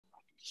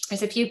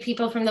There's a few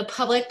people from the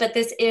public, but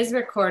this is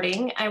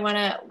recording. I want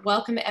to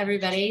welcome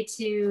everybody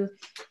to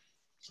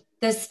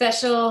the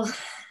special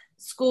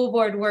school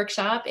board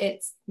workshop.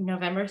 It's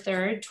November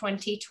 3rd,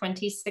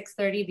 2020,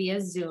 6:30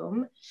 via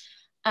Zoom.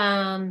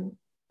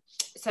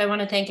 So I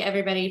want to thank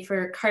everybody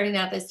for carving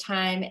out this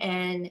time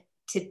and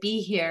to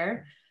be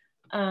here.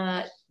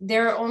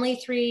 There are only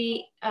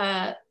 3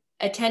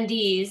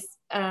 attendees,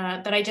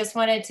 but I just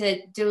wanted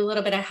to do a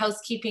little bit of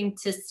housekeeping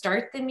to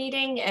start the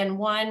meeting. And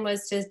one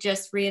was to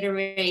just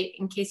reiterate,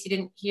 in case you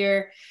didn't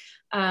hear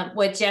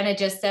what Jenna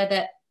just said,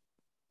 that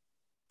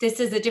this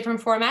is a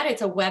different format.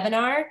 It's a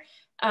webinar,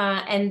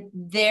 and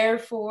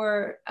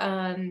therefore,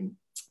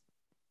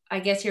 I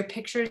guess your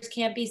pictures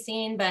can't be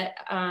seen, but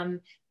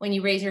when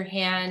you raise your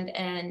hand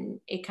and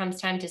it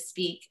comes time to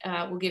speak,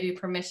 we'll give you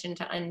permission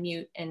to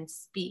unmute and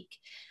speak.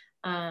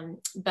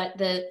 But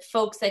the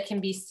folks that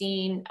can be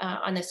seen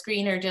on the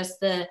screen are just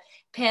the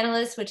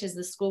panelists, which is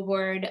the school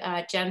board,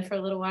 Jen for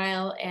a little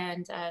while,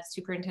 and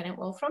Superintendent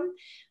Wolfram,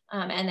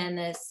 and then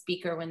the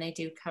speaker when they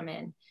do come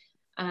in.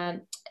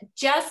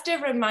 Just a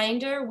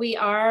reminder, we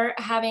are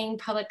having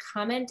public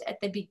comment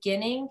at the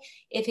beginning.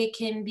 If it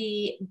can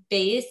be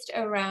based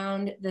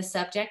around the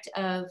subject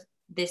of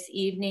this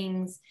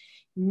evening's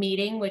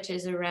meeting, which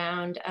is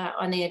around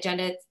on the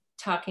agenda,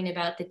 talking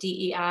about the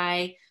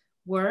DEI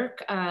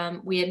work.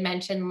 We had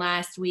mentioned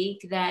last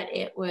week that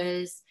it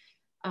was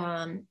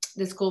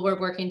the school board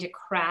working to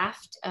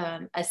craft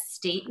a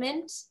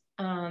statement.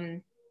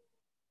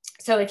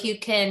 So if you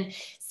can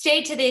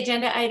stay to the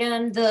agenda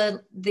item,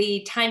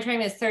 the time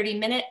frame is 30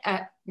 minutes,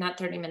 not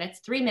 30 minutes,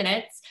 3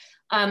 minutes.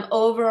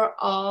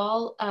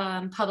 Overall,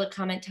 public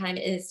comment time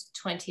is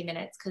 20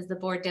 minutes because the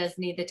board does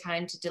need the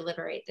time to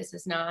deliberate. This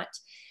is not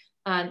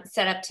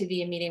set up to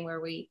be a meeting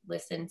where we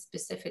listen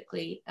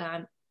specifically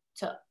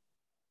to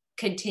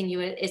continue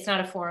it. It's not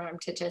a forum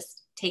to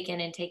just take in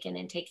and take in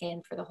and take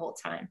in for the whole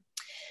time.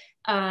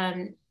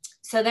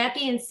 So that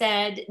being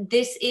said,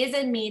 this is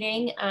a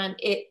meeting.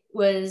 It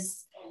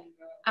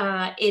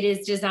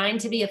is designed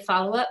to be a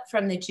follow-up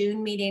from the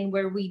June meeting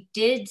where we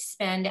did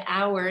spend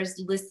hours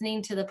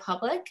listening to the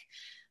public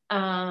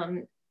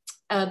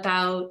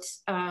about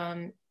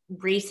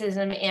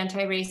racism,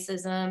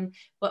 anti-racism,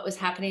 what was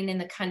happening in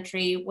the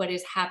country, what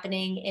is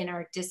happening in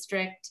our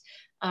district.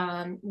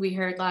 We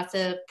heard lots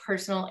of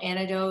personal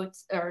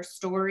anecdotes or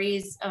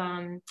stories.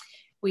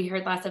 We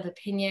heard lots of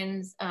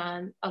opinions,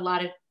 a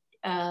lot of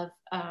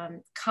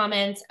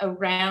comments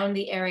around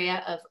the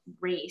area of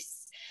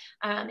race.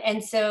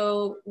 And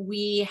so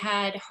we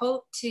had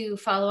hoped to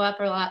follow up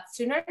a lot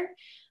sooner.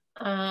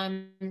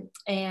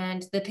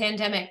 And the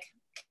pandemic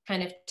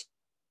kind of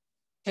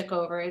took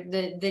over.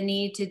 The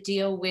need to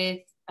deal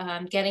with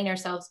getting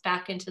ourselves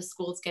back into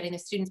schools, getting the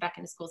students back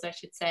into schools, I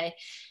should say.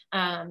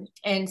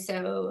 And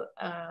so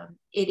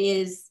it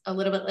is a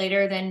little bit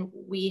later than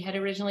we had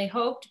originally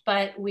hoped,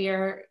 but we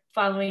are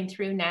following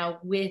through now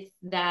with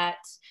that,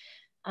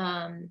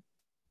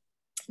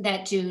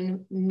 that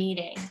June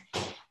meeting.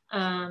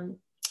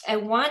 I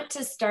want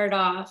to start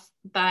off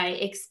by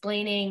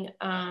explaining,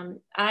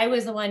 I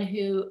was the one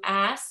who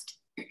asked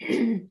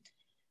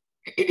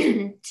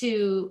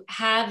to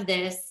have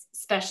this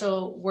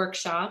special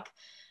workshop.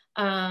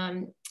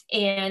 And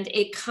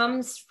it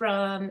comes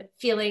from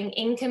feeling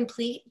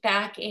incomplete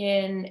back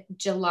in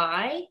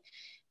July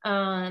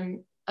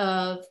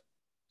of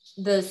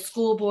the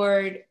school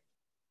board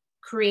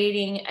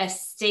creating a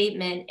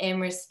statement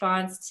in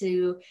response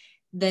to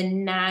the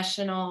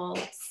national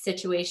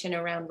situation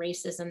around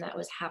racism that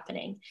was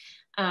happening.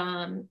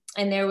 And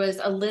there was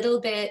a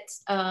little bit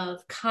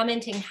of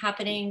commenting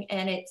happening,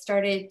 and it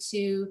started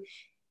to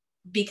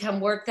become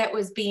work that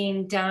was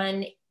being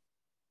done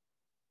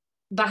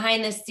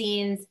behind the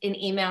scenes in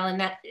email,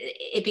 and that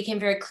it became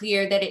very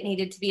clear that it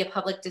needed to be a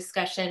public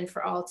discussion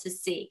for all to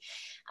see.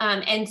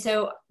 And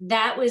so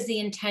that was the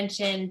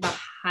intention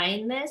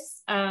behind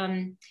this.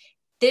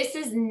 This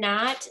is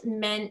not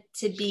meant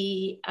to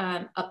be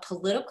a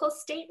political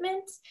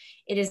statement.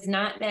 It is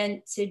not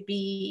meant to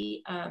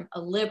be a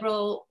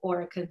liberal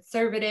or a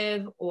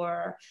conservative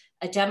or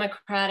a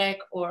Democratic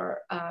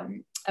or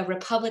a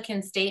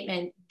Republican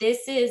statement.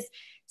 This is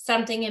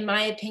something, in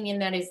my opinion,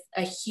 that is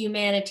a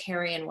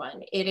humanitarian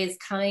one. It is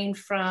coming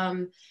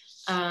from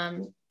a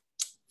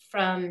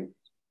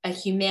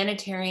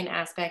humanitarian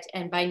aspect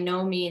and by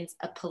no means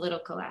a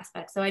political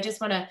aspect. So I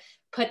just want to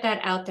put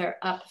that out there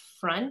up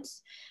front.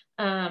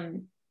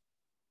 And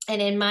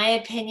in my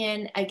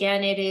opinion,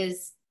 again, it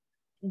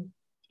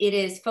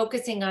is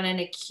focusing on an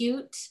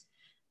acute,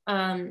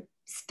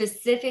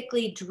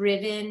 specifically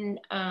driven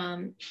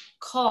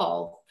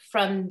call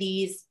from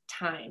these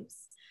times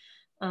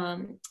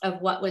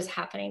of what was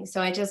happening.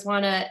 So I just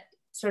want to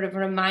sort of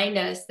remind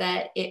us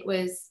that it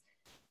was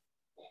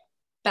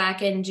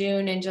back in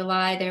June and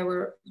July,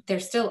 there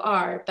still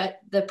are, but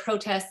the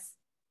protests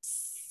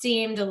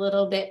seemed a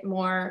little bit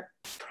more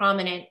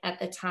prominent at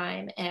the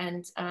time.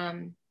 And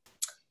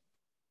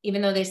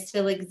even though they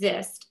still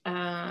exist,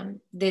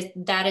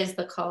 that is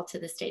the call to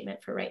the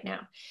statement for right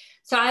now.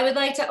 So I would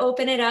like to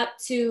open it up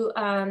to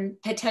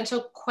potential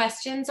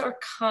questions or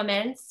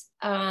comments.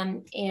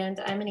 And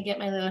I'm going to get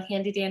my little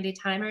handy dandy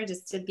timer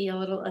just to be a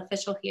little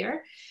official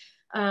here.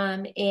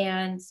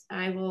 And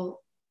I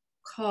will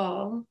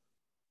call,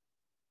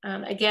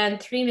 again,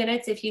 3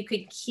 minutes. If you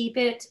could keep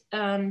it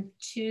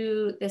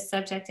to the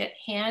subject at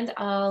hand,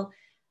 I'll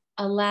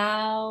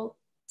allow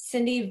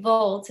Cindy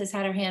Volt has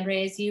had her hand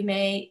raised. You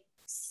may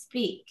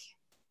speak.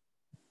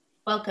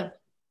 Welcome.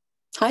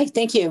 Hi,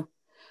 thank you.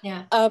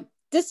 Yeah.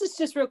 This is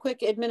just real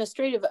quick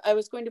administrative. I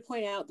was going to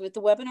point out with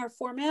the webinar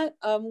format,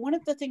 one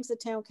of the things the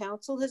town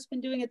council has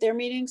been doing at their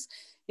meetings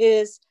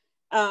is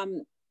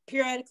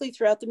periodically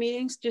throughout the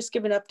meetings, just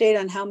give an update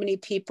on how many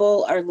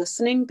people are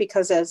listening,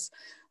 because as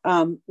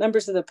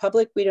members of the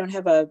public, we don't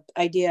have an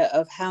idea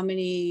of how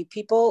many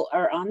people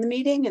are on the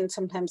meeting, and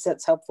sometimes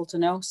that's helpful to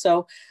know.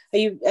 So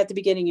at the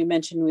beginning, you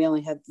mentioned you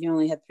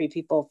only had 3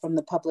 people from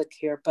the public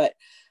here, but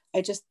I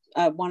just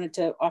wanted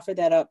to offer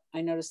that up. I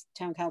noticed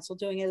town council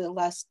doing it the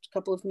last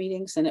couple of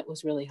meetings, and it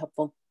was really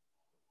helpful.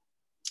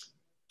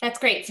 That's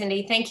great,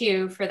 Cindy. Thank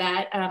you for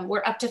that.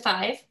 We're up to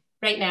 5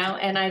 right now,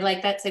 and I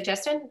like that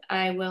suggestion.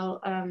 I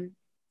will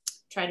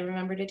try to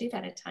remember to do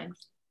that at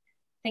times.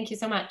 Thank you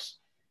so much.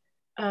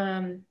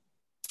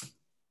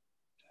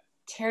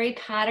 Terry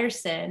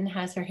Patterson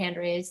has her hand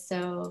raised,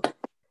 so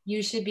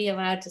you should be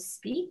allowed to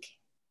speak.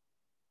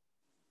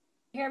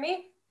 Hear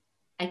me?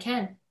 I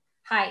can.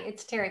 Hi,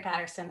 it's Terry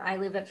Patterson. I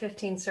live at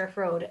 15 Surf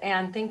Road,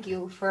 and thank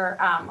you for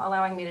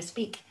allowing me to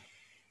speak.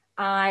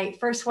 I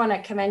first want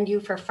to commend you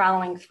for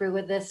following through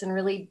with this and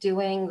really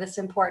doing this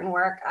important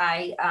work.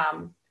 I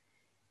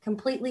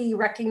completely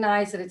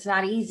recognize that it's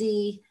not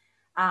easy,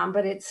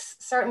 but it's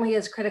certainly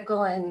is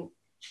critical in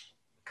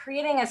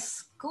creating a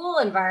school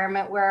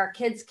environment where our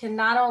kids can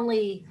not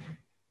only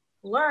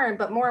learn,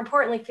 but more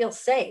importantly, feel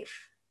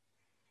safe.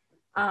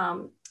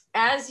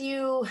 As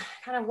you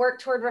kind of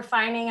work toward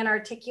refining and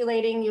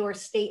articulating your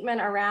statement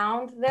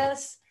around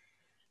this,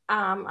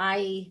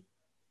 I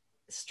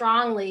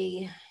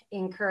strongly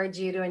encourage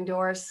you to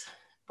endorse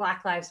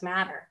Black Lives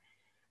Matter.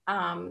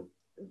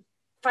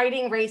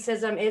 Fighting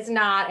racism is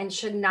not and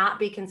should not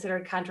be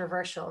considered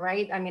controversial,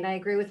 right? I mean, I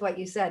agree with what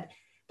you said.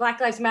 Black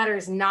Lives Matter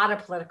is not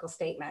a political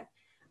statement.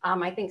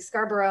 I think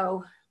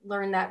Scarborough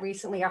learned that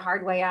recently a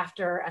hard way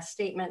after a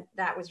statement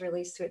that was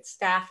released to its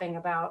staffing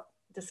about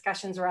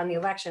discussions around the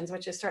elections,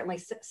 which is certainly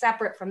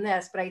separate from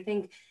this, but I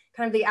think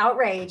kind of the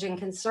outrage and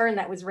concern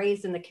that was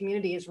raised in the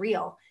community is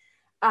real.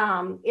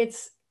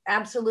 It's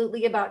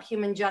absolutely about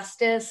human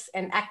justice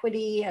and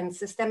equity and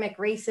systemic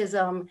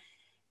racism.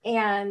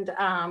 And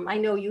I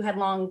know you had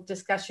long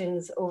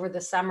discussions over the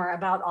summer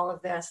about all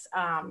of this,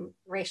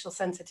 racial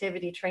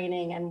sensitivity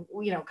training and,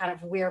 you know, kind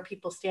of where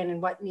people stand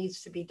and what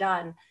needs to be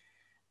done.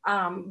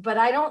 But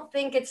I don't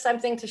think it's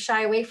something to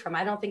shy away from.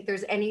 I don't think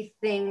there's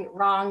anything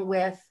wrong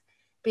with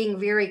being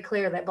very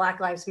clear that Black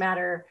Lives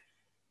Matter,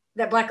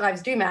 that Black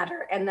lives do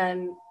matter, and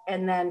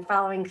then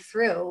following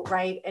through,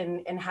 right?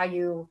 And how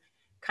you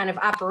kind of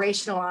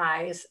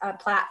operationalize a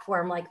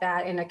platform like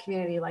that in a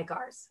community like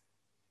ours.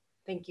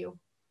 Thank you.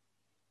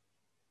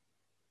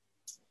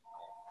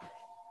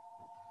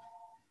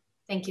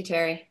 Thank you,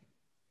 Terry.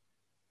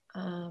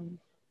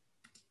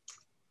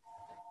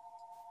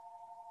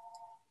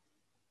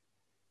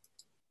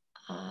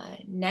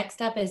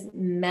 Next up is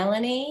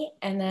Melanie,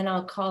 and then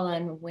I'll call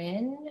on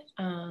Wynn.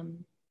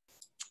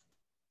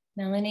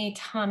 Melanie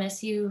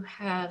Thomas, you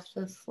have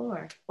the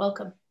floor.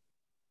 Welcome.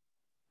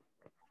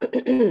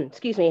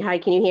 Excuse me. Hi,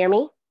 can you hear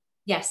me?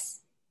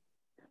 Yes.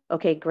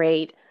 Okay,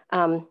 great.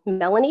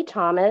 Melanie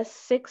Thomas,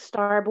 6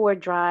 Starboard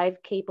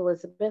Drive, Cape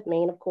Elizabeth,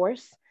 Maine, of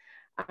course.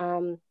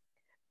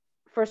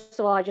 First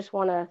of all, I just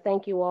want to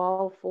thank you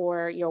all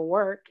for your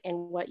work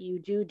and what you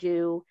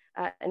do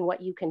and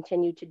what you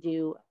continue to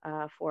do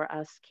for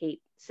us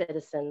Cape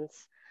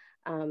citizens.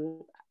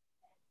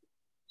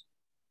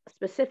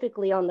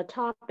 Specifically on the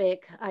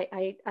topic,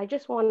 I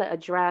just want to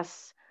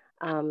address,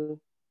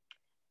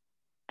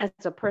 as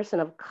a person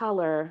of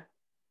color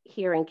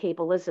here in Cape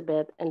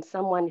Elizabeth and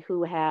someone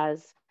who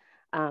has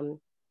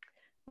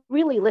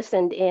really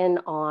listened in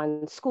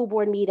on school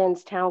board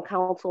meetings, town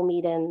council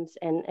meetings,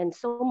 and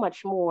so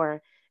much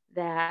more,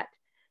 that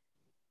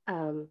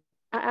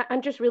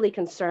I'm just really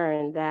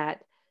concerned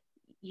that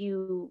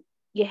you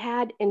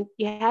had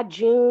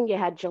June, you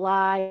had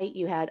July,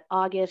 you had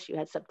August, you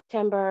had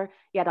September,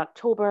 you had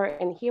October,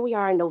 and here we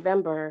are in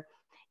November,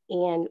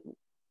 and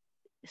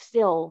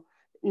still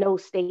no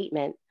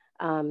statement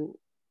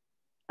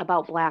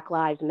about Black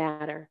Lives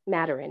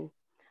Mattering.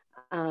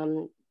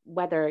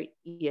 Whether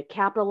you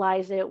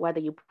capitalize it, whether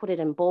you put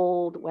it in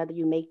bold, whether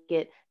you make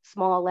it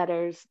small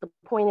letters, the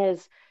point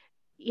is,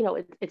 you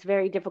know, it's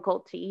very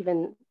difficult to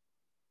even,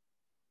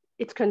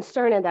 it's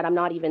concerning that I'm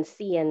not even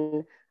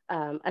seeing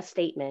a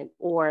statement,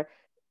 or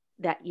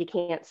that you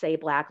can't say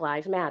Black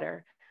Lives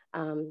Matter,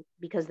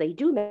 because they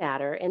do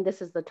matter. And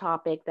this is the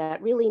topic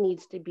that really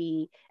needs to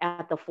be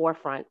at the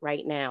forefront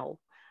right now.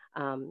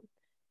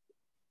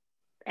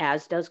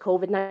 As does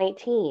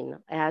COVID-19,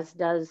 as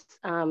does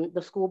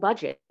the school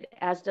budget,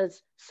 as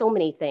does so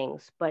many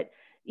things. But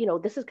you know,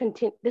 this is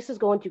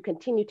going to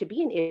continue to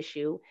be an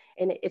issue,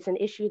 and it's an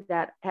issue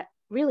that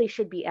really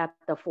should be at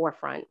the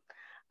forefront.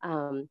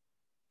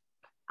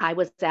 I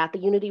was at the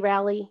Unity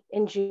Rally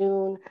in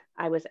June.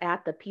 I was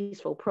at the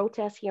peaceful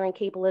protest here in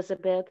Cape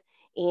Elizabeth.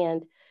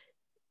 And,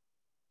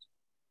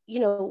 you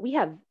know, we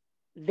have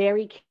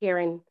very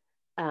caring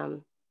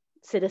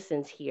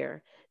citizens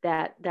here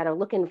that are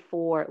looking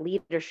for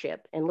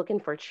leadership and looking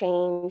for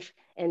change,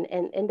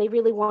 and they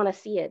really want to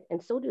see it.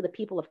 And so do the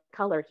people of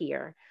color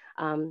here.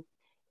 And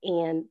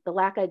the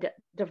lack of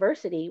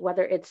diversity,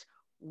 whether it's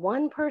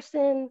one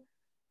person,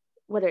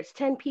 whether it's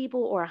 10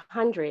 people or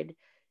 100,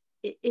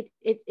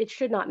 it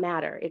should not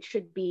matter. It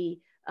should be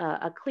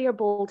a clear,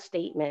 bold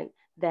statement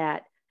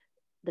that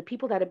the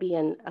people that are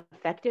being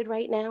affected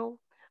right now,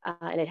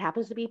 and it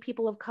happens to be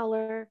people of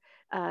color,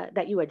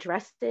 that you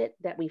addressed it,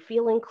 that we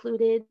feel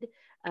included.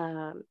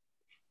 And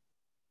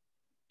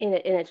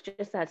it's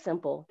just that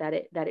simple, that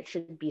it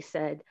should be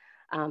said.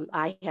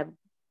 I'm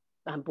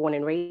born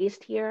and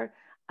raised here.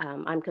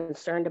 I'm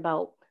concerned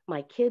about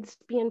my kids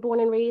being born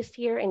and raised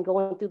here and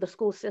going through the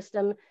school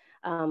system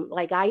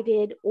like I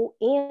did,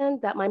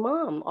 and that my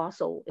mom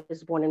also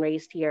is born and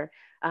raised here,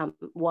 and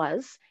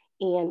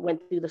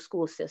went through the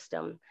school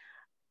system.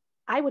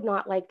 I would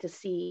not like to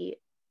see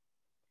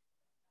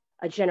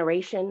a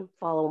generation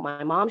follow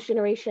my mom's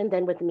generation,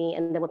 then with me,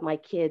 and then with my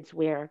kids,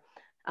 where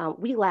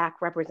we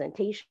lack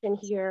representation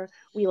here,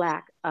 we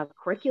lack a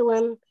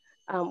curriculum,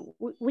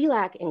 we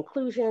lack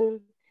inclusion,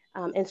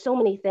 and so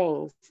many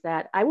things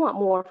that I want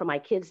more for my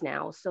kids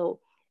now. So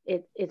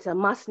it's a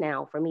must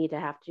now for me to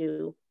have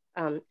to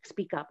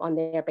speak up on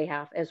their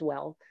behalf as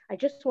well. I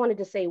just wanted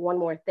to say one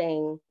more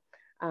thing,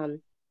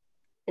 and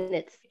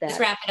it's that— Just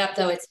wrap it up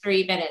though, it's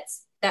 3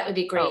 minutes. That would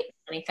be great,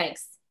 Honey,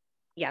 thanks.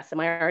 Yes, am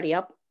I already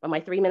up? Am I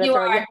 3 minutes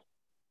already up?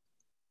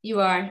 You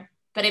are,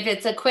 but if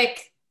it's a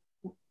quick—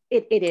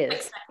 It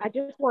is. I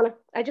just want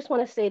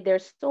to say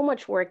there's so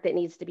much work that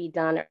needs to be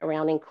done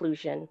around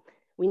inclusion.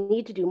 We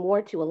need to do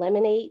more to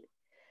eliminate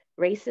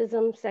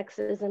racism,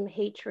 sexism,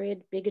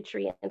 hatred,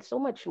 bigotry, and so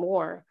much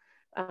more.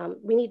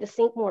 We need to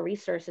sink more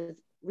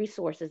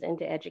resources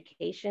into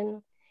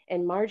education,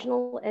 and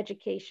marginal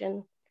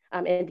education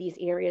in these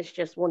areas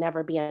just will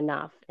never be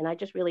enough. And I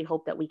just really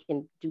hope that we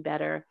can do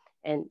better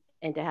and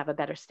to have a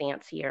better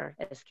stance here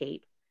as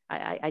Cape.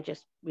 I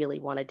just really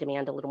want to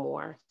demand a little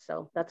more.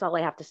 So that's all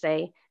I have to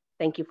say.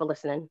 Thank you for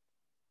listening.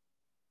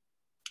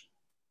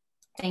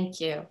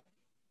 Thank you.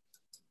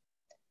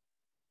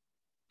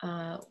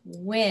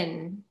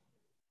 Wynn,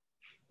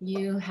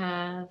 you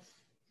have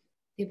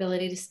the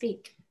ability to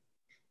speak.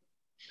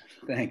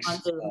 Thanks.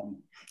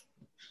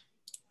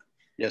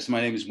 Yes,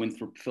 my name is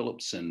Winthrop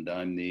Phillips, and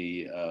I'm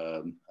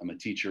a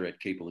teacher at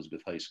Cape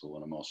Elizabeth High School,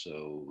 and I'm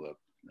also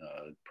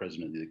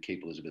president of the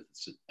Cape Elizabeth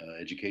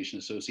Education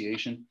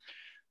Association.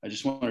 I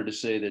just wanted to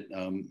say that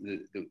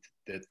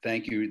that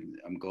thank you.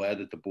 I'm glad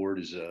that the board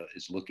is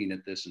looking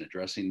at this and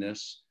addressing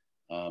this.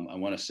 I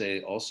want to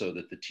say also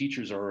that the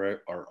teachers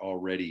are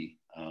already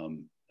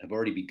have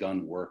already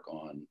begun work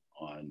on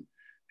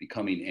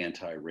becoming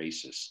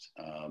anti-racist.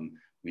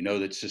 We know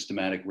that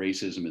systematic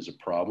racism is a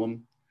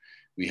problem.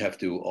 We have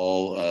to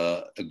all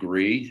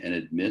agree and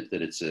admit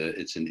that it's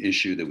an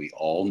issue that we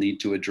all need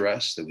to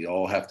address, that we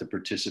all have to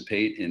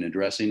participate in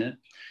addressing it.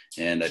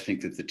 And I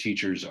think that the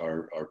teachers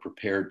are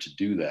prepared to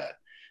do that.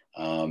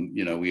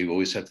 You know, we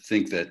always have to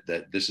think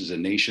that this is a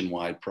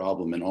nationwide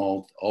problem, and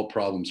all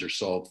problems are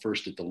solved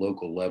first at the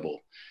local level.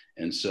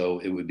 And so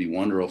it would be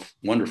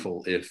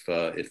wonderful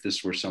if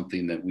this were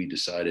something that we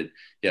decided,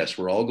 yes,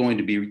 we're all going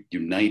to be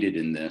united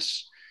in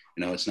this.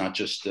 You know, it's not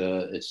just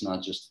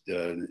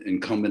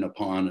incumbent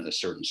upon a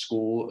certain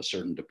school, a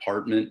certain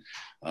department,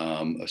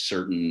 a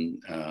certain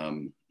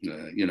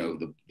you know,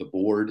 the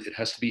board. It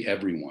has to be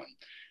everyone.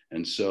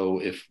 And so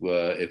if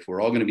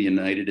we're all going to be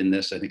united in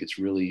this, I think it's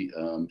really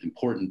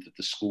important that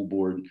the school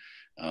board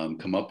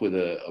come up with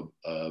a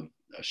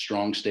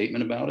strong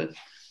statement about it.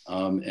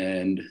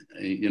 And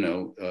you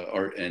know,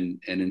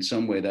 and in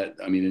some way that,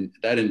 I mean,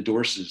 that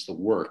endorses the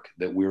work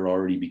that we're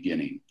already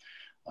beginning.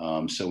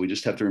 So we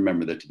just have to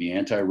remember that to be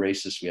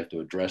anti-racist, we have to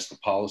address the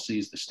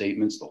policies, the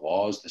statements, the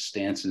laws, the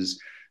stances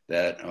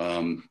that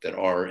that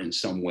are in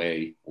some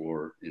way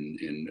or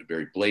in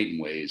very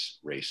blatant ways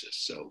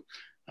racist. So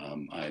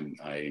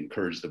I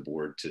encourage the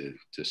board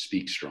to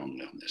speak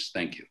strongly on this.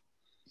 Thank you.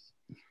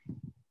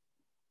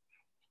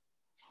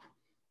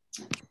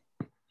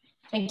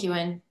 Thank you,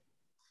 Wynn.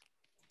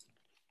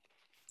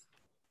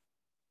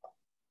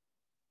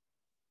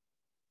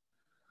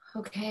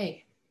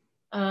 Okay.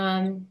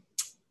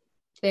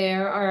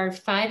 There are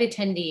 5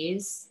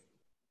 attendees.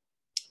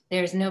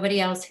 There's nobody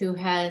else who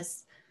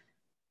has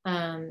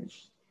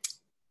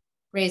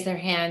raised their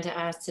hand to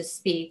ask to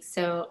speak.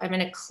 So I'm going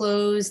to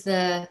close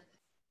the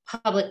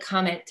public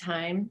comment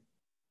time,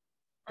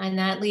 and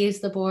that leaves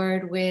the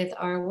board with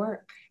our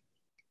work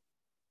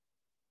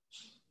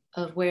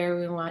of where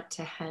we want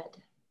to head.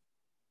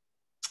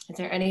 Is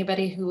there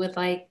anybody who would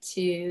like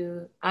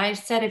to— I've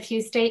said a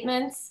few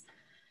statements.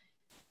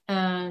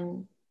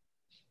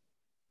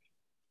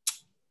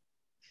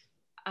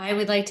 I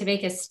would like to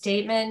make a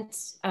statement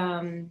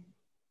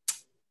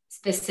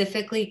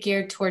specifically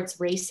geared towards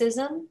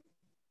racism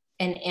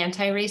and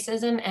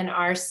anti-racism and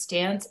our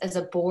stance as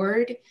a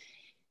board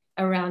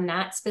around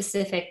that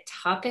specific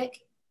topic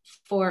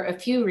for a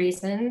few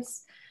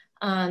reasons.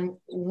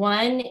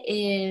 One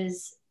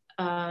is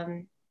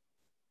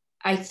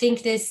I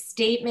think this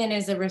statement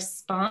is a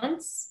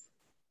response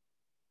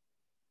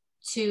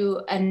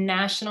to a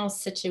national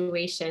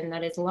situation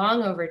that is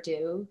long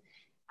overdue.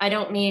 I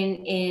don't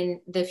mean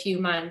in the few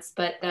months,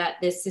 but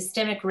that this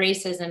systemic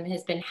racism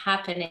has been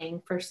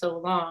happening for so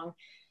long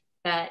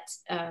that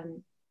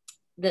oh,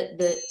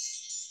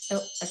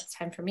 it's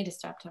time for me to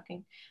stop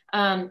talking.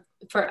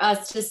 For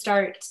us to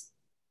start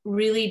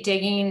really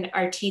digging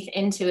our teeth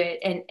into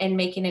it and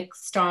making a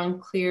strong,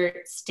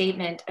 clear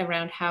statement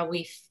around how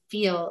we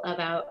feel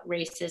about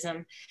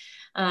racism.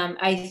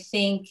 I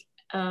think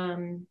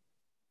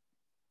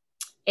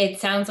it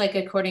sounds like,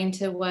 according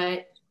to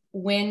what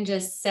Wynn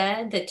just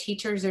said, the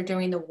teachers are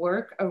doing the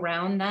work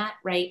around that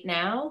right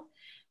now.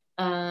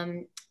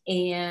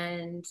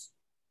 It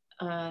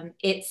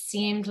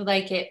seemed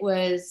like it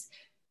was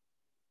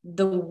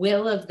the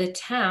will of the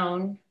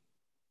town.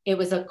 It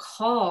was a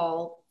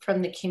call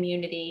from the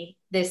community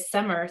this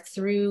summer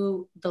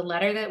through the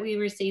letter that we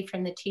received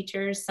from the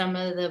teachers, some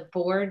of the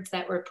boards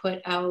that were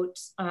put out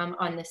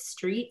on the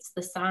streets,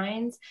 the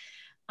signs,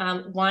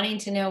 wanting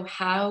to know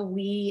how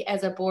we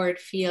as a board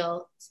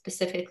feel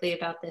specifically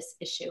about this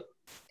issue.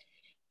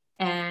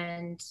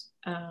 And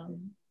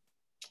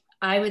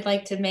I would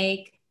like to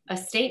make a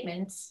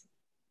statement,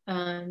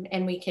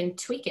 and we can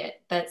tweak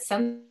it, but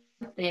something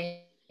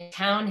the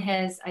town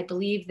has, I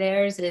believe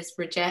theirs is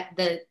reject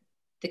the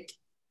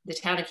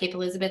town of Cape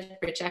Elizabeth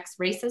rejects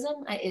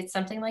racism. It's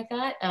something like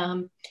that.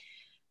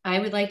 I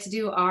would like to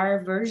do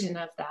our version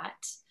of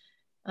that.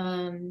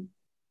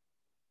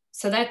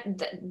 So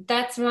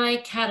that's my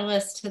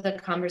catalyst to the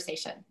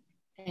conversation.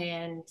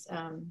 And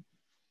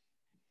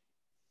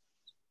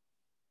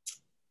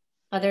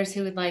others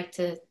who would like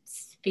to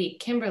speak.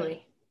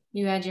 Kimberly,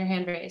 you had your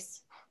hand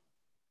raised.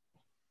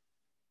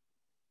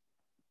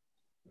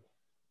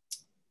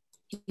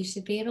 You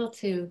should be able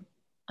to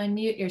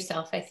unmute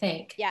yourself, I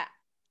think. Yeah.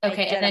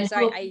 Okay, and then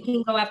you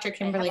can go after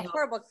Kimberly.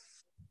 Horrible.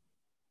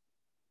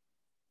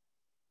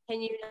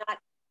 Can you not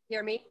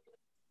hear me?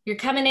 You're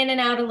coming in and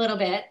out a little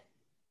bit.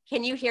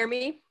 Can you hear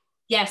me?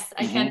 Yes,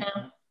 I can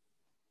now.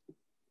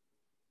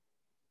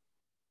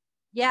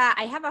 Yeah,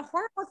 I have a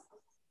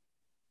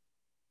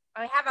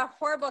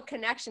horrible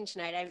connection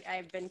tonight.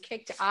 I've been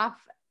kicked off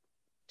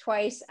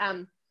twice.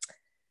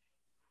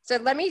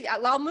 So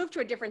I'll move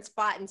to a different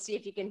spot and see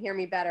if you can hear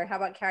me better. How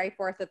about carry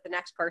forth with the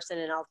next person,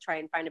 and I'll try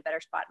and find a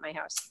better spot in my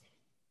house.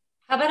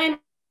 How about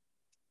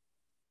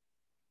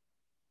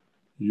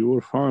You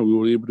were fine. We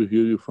were able to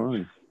hear you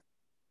fine.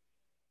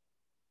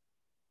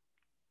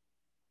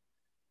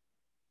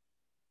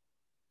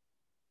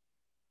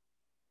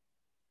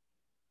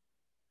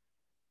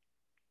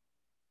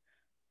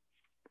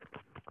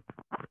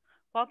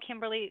 While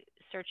Kimberly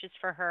searches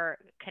for her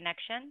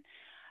connection,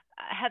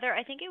 Heather,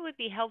 I think it would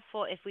be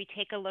helpful if we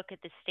take a look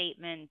at the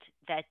statement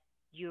that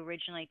you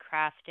originally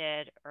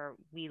crafted or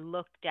we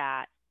looked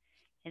at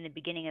in the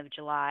beginning of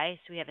July,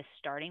 so we have a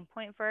starting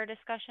point for our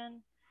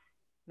discussion.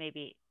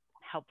 Maybe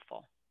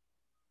helpful.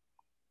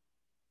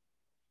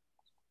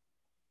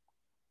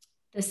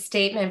 the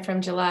statement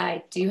from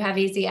July? Do you have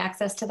easy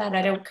access to that?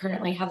 I don't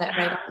currently have that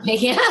right on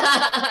me.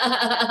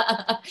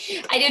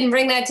 I didn't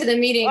bring that to the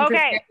meeting.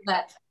 Okay.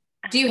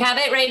 Do you have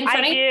it right in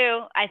front of you? I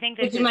do. I think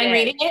this is it. Would you mind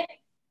reading it?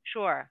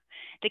 Sure.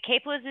 The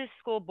Cape Elizabeth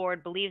School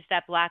Board believes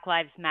that Black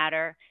Lives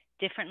Matter,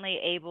 differently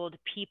abled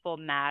people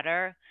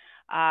matter,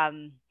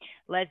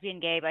 lesbian,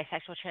 gay,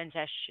 bisexual,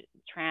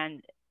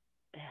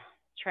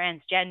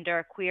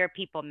 transgender, queer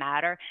people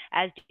matter,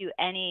 as do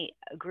any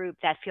group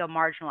that feel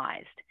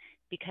marginalized,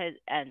 because,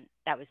 and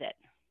that was it.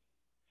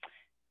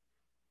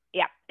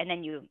 Yeah, and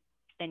then you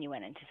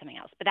went into something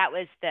else. But that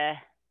was the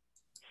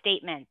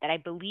statement that I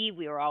believe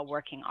we were all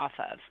working off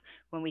of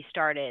when we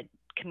started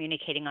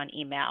communicating on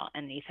email,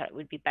 and you thought it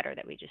would be better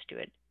that we just do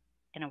it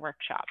in a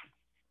workshop.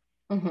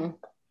 Mm-hmm.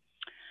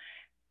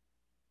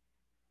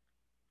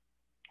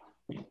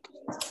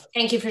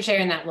 Thank you for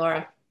sharing that,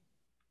 Laura.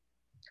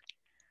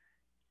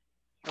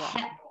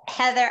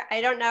 Heather,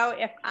 I don't know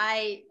if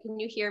can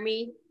you hear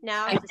me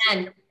now? I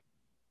can.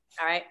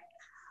 All right.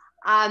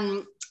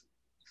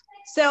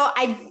 So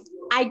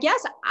I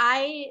guess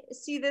I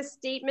see this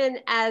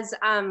statement as,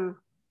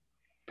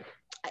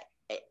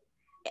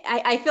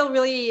 I feel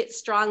really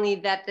strongly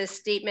that this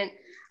statement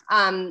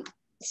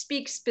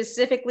speaks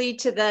specifically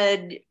to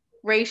the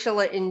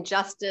racial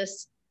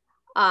injustice,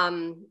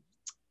 and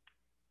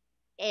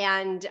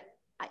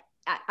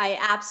I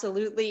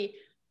absolutely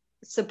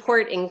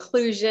support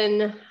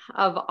inclusion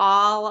of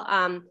all,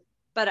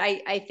 but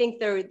I think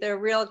the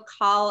real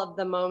call of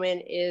the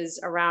moment is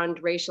around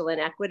racial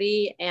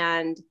inequity,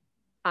 and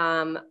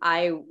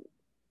I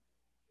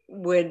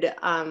would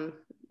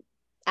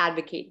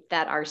advocate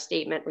that our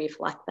statement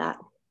reflect that.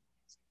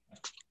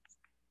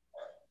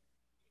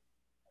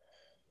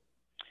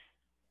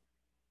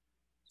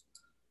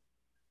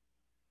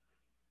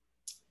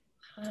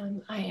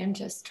 I am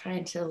just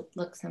trying to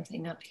look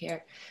something up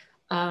here.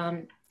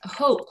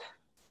 Hope.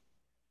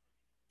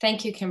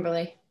 Thank you,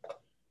 Kimberly.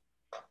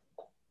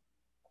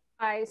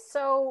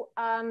 So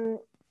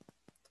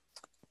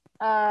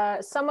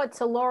somewhat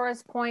to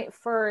Laura's point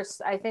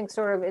first, I think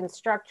sort of in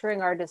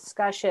structuring our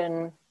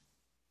discussion,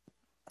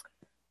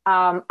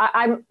 I'm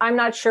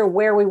not sure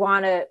where we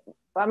want to,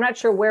 I'm not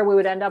sure where we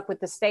would end up with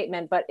the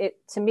statement, but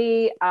to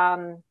me,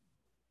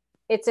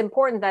 it's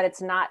important that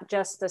it's not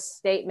just a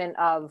statement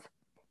of,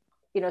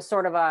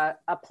 sort of a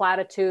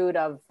platitude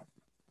of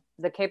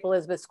the Cape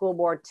Elizabeth School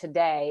Board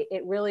today.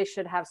 It really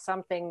should have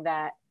something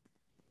that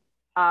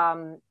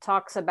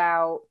talks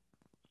about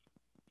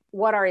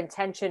what our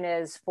intention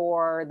is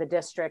for the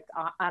district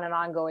on an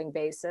ongoing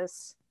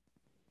basis.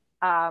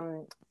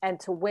 And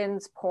to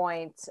Wynn's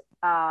point,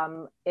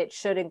 it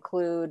should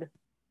include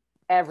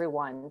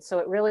everyone. So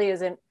it really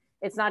isn't,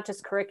 it's not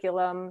just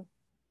curriculum,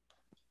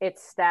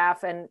 it's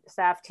staff,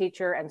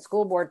 teacher, and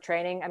school board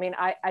training. I mean,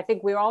 I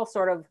think we're all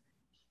sort of,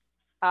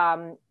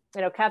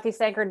 Kathy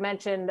Stankard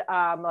mentioned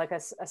like a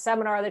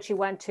seminar that she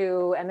went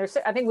to, and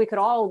I think we could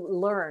all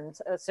learn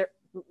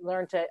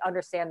to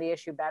understand the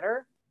issue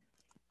better.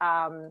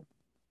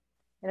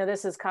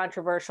 This is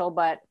controversial,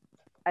 but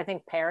I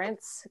think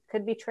parents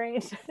could be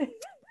trained.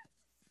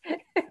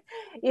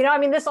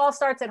 This all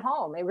starts at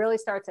home. It really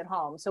starts at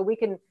home. So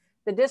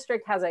the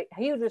district has a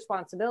huge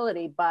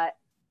responsibility, but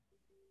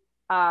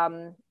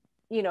when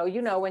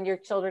your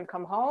children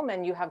come home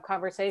and you have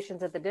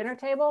conversations at the dinner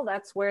table,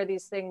 that's where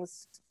these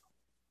things,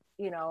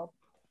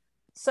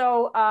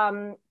 So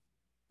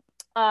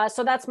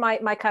that's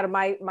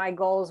my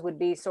goals would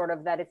be sort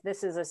of that if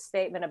this is a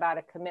statement about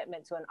a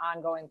commitment to an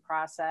ongoing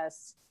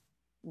process,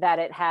 that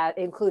it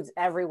includes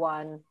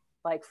everyone,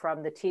 like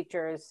from the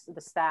teachers,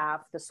 the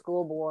staff, the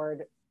school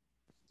board,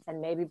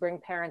 and maybe bring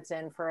parents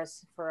in for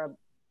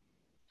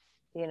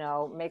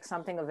make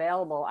something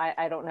available.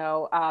 I don't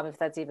know if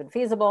that's even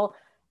feasible.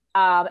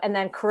 And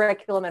then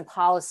curriculum and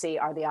policy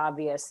are the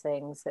obvious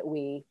things that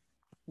we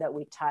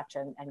touch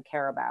and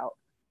care about.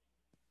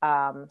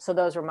 So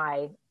those are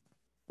my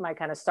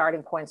kind of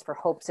starting points for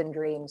hopes and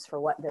dreams for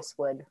what this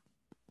would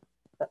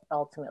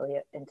ultimately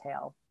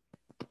entail.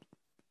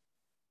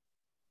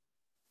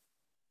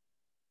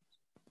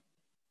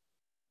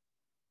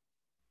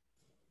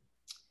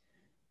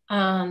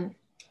 I'm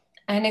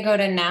gonna go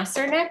to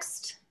Nasser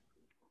next.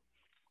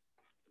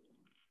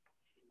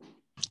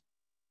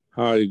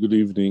 Hi, good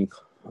evening.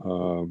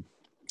 I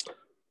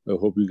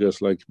hope you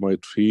guys like my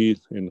tree,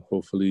 and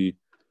hopefully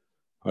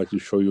I can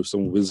show you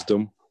some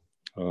wisdom.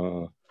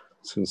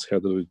 Since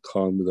Heather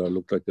called me that I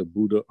look like a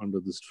Buddha under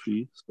this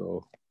tree,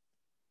 so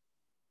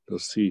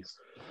let's see.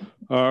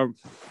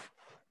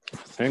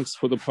 Thanks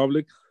for the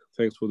public.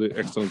 Thanks for the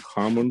excellent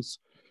comments.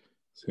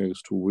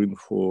 Thanks to Wynn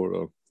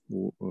for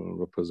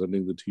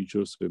representing the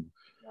teachers and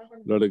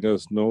letting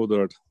us know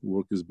that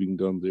work is being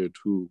done there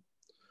too.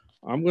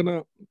 I'm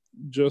gonna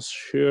just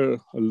share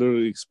a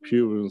little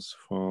experience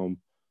from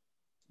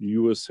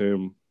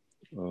USM.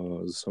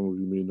 Some of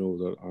you may know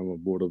that I'm a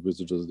board of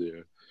visitors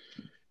there.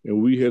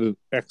 And we had an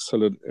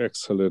excellent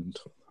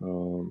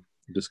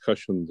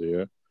discussion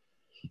there.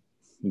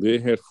 They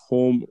had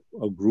formed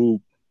a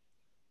group,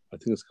 I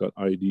think it's called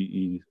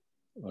IDEIC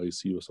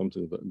or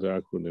something,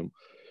 the acronym.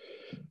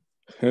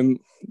 And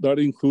that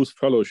includes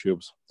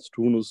fellowships.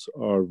 Students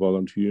are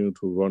volunteering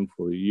to run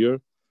for a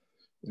year,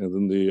 and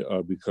then they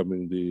are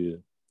becoming the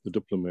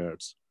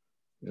diplomats,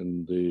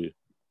 and they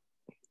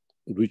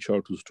reach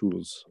out to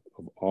students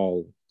of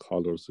all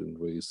colors and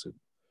race,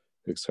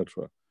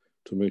 etc.,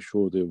 to make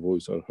sure their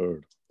voice are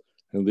heard.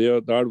 And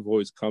that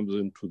voice comes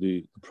into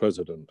the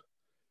president,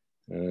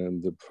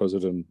 and the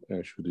president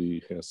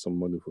actually has some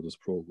money for this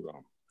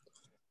program.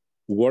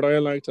 What I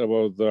liked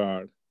about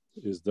that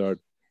is that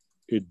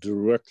it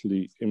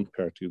directly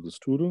impacted the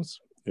students.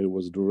 It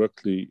was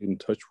directly in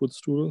touch with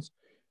students,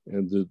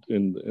 and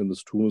the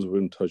students were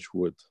in touch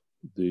with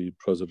the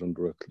president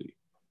directly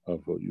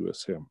of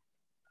USM.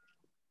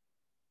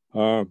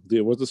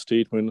 There was a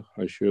statement,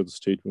 I shared the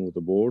statement with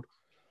the board.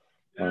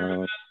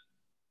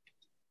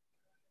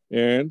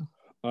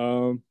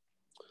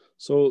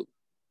 So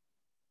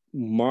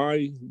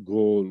my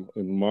goal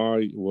and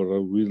what I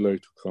really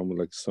like to come,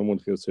 like someone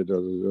here said that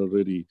it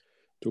already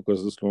took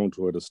us this long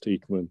to write a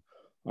statement.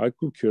 I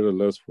could care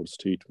less for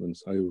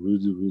statements. I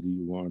really, really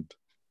want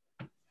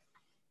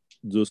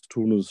the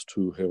students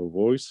to have a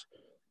voice,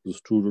 the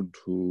student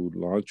to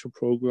launch a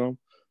program,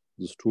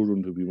 the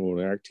student to be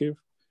more active,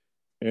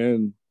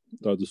 and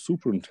that the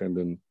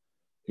superintendent,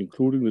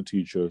 including the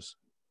teachers,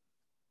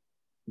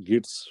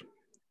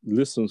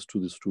 listens to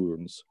the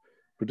students,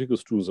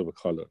 particularly students of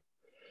color.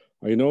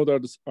 I know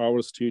that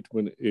our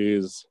statement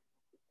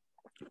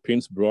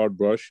paints broad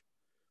brush,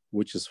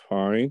 which is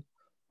fine,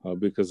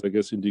 because I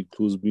guess it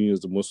includes me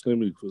as a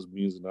Muslim, it includes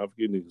me as an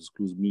Afghan, it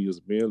includes me as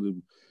male, it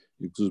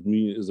includes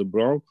me as a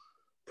brown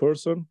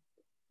person.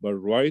 But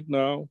right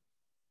now,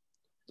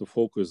 the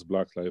focus is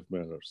Black Lives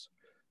Matters.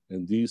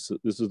 And this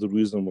is the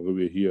reason why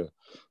we're here.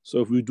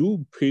 So if we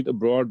do paint a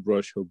broad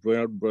brush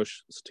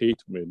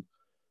statement,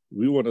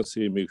 We want to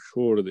say make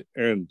sure at the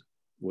end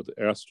with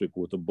the asterisk,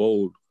 with the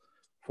bold,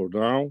 for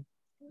now,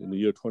 in the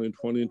year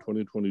 2020 and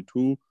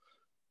 2022,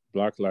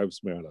 Black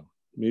Lives Matter.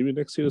 Maybe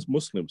next year is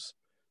Muslims.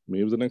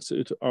 Maybe the next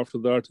year after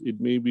that, it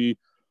may be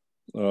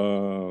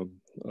a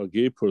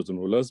gay person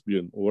or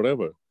lesbian or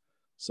whatever.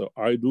 So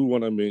I do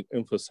want to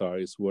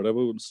emphasize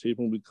whatever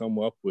statement we come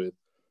up with,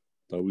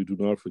 that we do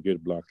not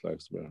forget Black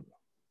Lives Matter.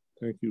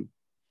 Thank you.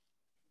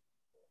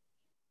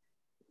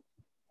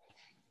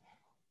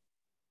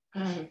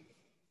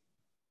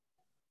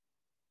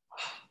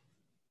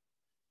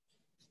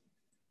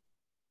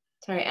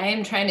 Sorry, I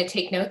am trying to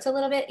take notes a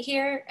little bit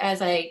here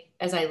as I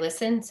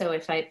listen. So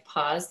if I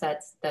pause,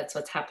 that's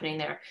what's happening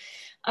there.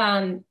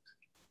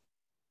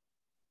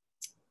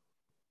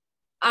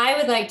 I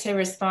would like to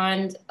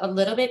respond a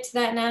little bit to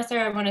that, Nasser.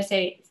 I want to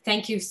say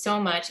thank you so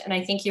much, and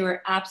I think you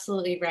were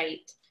absolutely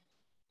right.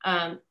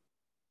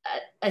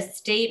 A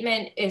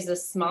statement is a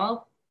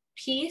small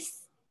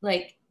piece.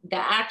 Like, the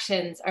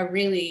actions are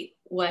really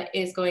what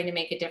is going to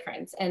make a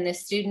difference, and the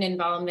student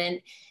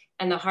involvement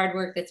and the hard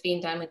work that's being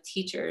done with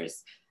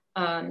teachers.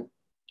 And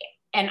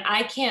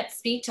I can't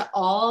speak to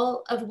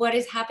all of what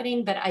is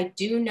happening, but I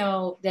do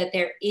know that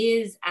there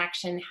is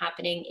action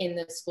happening in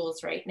the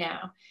schools right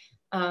now.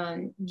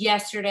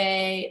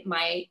 Yesterday,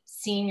 my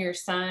senior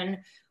son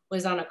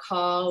was on a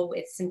call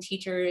with some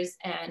teachers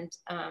and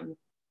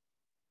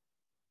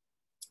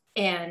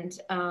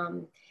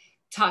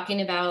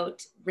talking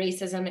about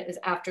racism. It was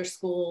after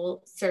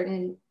school.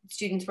 Certain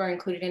students were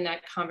included in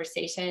that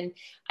conversation.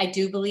 I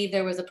do believe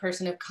there was a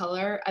person of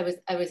color. I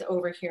was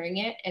overhearing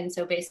it. And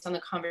so based on the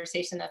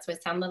conversation, that's what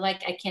it sounded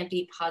like. I can't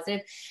be positive,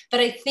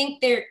 but I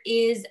think there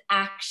is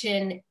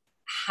action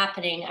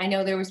happening. I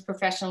know there was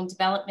professional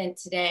development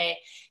today,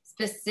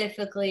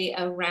 specifically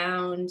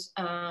around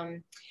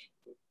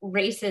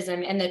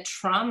racism and the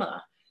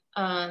trauma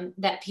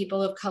that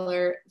people of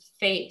color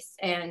face.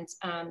 And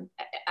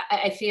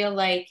I feel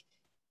like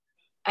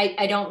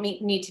I don't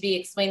need to be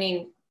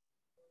explaining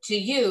to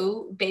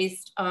you,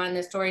 based on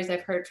the stories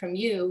I've heard from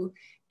you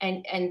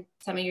and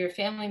some of your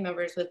family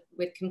members,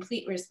 with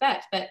complete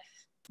respect, but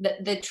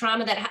the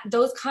trauma that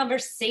those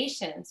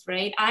conversations,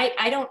 right?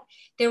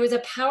 There was a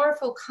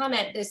powerful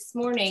comment this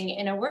morning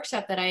in a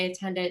workshop that I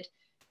attended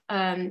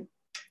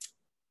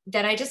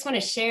that I just want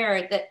to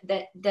share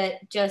that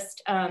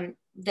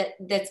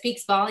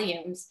speaks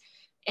volumes.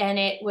 And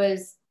it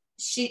was,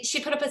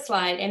 she put up a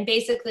slide, and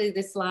basically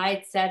the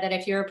slide said that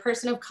if you're a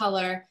person of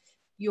color,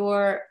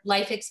 your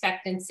life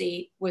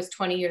expectancy was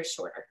 20 years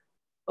shorter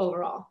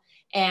overall,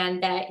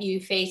 and that you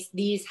face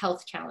these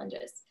health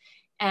challenges.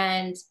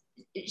 And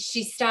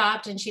she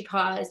stopped and she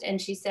paused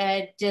and she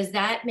said, does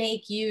that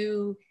make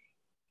you,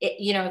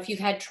 you know, if you've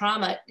had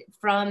trauma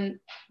from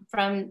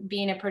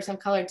being a person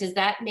of color, does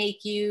that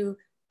make you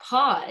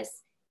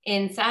pause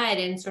inside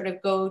and sort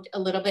of go a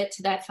little bit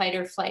to that fight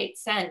or flight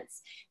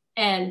sense?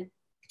 And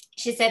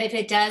she said, if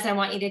it does, I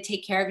want you to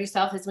take care of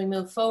yourself as we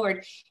move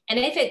forward. And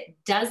if it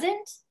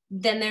doesn't,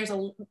 then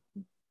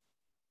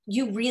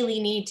you really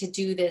need to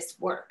do this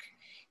work.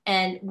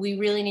 And we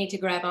really need to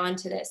grab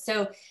onto this.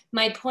 So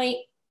my point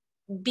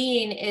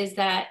being is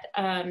that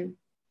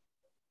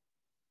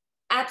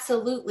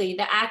absolutely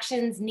the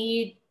actions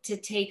need to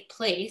take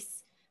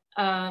place.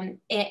 And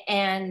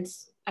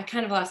I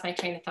kind of lost my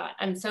train of thought.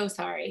 I'm so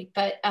sorry,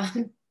 but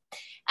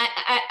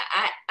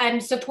I'm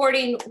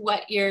supporting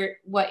what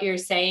you're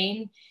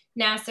saying,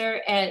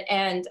 Nasser,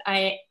 and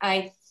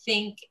I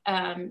think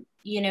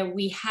you know,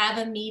 we have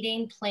a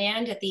meeting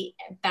planned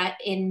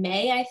in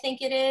May, I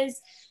think it is,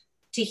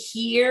 to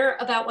hear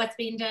about what's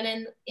being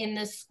done in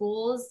the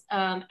schools.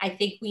 I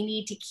think we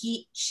need to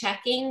keep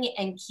checking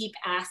and keep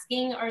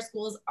asking our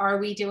schools, are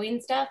we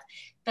doing stuff?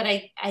 But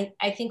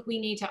I think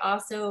we need to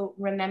also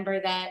remember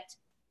that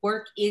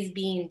work is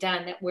being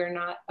done that we're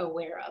not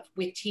aware of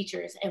with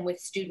teachers and with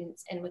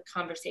students and with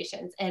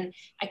conversations. And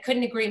I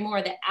couldn't agree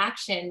more that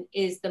action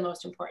is the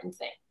most important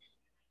thing.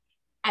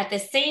 At the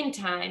same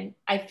time,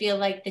 I feel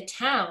like the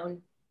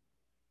town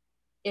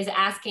is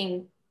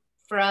asking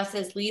for us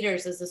as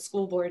leaders, as a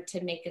school board, to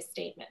make a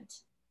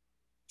statement,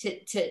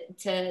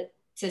 to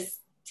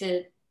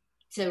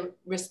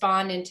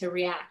respond and to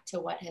react to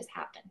what has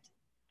happened.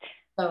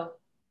 So,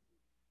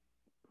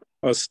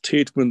 a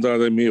statement that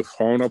they may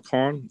frown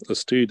upon, a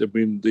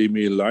statement they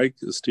may like,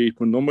 a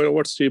statement, no matter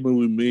what statement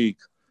we make,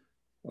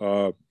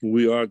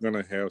 we are going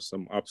to have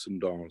some ups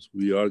and downs.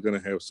 We are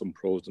going to have some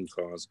pros and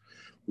cons.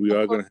 We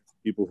are going to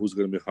have people who's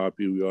going to be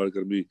happy. We are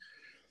going to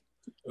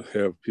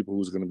have people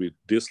who's going to be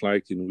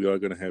disliking. We are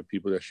going to have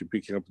people actually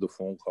picking up the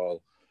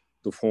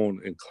phone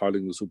and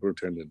calling the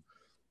superintendent.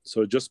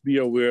 So just be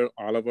aware,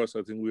 all of us,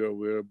 I think we are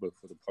aware, but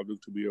for the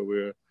public to be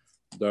aware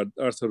that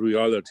that's a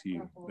reality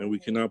and we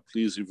cannot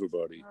please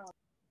everybody.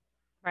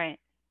 Right.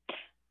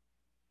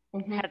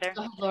 Mm-hmm. Heather,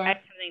 I have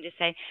something to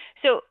say.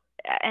 So,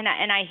 and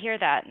I hear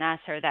that,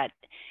 Nasser,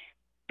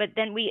 but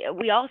then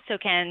we also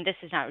can, this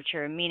is not what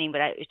you're meaning,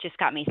 but it just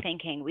got me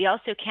thinking, we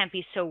also can't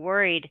be so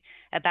worried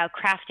about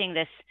crafting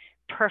this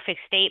perfect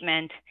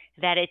statement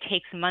that it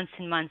takes months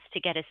and months to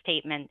get a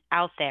statement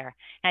out there.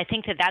 And I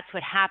think that that's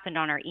what happened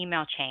on our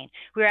email chain.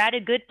 We were at a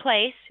good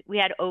place. We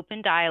had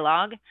open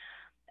dialogue.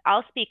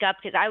 I'll speak up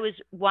because I was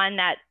one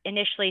that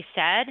initially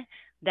said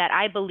that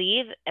I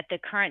believe at the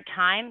current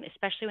time,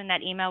 especially when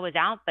that email was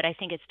out, but I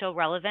think it's still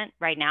relevant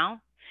right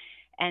now.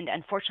 And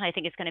unfortunately, I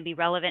think it's going to be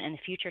relevant in the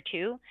future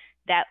too,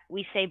 that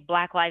we say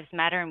Black Lives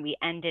Matter and we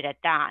end it at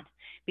that.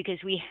 Because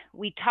we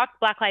talked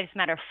Black Lives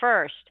Matter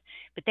first,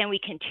 but then we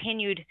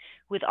continued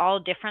with all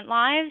different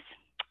lives.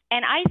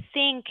 And I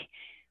think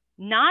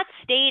not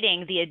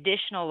stating the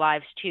additional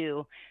lives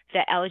too,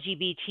 the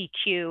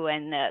LGBTQ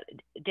and the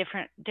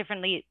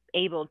differently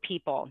abled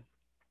people,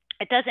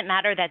 it doesn't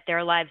matter that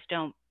their lives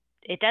don't,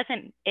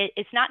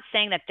 it's not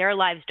saying that their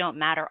lives don't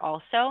matter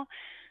also,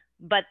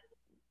 but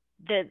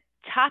the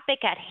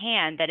topic at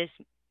hand that is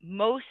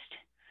most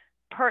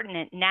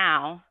pertinent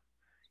now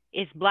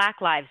is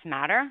Black Lives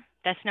Matter.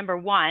 That's number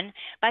one.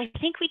 But I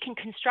think we can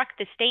construct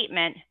the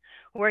statement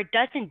where it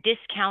doesn't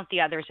discount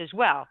the others as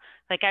well.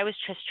 Like I was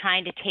just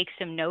trying to take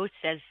some notes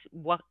as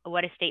what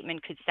a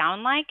statement could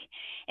sound like.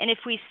 And if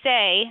we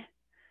say,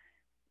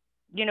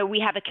 you know,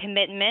 we have a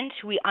commitment,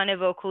 we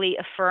unequivocally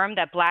affirm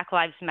that Black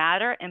Lives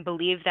Matter and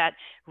believe that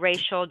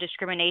racial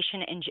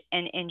discrimination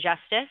and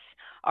injustice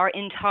are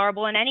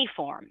intolerable in any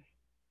form.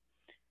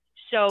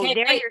 So okay,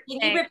 there wait, you're can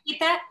saying, you repeat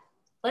that?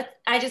 I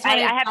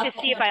have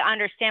to see if I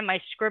understand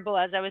my scribble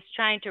as I was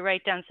trying to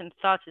write down some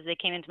thoughts as they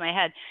came into my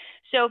head.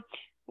 So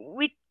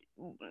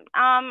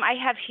I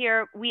have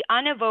here, we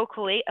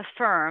unequivocally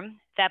affirm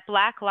that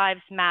Black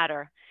Lives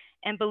Matter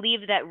and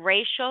believe that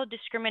racial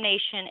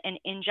discrimination and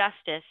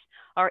injustice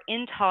are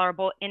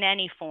intolerable in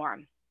any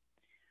form.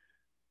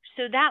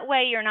 So that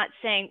way you're not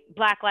saying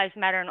Black Lives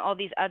Matter and all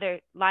these other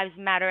lives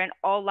matter and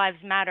all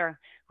lives matter,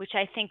 which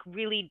I think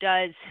really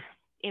does,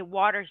 it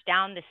waters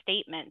down the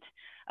statement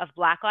of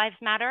Black Lives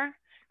Matter,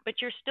 but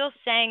you're still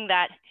saying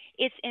that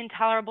it's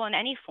intolerable in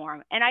any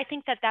form. And I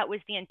think that that was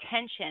the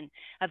intention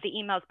of the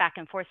emails back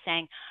and forth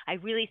saying, I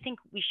really think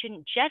we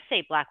shouldn't just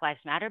say Black Lives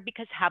Matter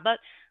because how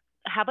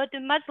about the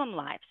Muslim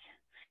lives?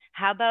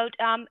 How about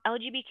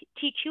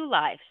LGBTQ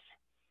lives?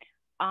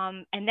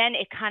 And then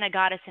it kind of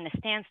got us in a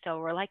standstill.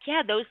 We're like,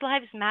 yeah, those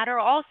lives matter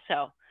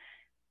also.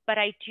 But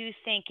I do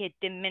think it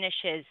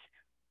diminishes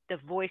the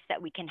voice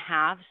that we can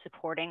have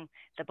supporting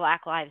the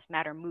Black Lives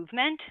Matter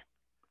movement.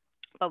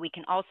 But we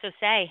can also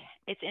say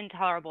it's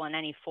intolerable in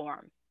any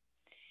form.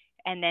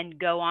 And then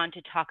go on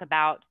to talk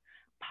about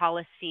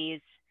policies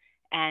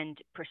and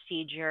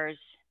procedures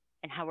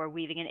and how we're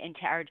weaving it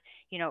into our,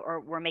 you know, or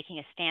we're making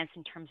a stance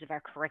in terms of our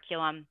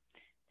curriculum.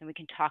 Then we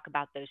can talk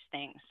about those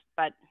things.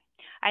 But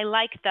I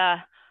like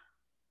that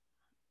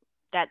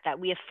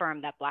we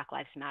affirm that Black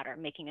Lives Matter,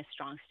 making a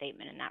strong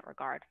statement in that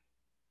regard.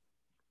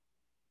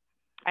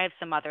 I have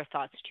some other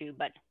thoughts too,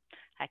 but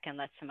I can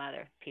let some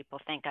other people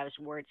think I was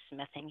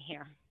wordsmithing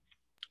here.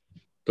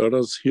 Let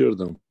us hear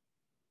them.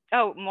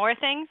 Oh, more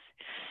things?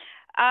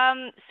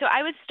 So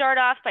I would start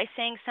off by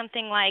saying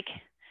something like,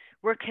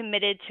 we're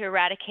committed to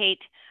eradicate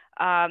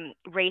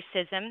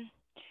racism,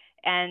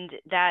 and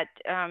that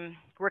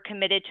we're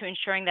committed to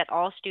ensuring that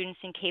all students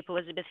in Cape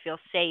Elizabeth feel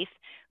safe,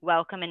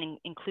 welcome, and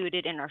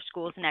included in our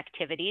schools and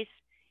activities.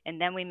 And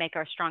then we make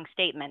our strong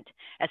statement.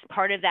 As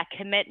part of that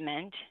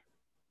commitment,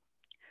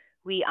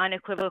 we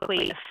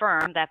unequivocally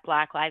affirm that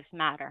Black Lives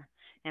Matter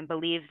and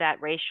believe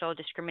that racial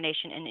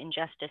discrimination and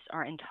injustice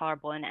are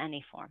intolerable in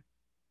any form.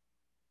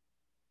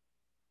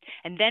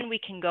 And then we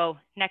can go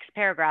next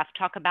paragraph,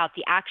 talk about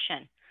the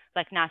action,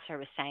 like Nasser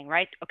was saying,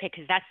 right? Okay,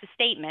 because that's the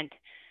statement,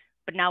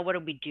 but now what are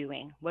we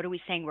doing? What are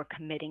we saying we're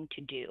committing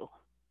to do?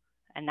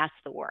 And that's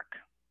the work.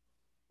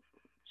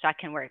 So I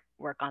can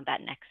work on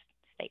that next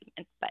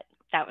statement, but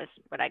that was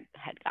what I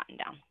had gotten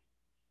down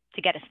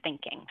to get us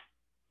thinking.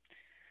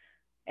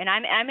 And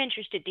I'm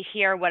interested to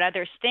hear what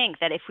others think,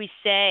 that if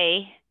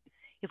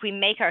we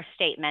make our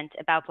statement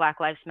about Black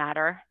Lives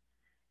Matter,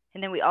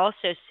 and then we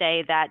also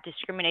say that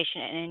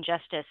discrimination and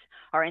injustice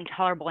are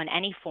intolerable in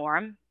any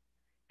form,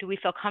 do we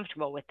feel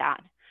comfortable with that?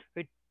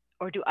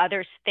 Or do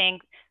others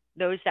think,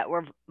 those that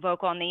were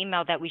vocal on the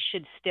email, that we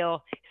should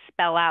still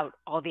spell out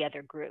all the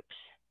other groups?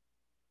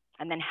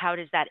 And then how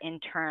does that in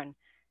turn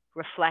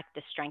reflect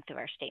the strength of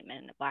our statement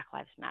in the Black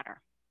Lives Matter?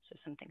 So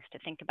some things to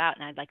think about,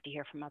 and I'd like to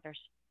hear from others.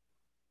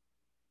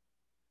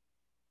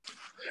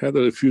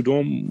 Heather, if you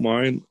don't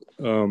mind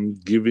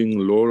giving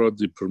Laura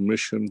the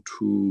permission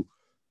to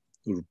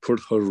put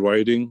her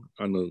writing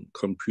on a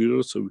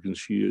computer so we can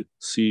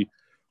see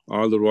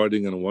all the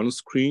writing on one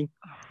screen.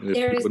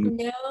 There's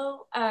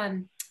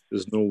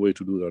no way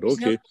to do that.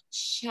 Okay. No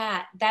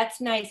chat. That's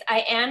nice.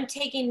 I am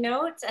taking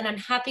notes and I'm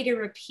happy to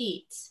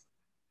repeat.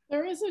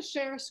 There is a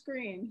share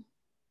screen.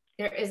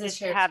 There is a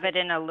share have screen. it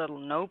in a little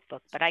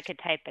notebook, but I could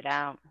type it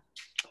out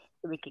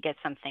so we could get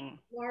something.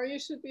 Laura, you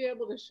should be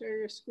able to share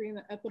your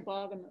screen at the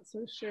bottom. It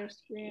says share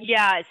screen.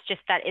 Yeah, it's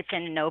just that it's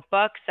in a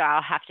notebook, so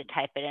I'll have to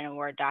type it in a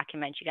Word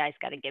document. You guys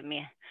got to give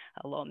me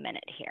a little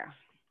minute here.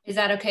 Is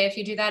that okay if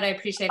you do that? I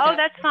appreciate that. Oh,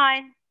 that's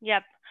fine.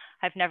 Yep.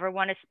 I've never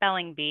won a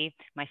spelling bee.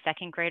 My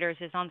second graders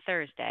is on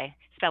Thursday.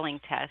 Spelling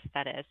test,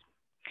 that is.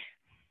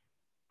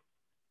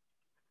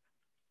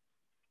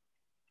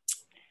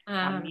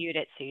 I'll mute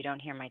it so you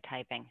don't hear my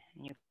typing.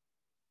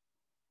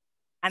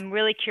 I'm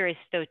really curious,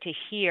 though, to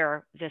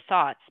hear the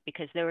thoughts,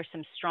 because there were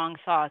some strong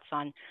thoughts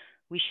on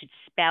we should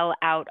spell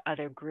out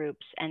other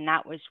groups. And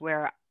that was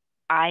where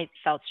I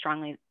felt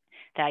strongly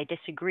that I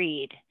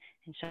disagreed.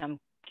 And so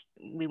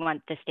we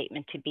want the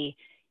statement to be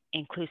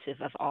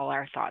inclusive of all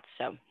our thoughts.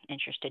 So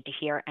interested to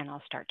hear, and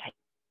I'll start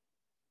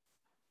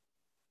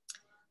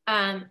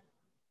typing.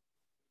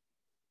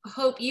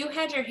 Hope, you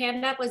had your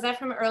hand up. Was that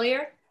from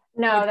earlier?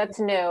 No, that's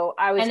new.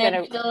 I was going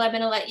to. Phil, I'm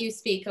going to let you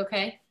speak,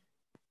 okay?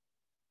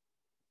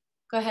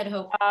 Go ahead,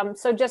 Hope.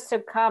 So just to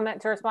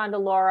comment, to respond to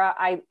Laura,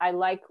 I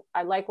like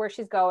where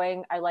she's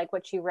going. I like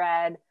what she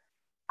read.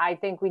 I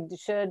think we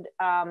should,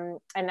 and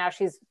now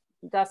she's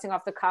dusting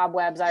off the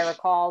cobwebs. I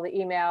recall the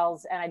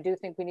emails, and I do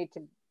think we need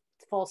to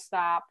full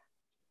stop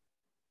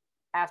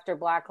after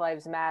Black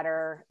Lives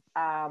Matter.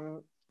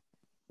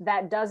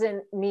 That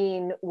doesn't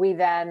mean we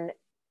then,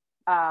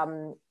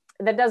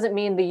 that doesn't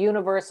mean the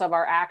universe of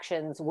our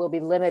actions will be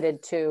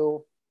limited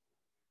to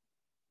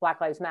Black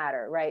Lives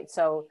Matter, right?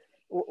 So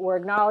we're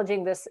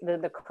acknowledging this,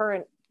 the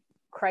current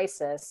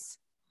crisis,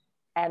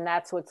 and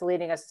that's what's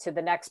leading us to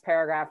the next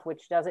paragraph,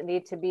 which doesn't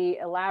need to be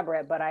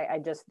elaborate, but I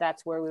just,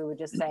 that's where we would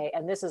just say,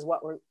 and this is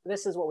what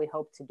we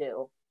hope to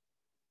do.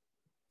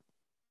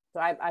 So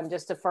I'm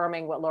just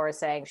affirming what Laura's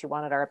saying. She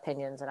wanted our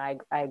opinions, and I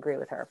agree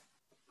with her.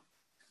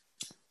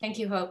 Thank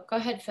you, Hope. Go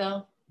ahead,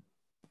 Phil.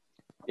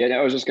 Yeah,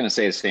 I was just going to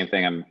say the same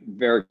thing. I'm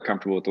very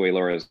comfortable with the way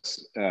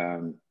Laura's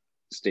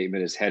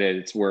statement is headed.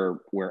 It's where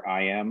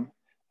I am.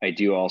 I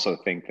do also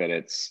think that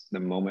it's the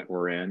moment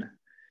we're in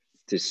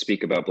to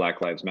speak about Black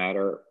Lives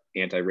Matter,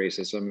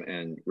 anti-racism,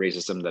 and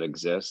racism that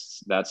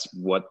exists. That's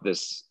what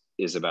this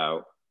is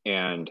about.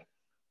 And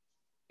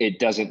it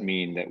doesn't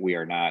mean that we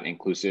are not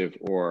inclusive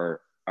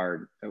or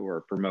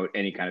promote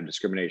any kind of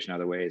discrimination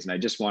other ways. And I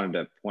just wanted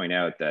to point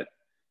out that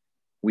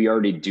we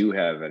already do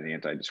have an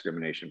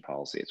anti-discrimination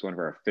policy. It's one of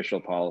our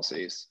official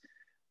policies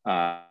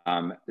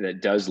that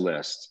does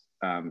list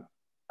a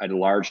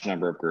large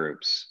number of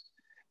groups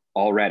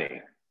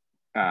already.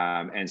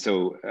 And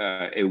so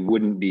it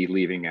wouldn't be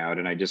leaving out,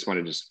 and I just want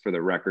to just, for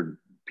the record,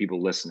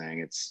 people listening,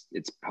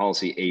 it's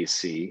policy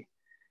AC,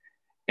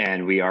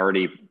 and we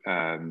already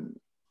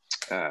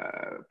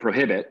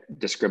prohibit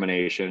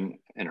discrimination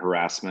and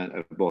harassment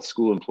of both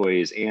school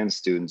employees and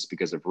students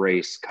because of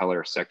race,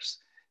 color, sex,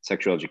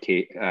 sexual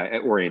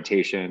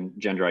orientation,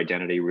 gender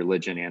identity,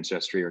 religion,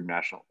 ancestry, or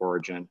national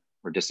origin,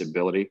 or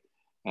disability.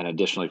 And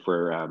additionally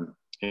for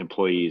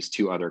employees,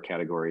 2 other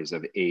categories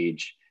of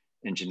age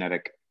and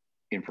genetic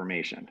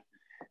information.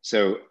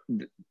 So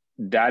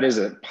that is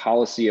a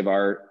policy of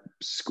our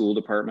school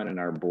department and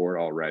our board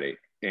already.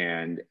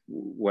 And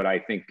what I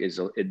think is,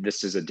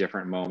 this is a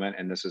different moment,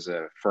 and this is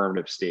an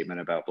affirmative statement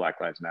about Black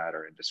Lives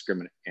Matter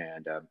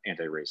and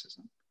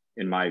anti-racism,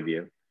 in my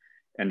view.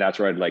 And that's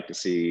where I'd like to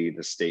see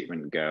the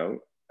statement go.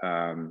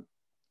 I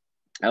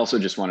also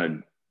just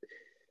want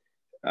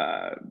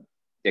to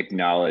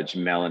acknowledge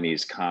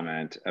Melanie's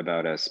comment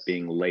about us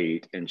being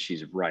late, and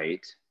she's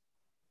right.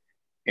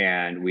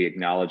 And we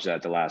acknowledged that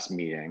at the last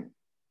meeting.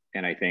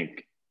 And I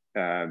think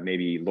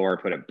maybe Laura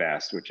put it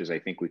best, which is I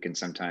think we can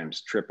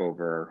sometimes trip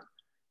over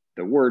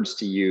the words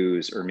to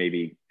use, or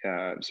maybe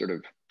sort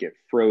of get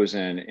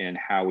frozen in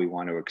how we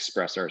want to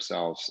express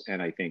ourselves.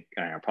 And I think,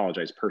 and I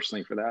apologize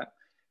personally for that.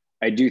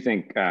 I do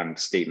think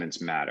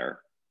statements matter.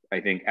 I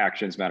think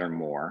actions matter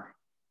more,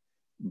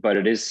 but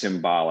it is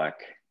symbolic,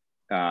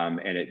 and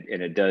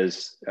it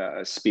does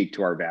speak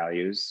to our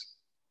values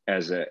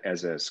as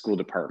a school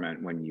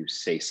department when you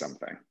say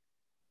something.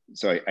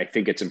 So I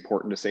think it's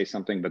important to say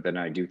something, but then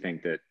I do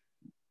think that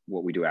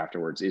what we do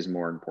afterwards is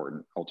more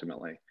important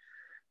ultimately.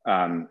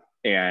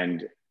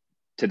 And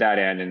to that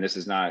end, and this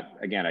is not,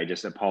 again, I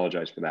just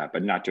apologize for that,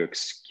 but not to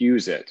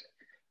excuse it.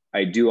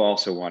 I do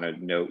also want to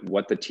note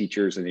what the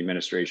teachers and the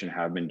administration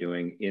have been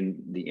doing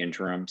in the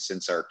interim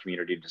since our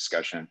community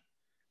discussion.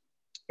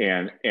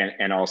 And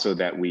also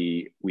that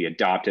we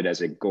adopted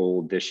as a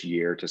goal this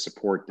year to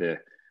support the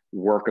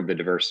work of the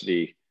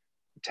diversity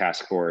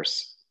task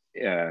force,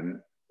 and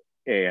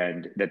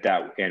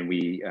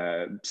we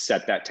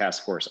set that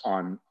task force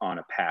on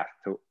a path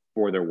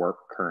for their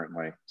work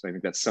currently. So I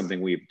think that's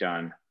something we've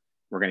done.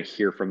 We're going to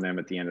hear from them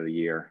at the end of the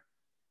year.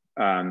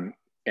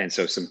 And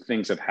so some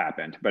things have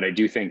happened, but I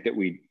do think that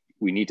we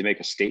need to make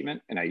a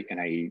statement, and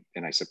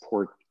I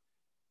support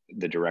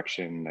the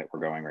direction that we're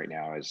going right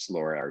now, as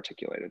Laura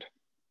articulated.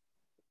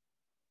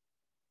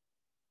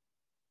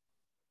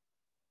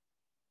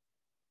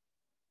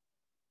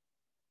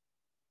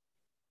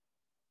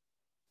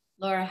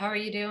 Laura, how are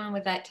you doing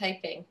with that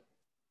typing?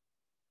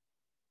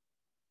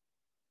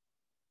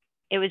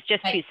 It was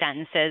just 2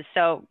 sentences,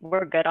 so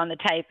we're good on the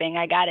typing.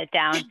 I got it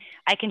down.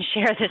 I can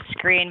share the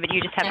screen, but you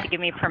just have to give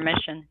me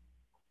permission.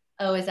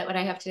 Oh, is that what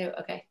I have to do?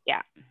 Okay.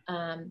 Yeah.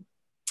 I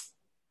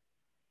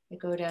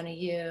go down to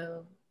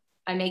you.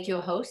 I make you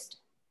a host?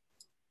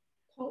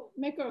 Oh,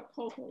 Make her a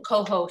co-host.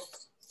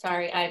 Co-host.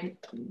 Sorry,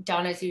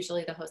 Donna's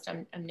usually the host.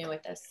 I'm new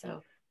at this,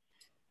 so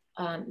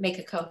make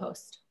a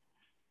co-host.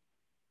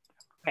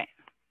 Okay.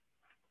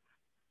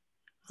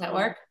 Does that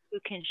work? Who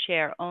can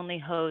share? Only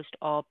host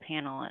all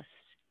panelists.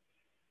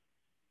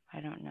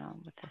 I don't know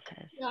what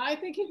this is. Yeah, I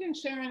think you can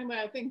share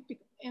anyway. I think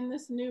in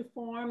this new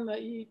form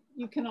that you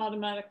can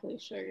automatically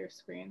share your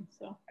screen.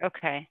 So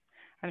Okay.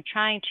 I'm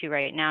trying to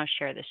right now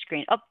share the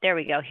screen. Oh, there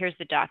we go. Here's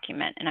the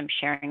document and I'm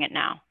sharing it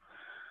now.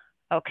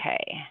 Okay.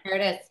 There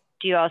it is.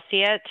 Do you all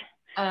see it?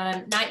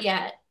 Not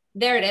yet.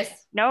 There it is.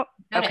 Nope.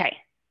 Got okay.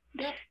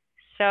 it. Yep.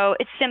 So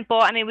it's simple.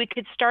 I mean, we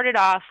could start it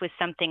off with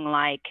something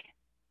like,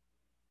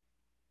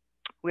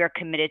 we are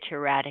committed to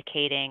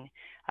eradicating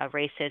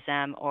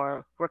racism,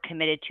 or we're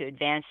committed to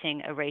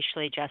advancing a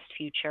racially just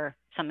future,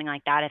 something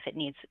like that if it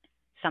needs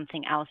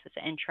something else as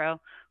an intro,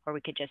 or we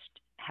could just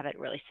have it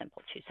really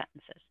simple, 2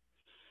 sentences.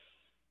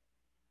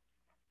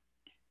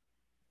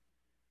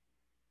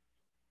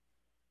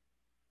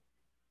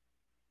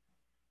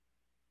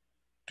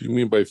 Do you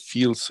mean by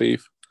feel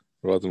safe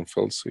rather than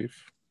felt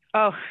safe?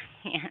 Oh,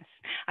 yes.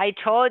 I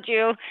told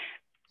you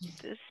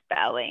the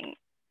spelling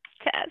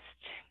test.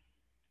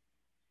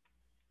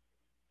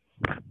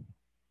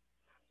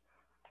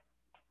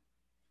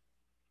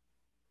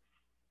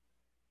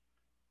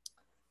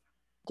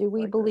 Do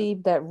we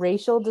believe that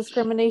racial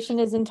discrimination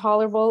is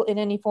intolerable in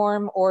any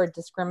form, or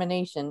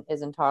discrimination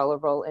is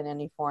intolerable in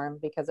any form?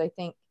 Because I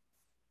think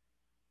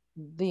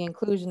the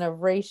inclusion of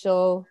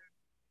racial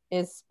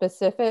is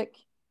specific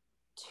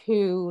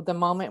to the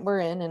moment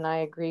we're in, and I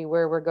agree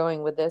where we're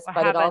going with this, Well,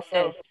 but it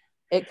also,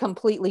 it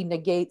completely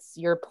negates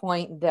your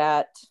point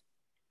that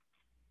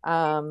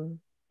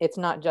it's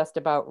not just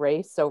about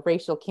race. So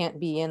racial can't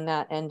be in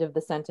that end of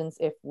the sentence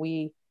if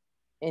we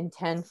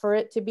intend for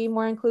it to be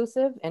more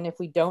inclusive, and if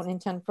we don't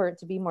intend for it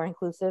to be more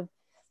inclusive,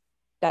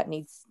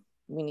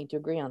 we need to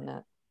agree on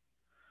that.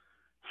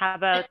 How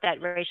about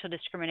that racial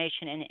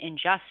discrimination and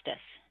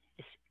injustice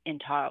is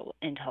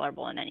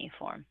intolerable in any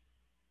form?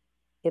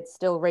 It's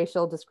still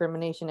racial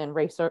discrimination and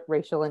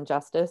racial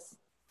injustice.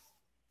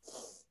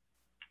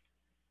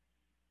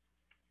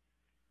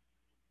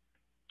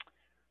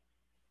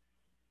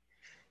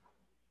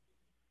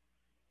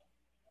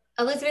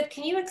 Elizabeth,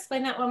 can you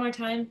explain that one more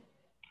time?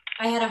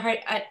 I had a hard,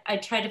 I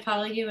tried to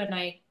follow you and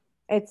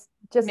it's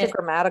just a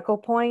grammatical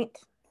point.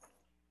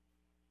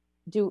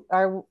 So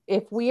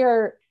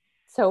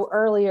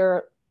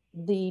earlier,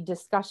 the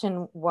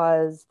discussion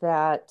was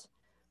that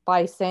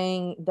by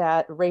saying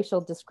that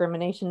racial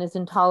discrimination is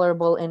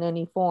intolerable in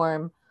any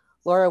form,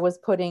 Laura was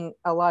putting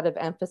a lot of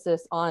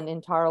emphasis on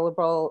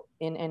intolerable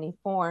in any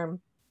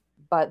form,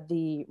 but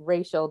the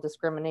racial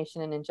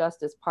discrimination and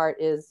injustice part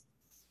is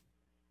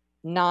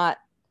not.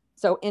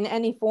 So in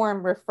any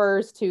form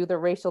refers to the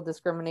racial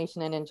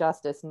discrimination and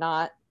injustice,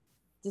 not,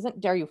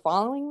 are you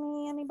following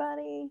me,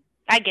 anybody?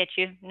 I get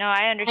you. No,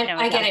 I understand.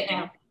 I get it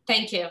now.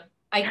 Thank you.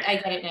 I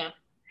get it now.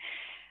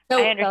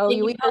 So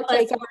you either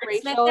take out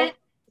racial,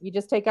 you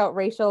just take out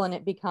racial and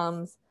it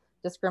becomes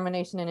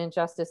discrimination and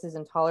injustice is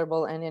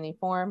intolerable in any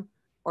form,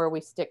 or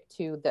we stick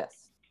to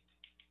this.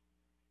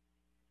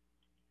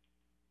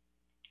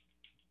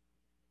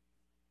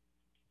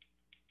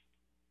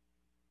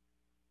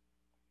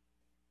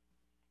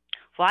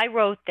 Well, I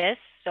wrote this,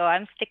 so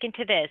I'm sticking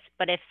to this,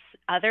 but if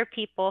other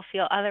people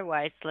feel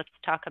otherwise, let's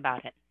talk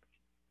about it.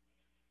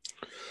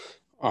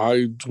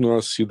 I do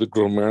not see the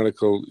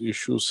grammatical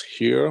issues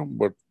here,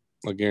 but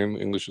again,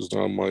 English is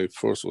not my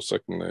first or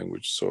second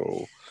language.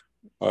 So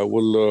I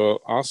will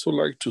also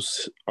like to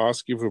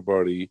ask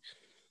everybody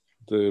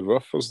the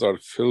reference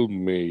that Phil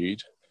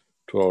made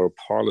to our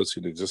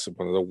policy in existence.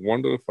 I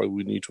wonder if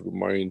we need to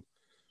remind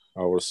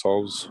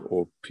ourselves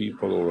or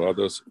people or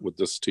others with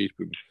this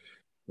statement.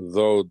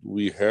 Though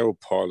we have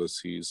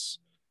policies,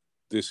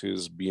 this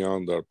is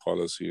beyond our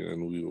policy,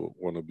 and we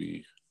want to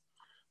be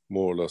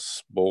more or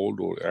less bold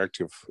or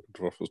active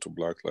in reference to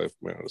Black Lives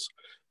Matter.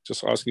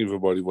 Just asking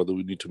everybody whether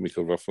we need to make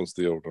a reference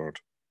there or not.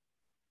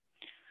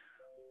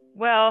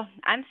 Well,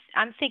 I'm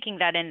thinking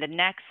that in the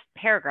next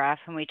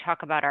paragraph, when we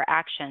talk about our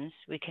actions,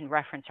 we can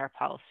reference our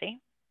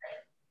policy.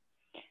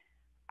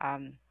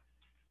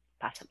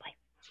 Possibly.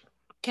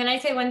 Can I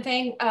say one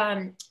thing?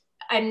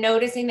 I'm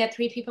noticing that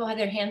 3 people had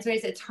their hands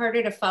raised. It's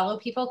harder to follow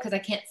people because I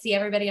can't see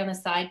everybody on the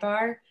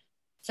sidebar.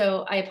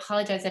 So I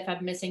apologize if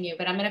I'm missing you,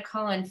 but I'm going to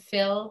call on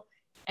Phil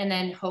and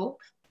then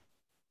Hope.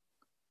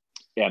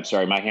 Yeah, I'm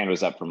sorry. My hand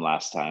was up from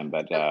last time,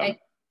 but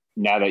okay.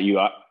 now that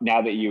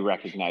you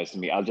recognized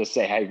me, I'll just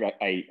say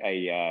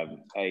I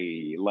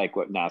like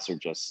what Nasser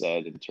just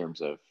said in terms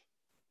of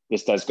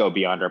this does go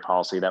beyond our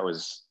policy. That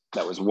was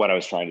what I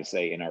was trying to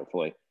say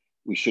inartfully.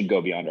 We should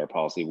go beyond our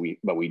policy,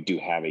 but we do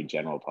have a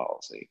general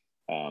policy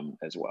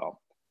as well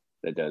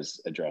that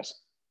does address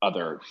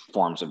other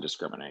forms of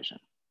discrimination.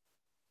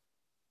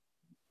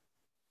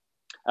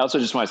 I also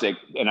just want to say,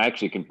 and I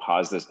actually can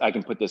pause this, I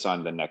can put this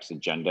on the next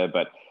agenda,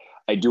 but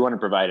I do want to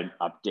provide an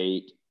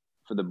update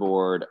for the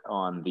board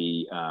on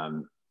the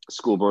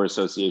School Board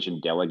Association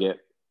delegate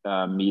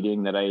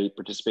meeting that I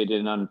participated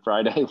in on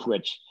Friday,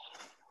 which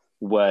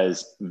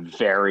was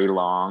very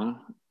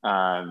long.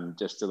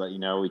 Just to let you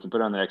know, we can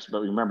put it on the next,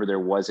 but remember there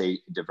was a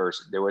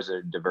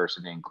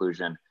diversity and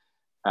inclusion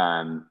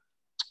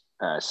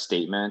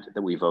statement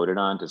that we voted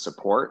on to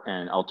support,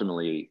 and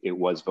ultimately it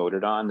was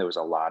voted on. There was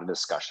a lot of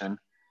discussion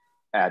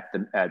at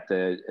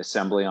the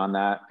assembly on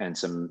that, and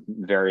some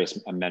various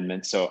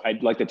amendments. So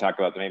I'd like to talk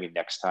about that maybe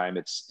next time.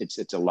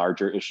 It's a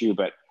larger issue,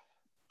 but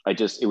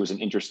it was an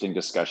interesting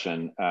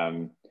discussion.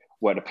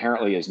 What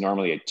apparently is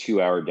normally a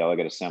 2-hour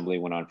delegate assembly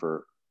went on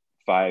for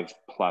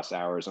 5+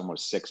 hours,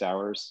 almost 6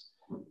 hours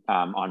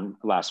on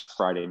last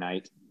Friday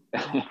night,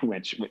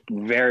 which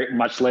very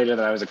much later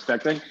than I was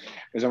expecting. It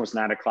was almost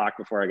 9 o'clock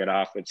before I got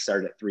off. It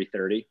started at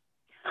 3:30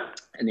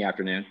 in the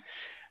afternoon.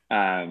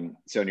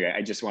 So anyway,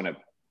 I just want to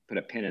put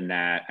a pin in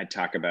that. I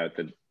talk about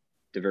the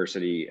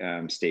diversity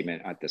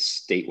statement at the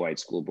statewide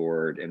school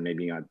board, and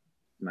maybe on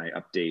my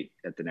update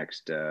at the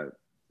next,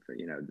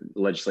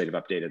 legislative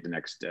update at the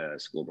next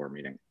school board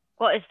meeting.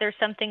 Well, is there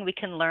something we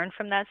can learn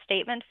from that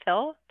statement,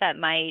 Phil, that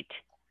might,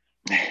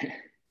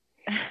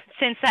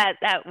 since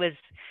that was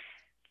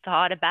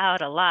thought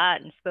about a lot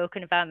and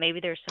spoken about,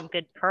 maybe there's some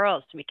good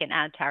pearls we can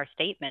add to our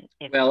statement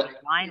if we're in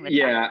line with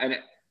that. And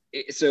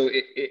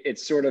it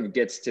sort of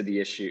gets to the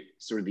issue,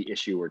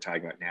 we're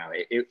talking about now.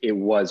 It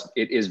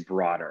is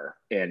broader,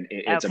 and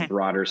it's a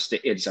broader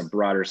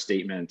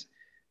statement.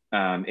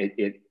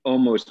 It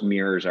almost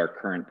mirrors our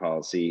current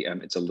policy.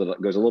 It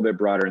goes a little bit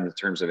broader in the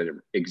terms of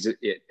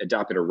it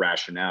adopted a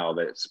rationale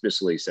that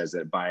explicitly says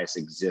that bias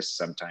exists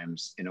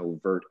sometimes in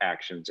overt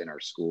actions in our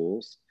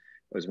schools.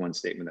 That was one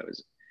statement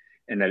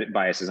and that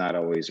bias is not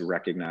always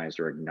recognized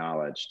or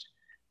acknowledged.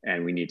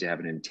 And we need to have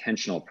an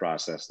intentional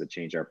process to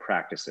change our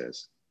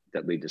practices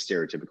that lead to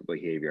stereotypical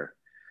behavior.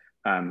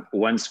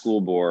 One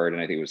school board,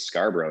 and I think it was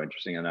Scarborough,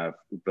 interesting enough,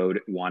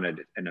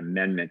 wanted an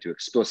amendment to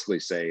explicitly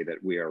say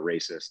that we are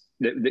racist,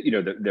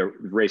 that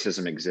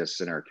racism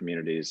exists in our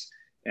communities,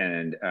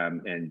 and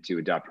to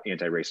adopt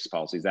anti-racist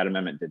policies. That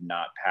amendment did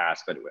not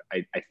pass, but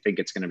I think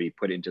it's going to be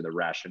put into the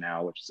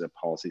rationale, which is a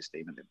policy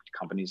statement that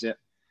accompanies it.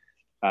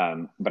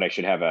 But I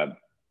should have a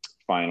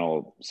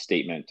final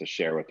statement to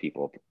share with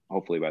people,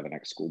 hopefully by the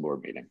next school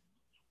board meeting.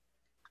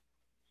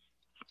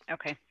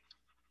 Okay.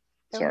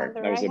 Sorry,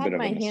 that was a bit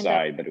of an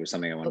aside, but it was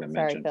something I wanted to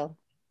mention. Phil.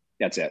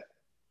 That's it.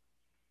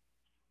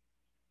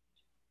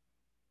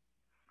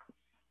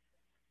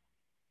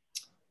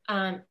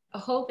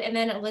 Hope, and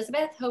then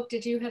Elizabeth. Hope,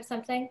 did you have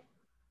something?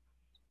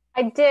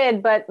 I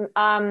did, but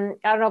I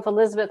don't know if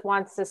Elizabeth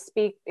wants to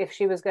speak, if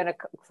she was going to,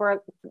 for a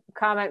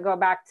comment, go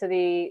back to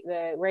the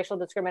racial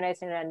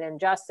discrimination and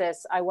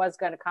injustice. I was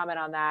going to comment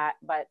on that,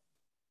 but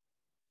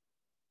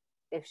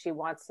if she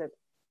wants to,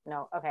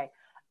 no, okay.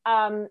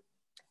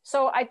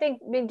 So I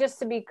think, just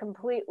to be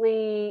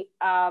completely,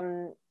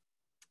 I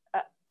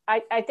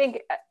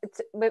think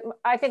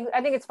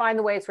it's fine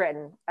the way it's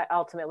written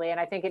ultimately, and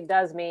I think it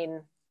does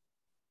mean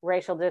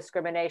racial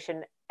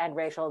discrimination and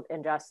racial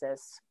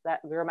injustice.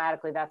 That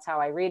grammatically, that's how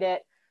I read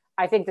it.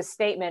 I think the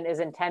statement is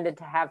intended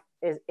to have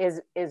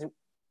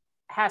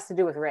has to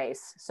do with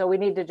race. So we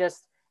need to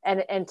just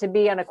and to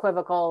be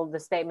unequivocal, the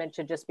statement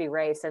should just be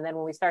race. And then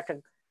when we start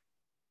to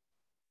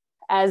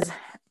as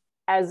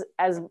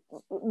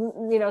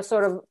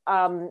sort of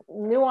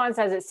nuanced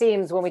as it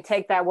seems, when we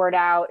take that word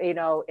out,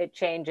 it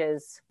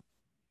changes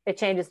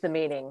the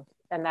meaning,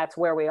 and that's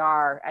where we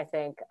are, I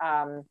think.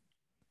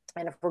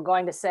 And if we're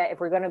going to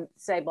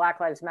say Black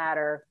Lives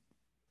Matter,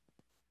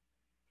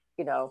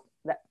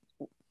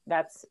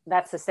 that's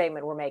the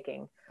statement we're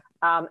making.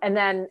 And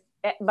then,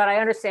 but I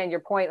understand your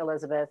point,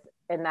 Elizabeth,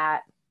 in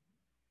that,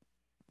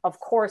 of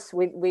course,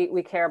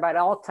 we care about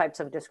all types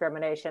of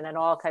discrimination and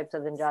all types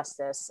of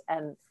injustice,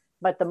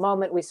 but the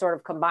moment we sort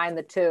of combine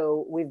the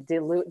two, we've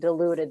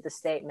diluted the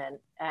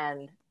statement.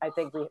 And I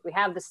think we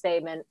have the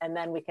statement, and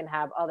then we can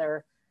have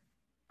other,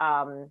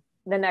 the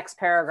next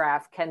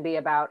paragraph can be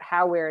about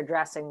how we're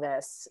addressing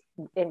this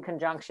in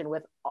conjunction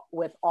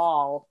with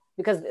all,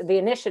 because the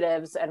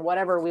initiatives and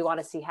whatever we want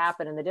to see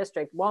happen in the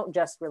district won't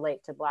just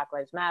relate to Black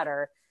Lives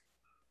Matter.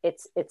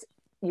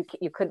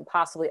 You couldn't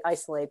possibly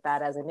isolate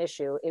that as an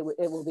issue. It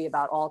will be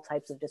about all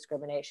types of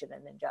discrimination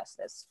and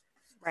injustice.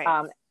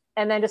 Right.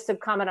 And then just to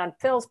comment on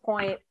Phil's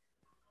point,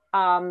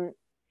 and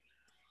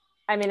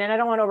I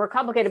don't want to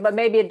overcomplicate it, but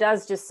maybe it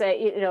does just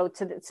say,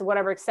 to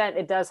whatever extent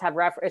it does have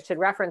it should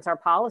reference our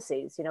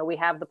policies. We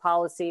have the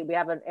policy, we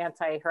have an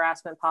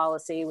anti-harassment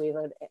policy, we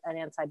have an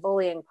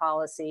anti-bullying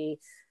policy,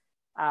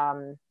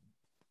 and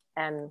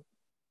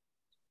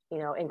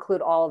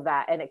include all of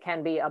that. And it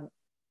can be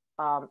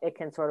it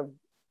can sort of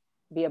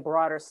be a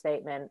broader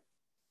statement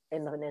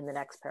in the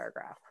next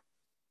paragraph.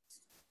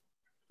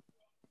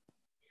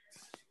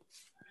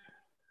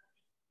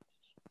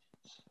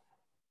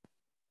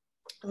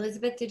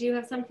 Elizabeth, did you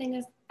have something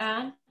to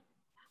add?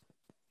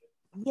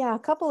 Yeah, a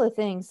couple of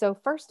things. So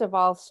first of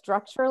all,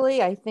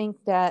 structurally, I think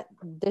that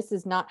this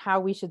is not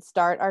how we should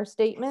start our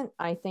statement.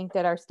 I think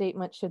that our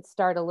statement should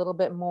start a little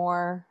bit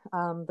more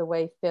the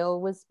way Phil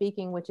was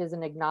speaking, which is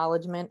an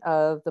acknowledgement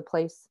of the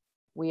place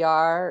we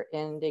are,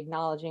 and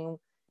acknowledging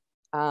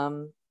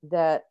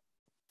that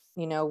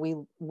you know,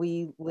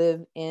 we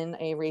live in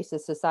a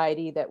racist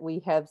society, that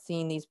we have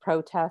seen these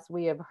protests,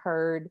 we have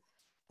heard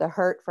the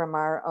hurt from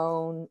our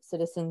own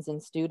citizens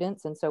and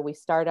students. And so we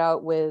start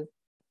out with,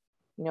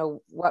 you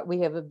know, what we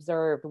have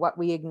observed, what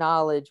we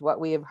acknowledge, what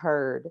we have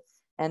heard.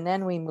 And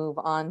then we move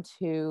on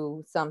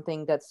to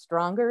something that's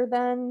stronger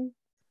than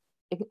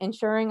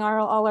ensuring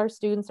all our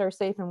students are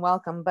safe and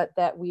welcome, but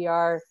that we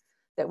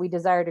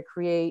desire to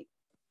create,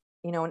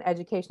 you know, an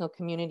educational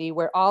community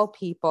where all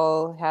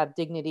people have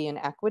dignity and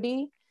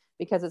equity,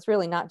 because it's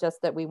really not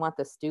just that we want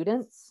the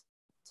students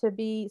to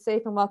be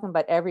safe and welcome,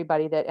 but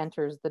everybody that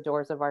enters the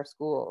doors of our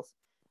schools,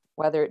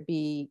 whether it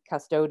be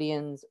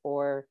custodians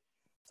or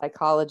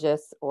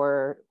psychologists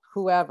or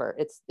whoever.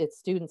 It's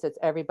students, it's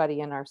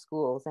everybody in our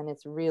schools, and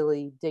it's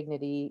really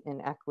dignity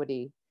and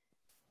equity.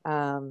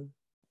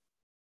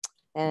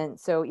 And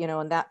so, you know,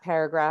 in that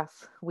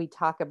paragraph, we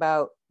talk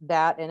about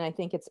that, and I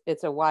think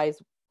it's a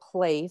wise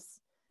place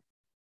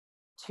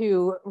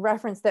to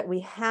reference that we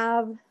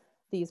have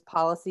these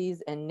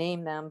policies and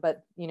name them,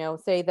 but, you know,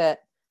 say that,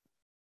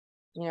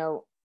 you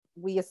know,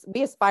 we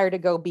aspire to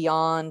go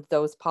beyond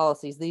those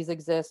policies. These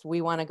exist,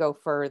 we want to go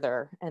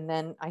further. And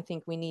then I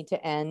think we need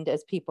to end,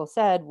 as people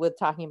said, with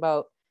talking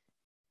about,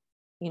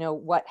 you know,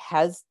 what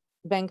has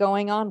been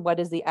going on, what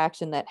is the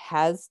action that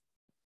has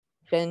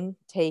been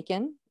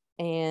taken,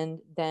 and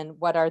then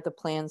what are the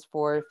plans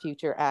for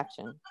future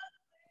action.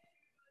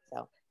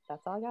 So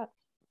that's all I got.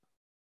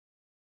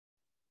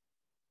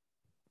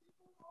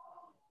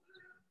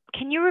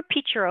 Can you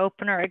repeat your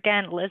opener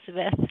again,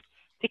 Elizabeth?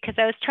 Because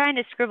I was trying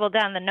to scribble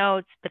down the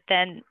notes, but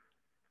then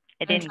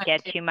I didn't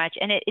get too much.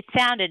 And it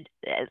sounded,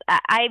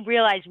 I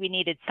realized we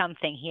needed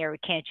something here. We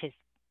can't just,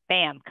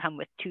 bam, come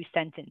with 2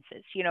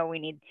 sentences. You know, we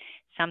need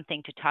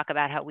something to talk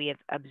about how we have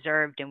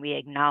observed and we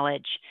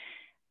acknowledge.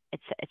 It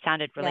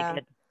sounded really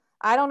good.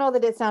 I don't know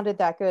that it sounded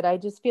that good. I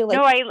just feel like.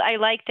 No, I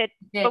liked it,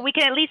 but we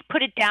can at least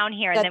put it down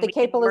here. That and then the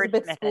Cape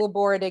Elizabeth School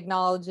Board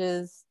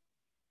acknowledges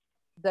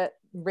that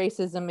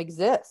racism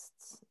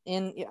exists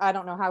in, I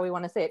don't know how we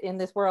want to say it, in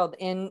this world,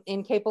 in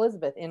Cape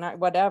Elizabeth, in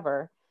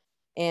whatever,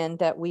 and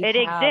that it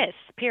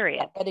exists,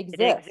 period. It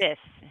exists. It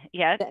exists.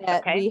 Yes.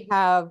 That okay. We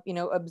have, you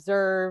know,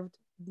 observed,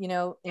 you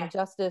know,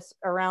 injustice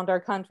around our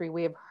country.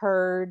 We have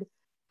heard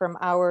from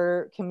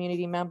our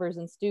community members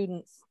and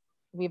students.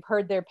 We've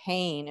heard their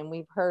pain, and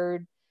we've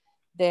heard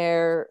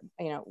their,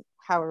 you know,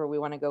 however we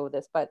want to go with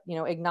this, but, you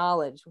know,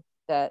 acknowledge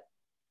that,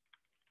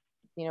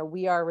 you know,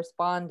 we are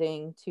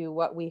responding to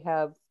what we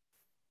have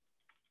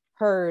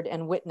heard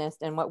and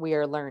witnessed and what we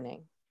are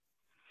learning.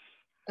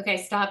 Okay,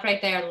 stop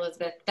right there,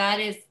 Elizabeth. That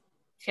is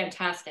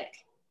fantastic.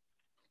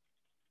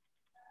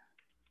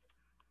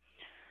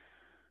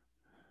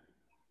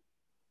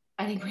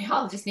 I think we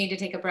all just need to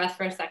take a breath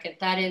for a second.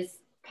 That is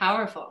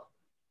powerful.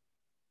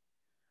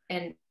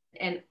 And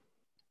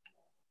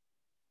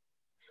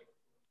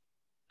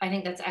I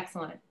think that's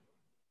excellent.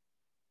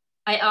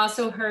 I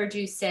also heard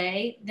you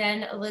say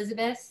then,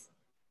 Elizabeth,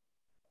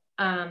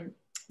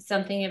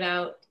 something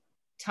about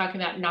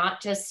talking about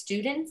not just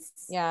students.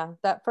 Yeah,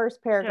 that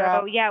first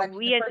paragraph. So yeah,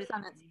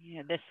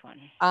 this one.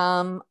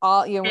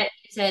 All, you know, it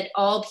said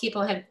all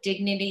people have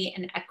dignity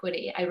and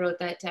equity. I wrote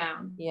that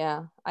down.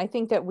 Yeah, I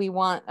think that we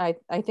want. I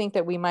think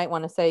that we might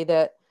want to say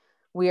that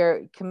we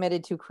are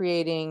committed to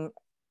creating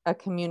a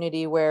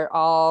community where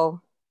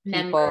all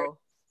people,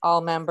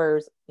 all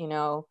members, you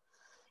know,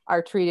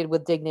 are treated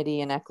with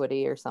dignity and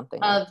equity, or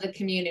something of the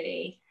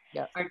community.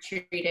 Yep. Are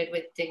treated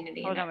with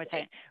dignity. Hold on a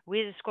second.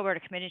 We as a school board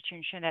are committed to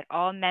ensuring that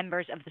all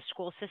members of the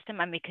school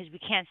system, I mean, because we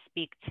can't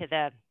speak to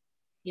the.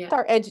 Yeah.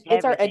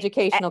 It's our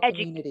educational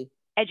community.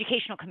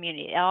 Educational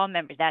community, all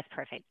members. That's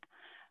perfect.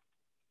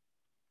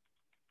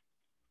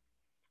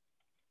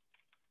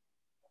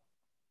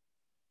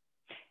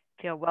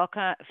 Feel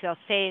welcome, feel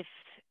safe,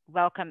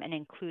 welcome, and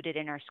included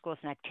in our schools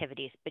and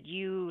activities. But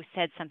you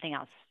said something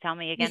else. Tell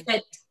me again. You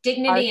said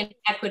dignity and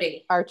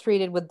equity. Are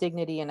treated with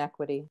dignity and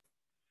equity.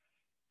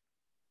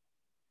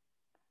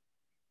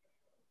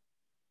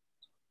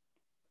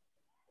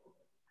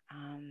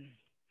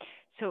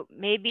 So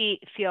maybe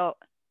feel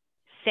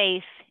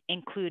safe,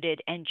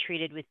 included, and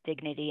treated with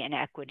dignity and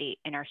equity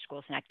in our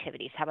schools and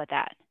activities. How about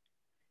that?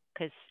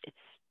 Because it's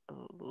a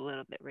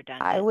little bit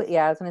redundant. I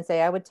was going to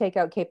say I would take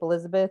out Cape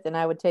Elizabeth, and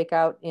I would take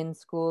out in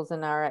schools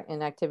and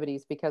in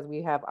activities, because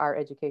we have our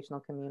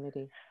educational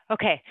community.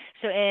 Okay,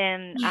 so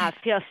in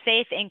feel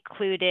safe,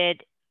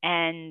 included,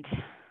 and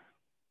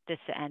this is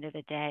the end of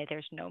the day.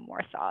 There's no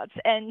more thoughts.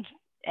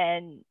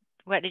 And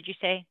what did you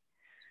say?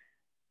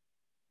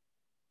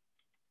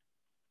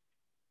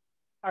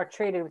 Are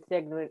treated with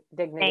dignity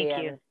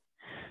Thank you.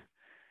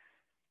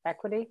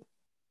 Equity.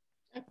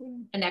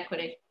 And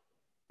equity.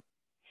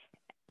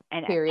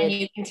 And period. And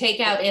you can take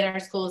out in our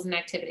schools and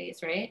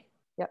activities, right?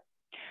 Yep.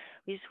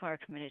 We just are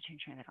committed to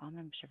ensuring that all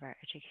members of our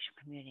educational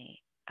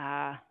community,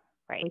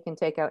 right. We can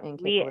take out in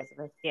Cape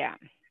Elizabeth. Yeah.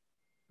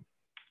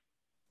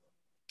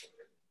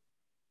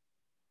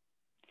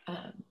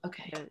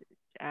 Okay. So,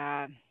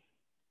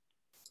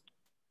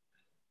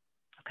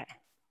 okay.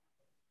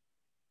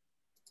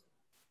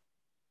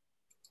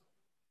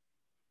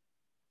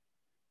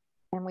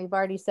 And we've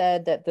already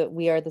said that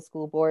we are the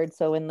school board.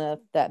 So in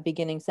that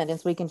beginning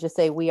sentence, we can just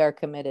say we are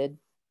committed.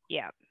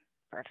 Yeah,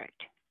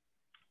 perfect.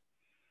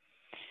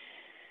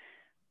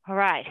 All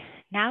right,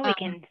 now we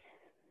can,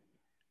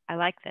 I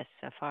like this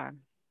so far.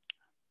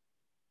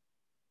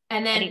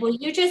 And then will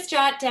you just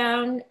jot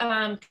down,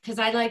 because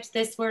I liked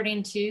this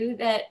wording too,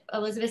 that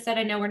Elizabeth said.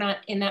 I know we're not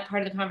in that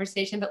part of the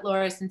conversation, but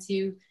Laura, since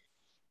you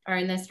are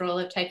in this role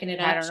of typing it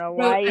up. I don't know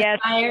why, yes.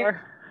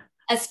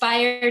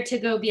 Aspire to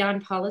go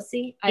beyond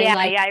policy. Yeah,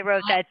 I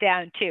wrote that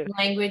down too.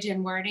 Language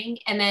and wording.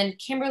 And then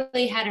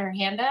Kimberly had her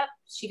hand up.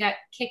 She got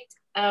kicked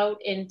out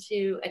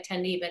into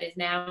attendee, but is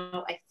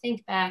now, I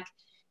think, back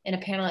in a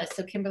panelist.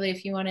 So Kimberly,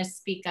 if you want to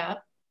speak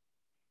up.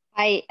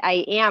 I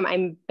am.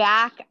 I'm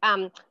back.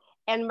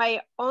 And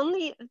my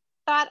only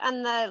thought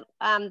on the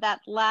that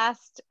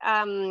last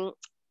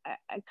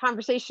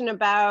conversation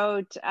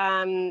about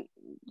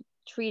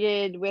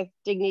treated with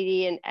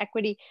dignity and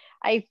equity,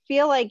 I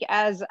feel like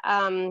as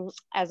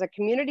a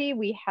community,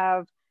 we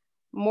have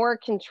more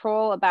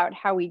control about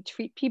how we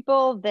treat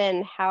people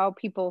than how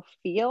people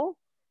feel.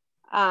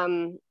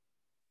 I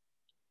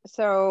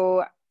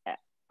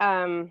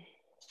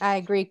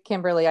agree,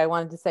 Kimberly. I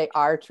wanted to say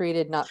are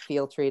treated, not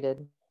feel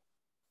treated.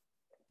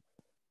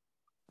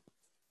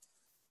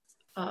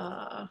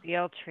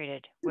 Feel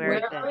treated.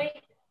 Where are we?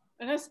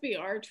 It has to be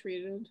are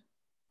treated.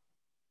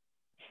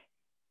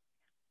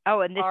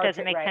 Oh, and this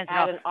doesn't make sense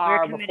at all.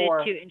 We're committed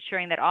to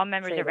ensuring that all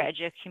members of our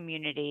education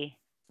community.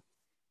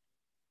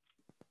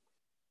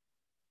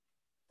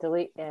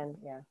 Delete and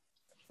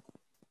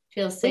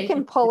feel safe. We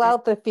can pull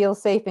out the feel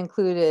safe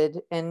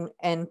included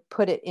and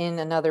put it in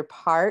another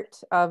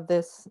part of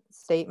this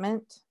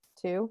statement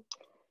too.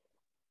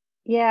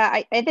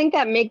 Yeah, I think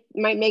that might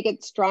make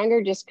it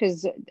stronger, just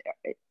because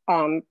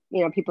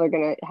people are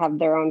going to have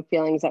their own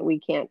feelings that we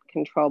can't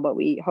control, but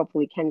we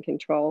hopefully can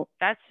control.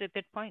 That's a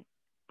good point.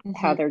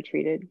 How they're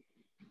treated.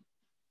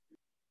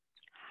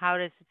 How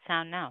does it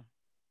sound now?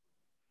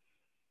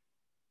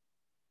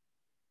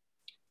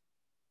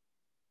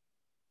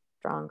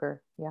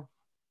 Stronger, yeah.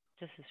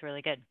 This is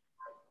really good.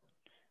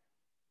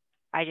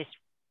 I just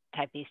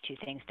typed these two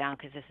things down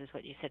because this is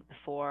what you said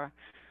before.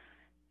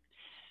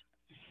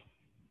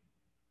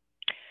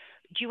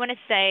 Do you want to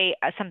say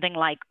something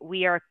like,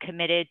 we are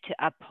committed to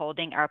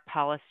upholding our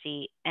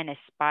policy and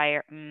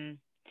aspire?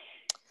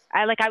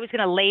 I was going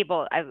to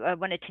label, I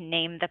wanted to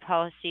name the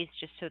policies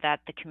just so that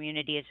the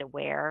community is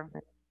aware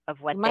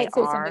of what they are. You might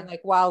say something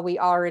like, while we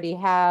already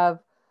have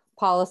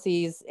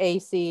policies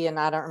AC, and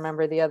I don't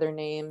remember the other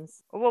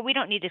names. Well, we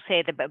don't need to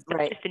say the, but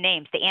right. Just the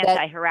names, the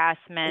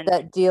anti-harassment.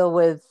 That deal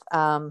with,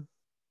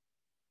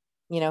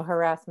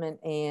 harassment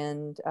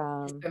and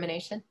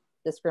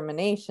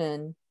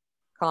discrimination,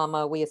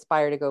 comma, we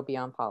aspire to go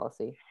beyond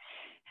policy.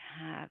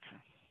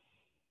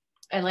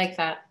 I like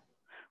that.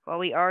 Well,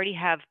 we already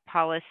have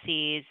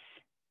policies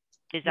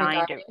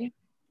designed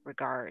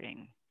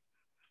regarding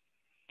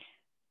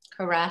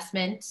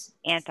harassment,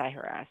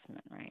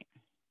 anti-harassment, right?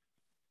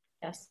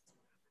 Yes,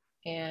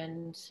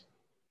 and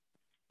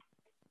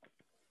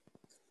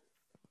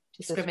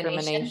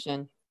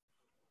discrimination.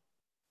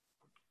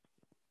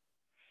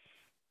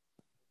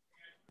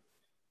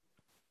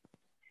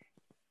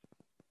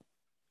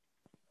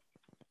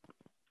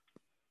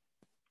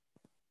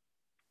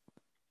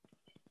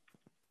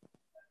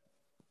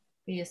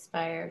 We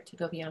aspire to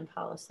go beyond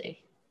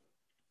policy.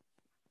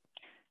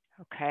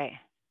 Okay.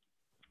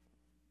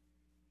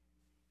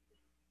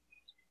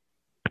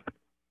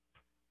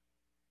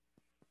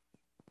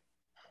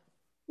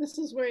 This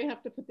is where you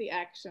have to put the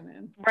action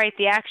in. Right,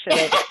 the action.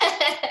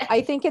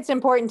 I think it's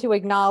important to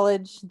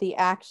acknowledge the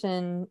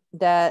action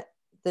that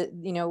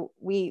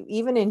we,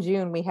 even in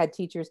June, we had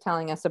teachers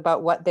telling us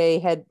about what they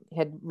had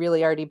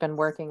really already been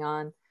working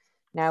on.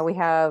 Now we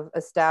have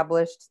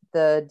established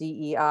the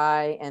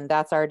DEI, and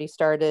that's already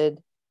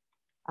started.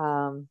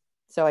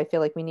 So I feel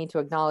like we need to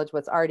acknowledge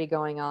what's already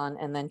going on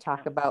and then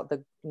talk about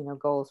the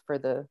goals for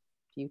the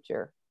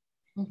future,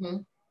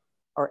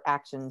 or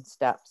action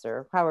steps,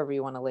 or however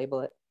you want to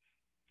label it.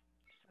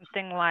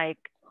 Something like,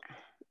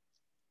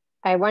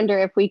 I wonder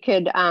if we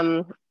could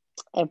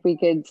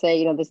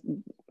say, this,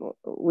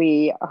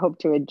 we hope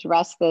to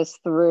address this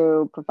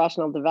through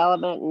professional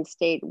development and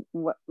state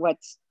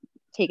what's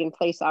taken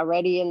place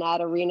already in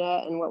that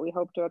arena and what we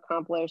hope to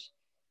accomplish.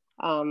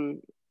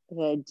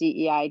 The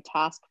DEI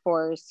task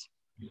force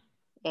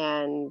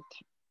and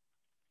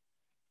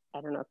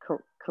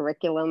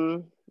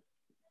curriculum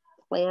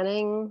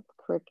planning,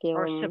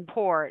 or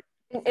support.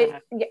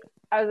 That's what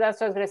I was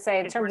going to say,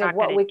 in terms of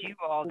what we do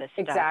all this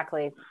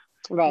exactly.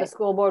 Stuff. Right. The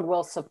school board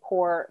will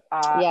support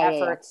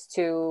efforts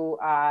to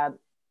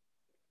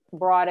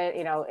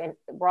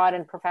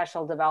broaden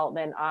professional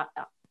development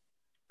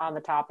on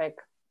the topic.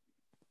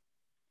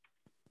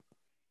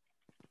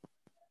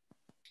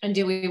 And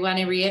do we want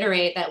to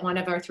reiterate that one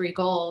of our 3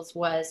 goals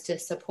was to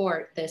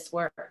support this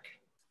work?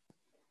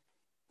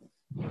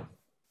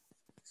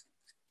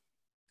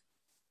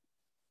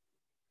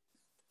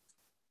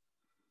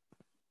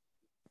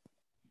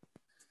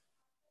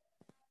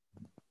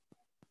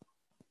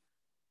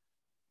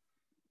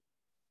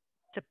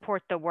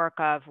 support the work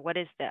of, what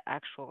is the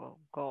actual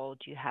goal?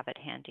 Do you have it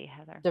handy,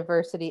 Heather?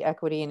 Diversity,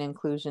 Equity, and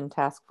Inclusion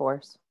Task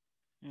Force.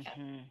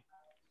 Mm-hmm.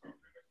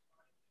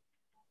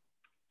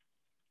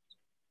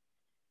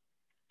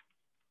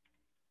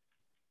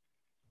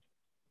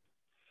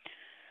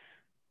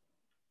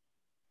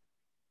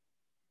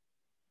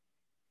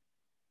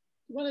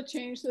 You want to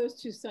change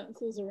those two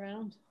sentences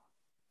around?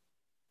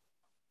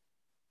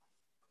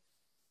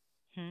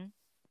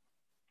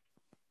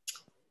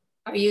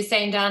 Are you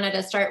saying, Donna,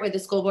 to start with the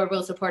school board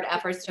will support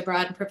efforts to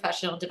broaden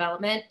professional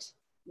development?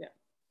 Yeah.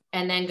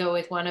 And then go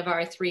with one of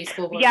our 3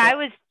 school board. Yeah,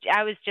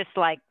 I was just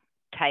like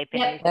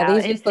typing these Yeah, out.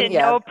 these It's just in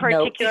no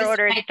particular notes.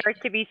 order. It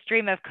starts to be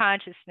stream of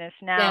consciousness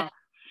now.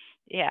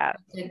 Yeah.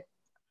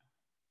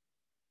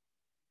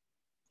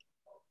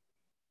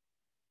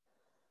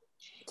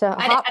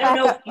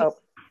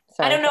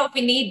 I don't know if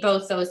we need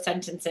both those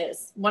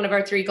sentences. One of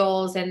our 3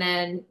 goals, and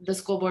then the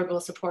school board will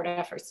support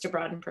efforts to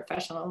broaden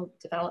professional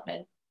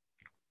development.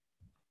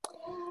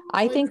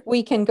 I think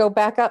we can go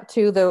back up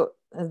to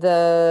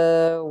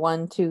the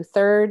 1, 2,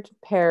 3rd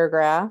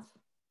paragraph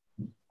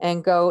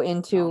and go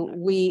into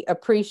we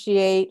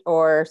appreciate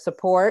or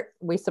support.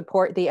 We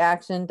support the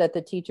action that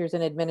the teachers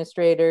and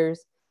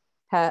administrators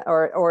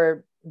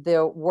or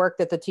the work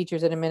that the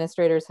teachers and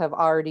administrators have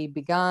already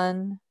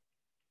begun.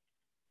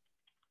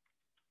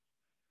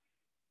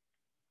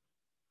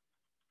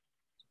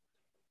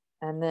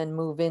 And then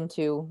move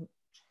into,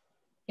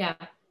 you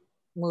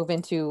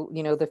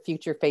know, the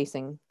future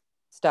facing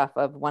stuff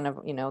of one of,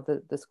 you know,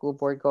 the school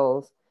board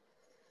goals.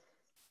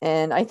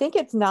 And I think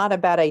it's not a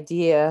bad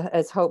idea,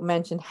 as Hope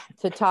mentioned,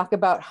 to talk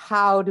about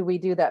how do we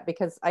do that,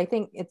 because I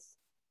think it's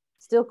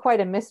still quite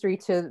a mystery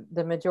to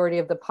the majority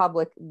of the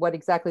public what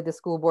exactly the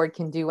school board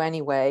can do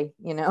anyway,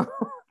 you know.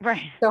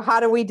 Right. So how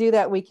do we do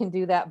that? We can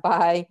do that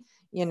by,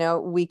 you know,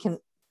 we can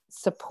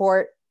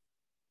support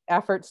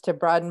efforts to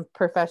broaden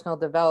professional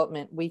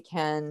development. We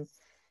can,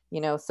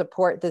 you know,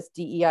 support this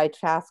DEI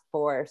task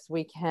force.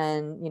 We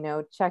can, you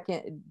know, check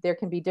in. There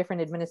can be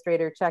different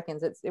administrator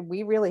check-ins.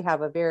 We really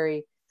have a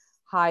very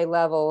high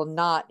level,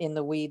 not in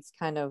the weeds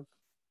kind of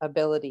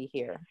ability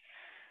here.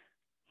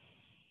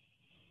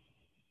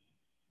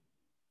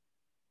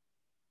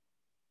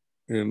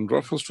 In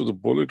reference to the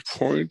bullet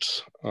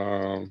points,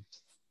 I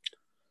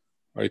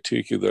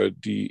take it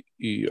that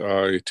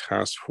DEI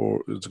task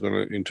force is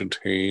going to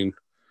entertain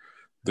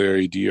the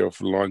idea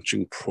of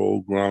launching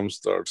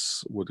programs that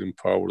would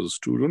empower the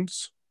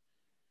students.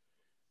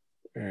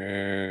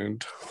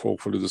 And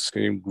hopefully the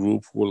same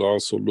group will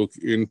also look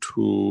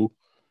into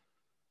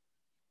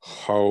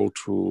how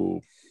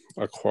to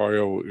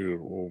acquire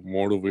or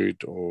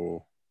motivate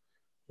or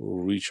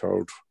reach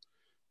out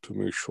to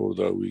make sure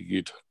that we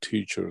get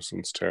teachers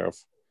and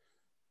staff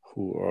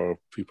who are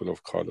people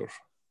of color.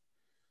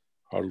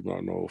 I do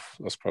not know if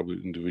that's probably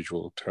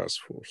individual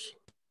task force.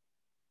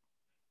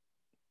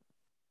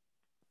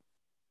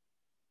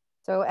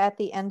 So at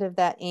the end of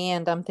that,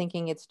 and I'm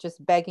thinking it's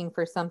just begging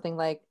for something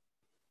like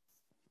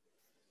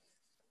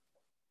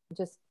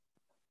just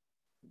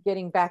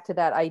getting back to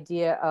that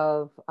idea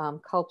of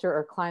culture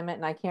or climate.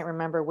 And I can't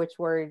remember which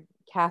word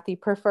Kathy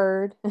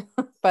preferred,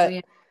 but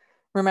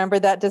remember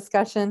that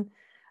discussion?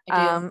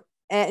 And,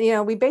 you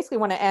know, we basically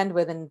want to end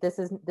with, and this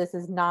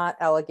is not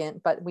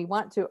elegant, but we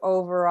want to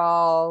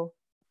overall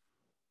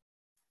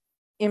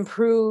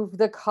improve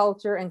the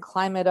culture and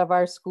climate of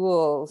our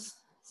schools.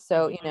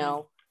 So, you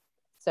know,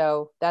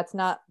 so that's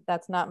not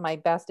my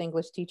best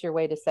English teacher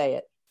way to say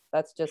it.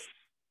 That's just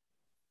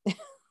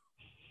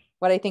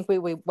what I think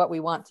what we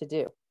want to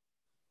do.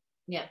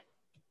 Yeah.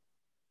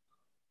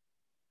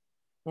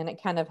 And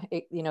it kind of,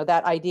 you know,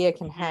 that idea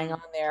can hang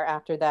on there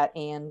after that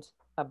and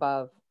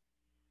above.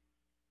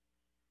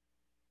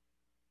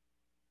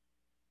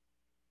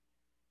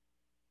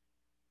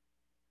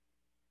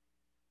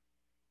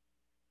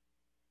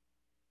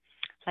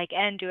 Like,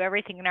 and do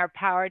everything in our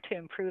power to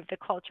improve the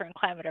culture and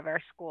climate of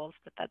our schools,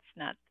 but that's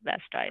not the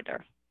best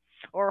either.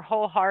 Or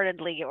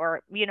wholeheartedly, or,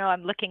 you know,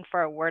 I'm looking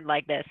for a word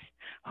like this.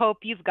 Hope,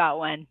 you've got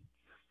one.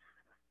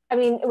 I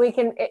mean,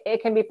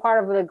 it can be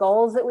part of the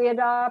goals that we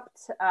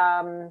adopt.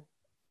 You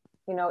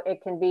know,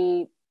 it can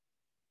be,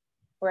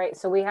 right,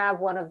 so we have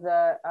one of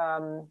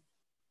the,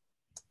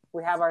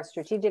 we have our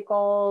strategic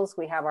goals,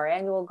 we have our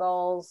annual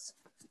goals.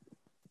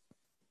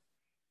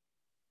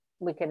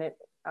 We can,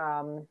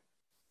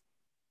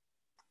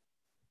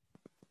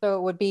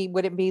 so would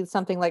it be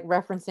something like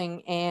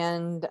referencing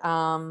and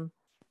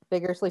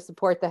vigorously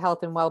support the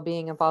health and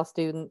well-being of all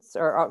students,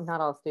 or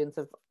not all students,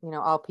 of, you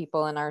know, all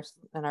people in our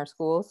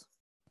schools,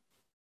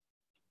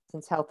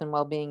 since health and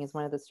well-being is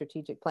one of the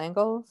strategic plan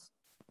goals?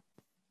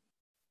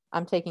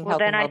 I'm taking health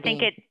and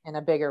well-being in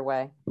a bigger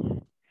way.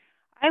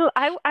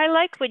 I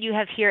like what you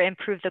have here,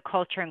 improve the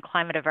culture and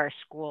climate of our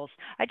schools.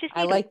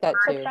 I like that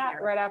too.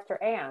 Right after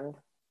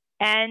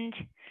and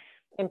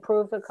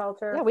improve the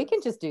culture. Yeah, we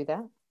can just do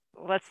that.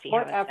 Let's see how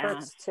it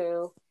efforts sounds.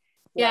 to.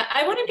 Yeah,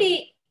 I want to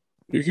be.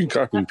 You can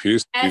copy and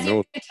paste. As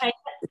you type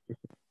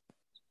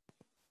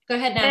Go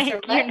ahead, Nasser.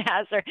 Thank you,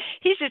 Nasser.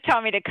 He's just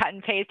telling me to cut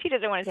and paste. He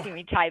doesn't want to see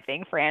me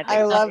typing frantically.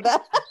 I love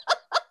that.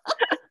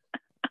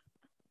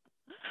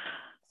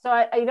 So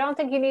I don't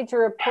think you need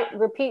to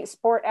repeat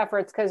support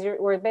efforts, because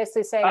we're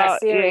basically saying a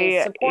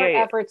series. Support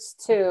efforts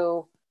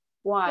to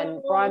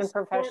one, broaden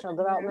professional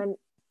development.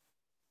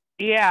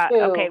 Yeah, Two.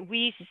 okay,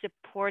 we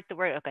support the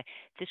word, okay.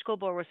 The school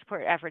board will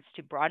support efforts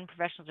to broaden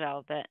professional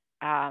development.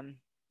 But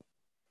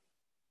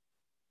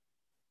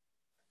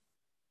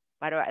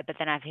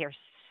then I have here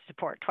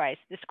support twice.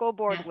 The school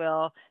board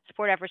will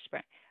support efforts.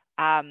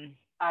 I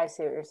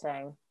see what you're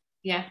saying.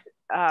 Yeah.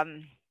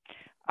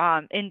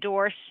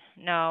 Endorse,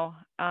 no.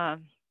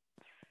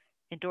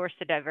 Endorse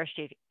the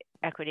diversity,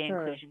 equity, and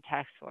inclusion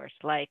task force,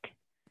 like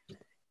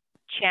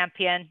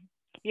champion.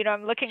 You know,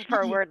 I'm looking for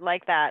a word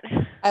like that.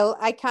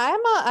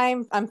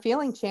 I'm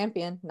feeling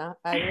champion.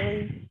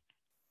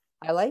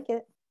 I like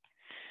it.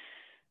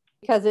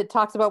 Because it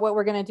talks about what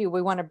we're going to do.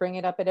 We want to bring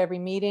it up at every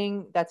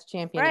meeting. That's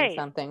championing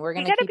something. We're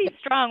going to keep be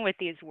strong with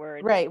these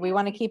words. Right. We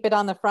want to keep it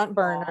on the front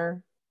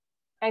burner.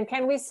 And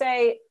can we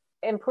say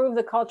improve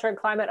the culture and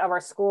climate of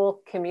our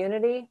school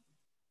community?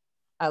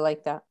 I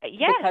like that.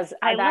 Yes, because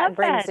that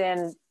brings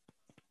in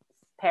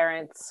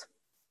parents.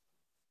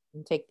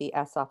 And take the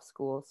S off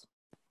schools.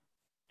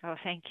 Oh,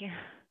 thank you.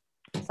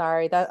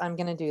 Sorry, I'm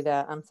going to do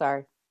that. I'm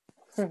sorry.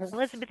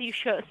 Elizabeth, you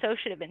should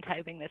have been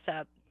typing this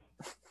up.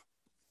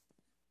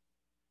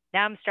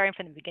 Now I'm starting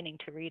from the beginning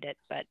to read it,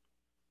 but.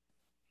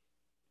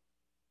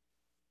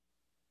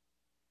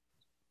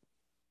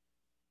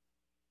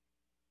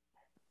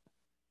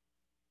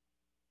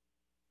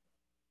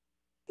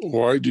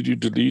 Why did you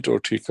delete or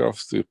take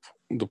off the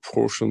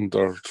portion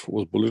that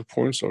was bullet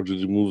points, or did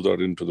you move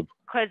that into the?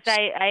 Because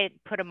I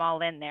put them all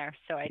in there,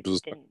 so I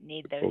just didn't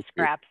need those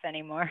scraps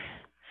anymore.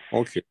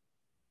 Okay.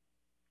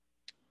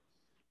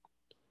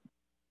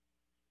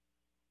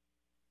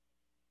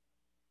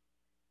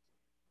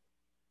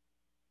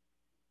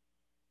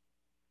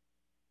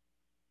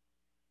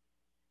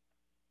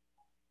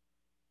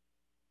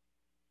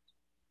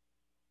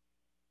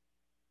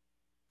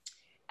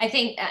 I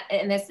think,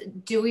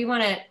 and do we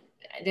want to,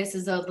 this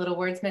is a little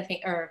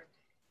wordsmithing, or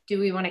do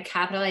we want to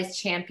capitalize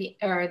champion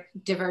or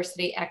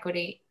diversity,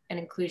 equity, and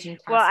inclusion?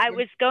 Well, I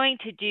was going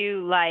to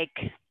do like,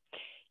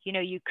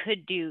 you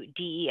could do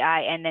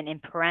DEI and then in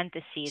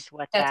parentheses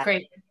what that's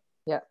great.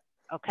 Yeah.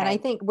 Okay. And I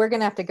think we're going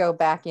to have to go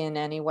back in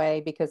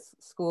anyway, because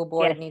school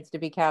board needs to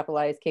be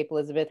capitalized. Cape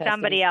Elizabeth has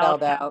to be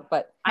spelled out,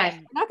 but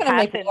I'm not going to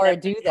make Laura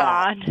do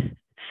that.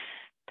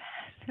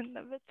 Do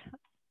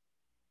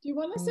you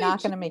want to say? I'm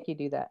not going to make you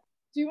do that.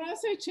 Do you want to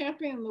say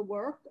champion the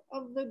work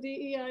of the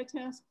DEI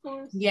task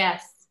force?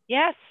 Yes.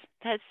 Yes,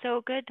 that's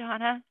so good,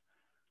 Donna.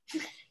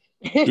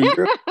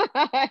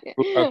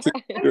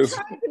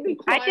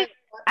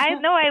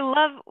 I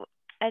love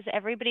as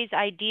everybody's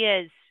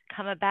ideas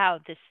come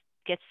about, this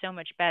gets so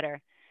much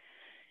better.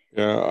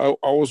 Yeah,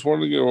 I was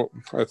wondering,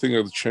 I think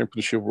the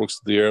championship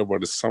works there,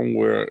 but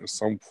somewhere at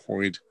some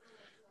point,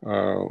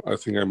 I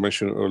think I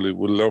mentioned earlier,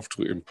 we love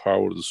to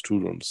empower the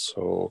students.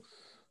 So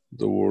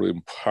the word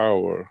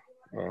empower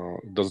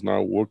does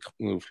not work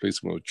in the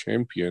replacement of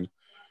champion,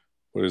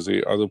 but is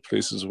there other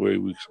places where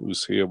we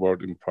say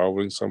about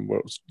empowering the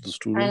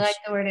students? I like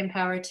the word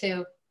empower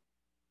too.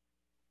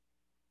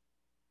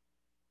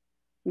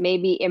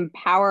 Maybe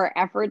empower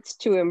efforts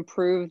to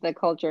improve the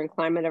culture and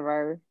climate of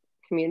our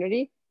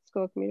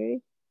school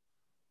community.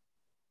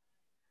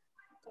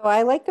 So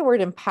I like the word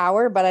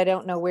empower, but I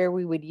don't know where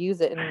we would use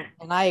it.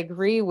 And I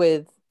agree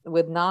with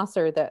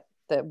Nasser that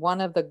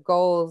one of the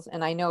goals,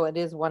 and I know it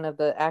is one of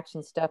the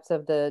action steps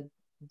of the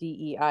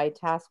DEI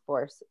task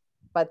force,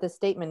 but the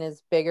statement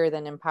is bigger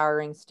than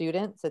empowering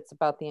students. It's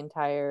about the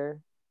entire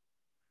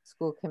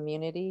school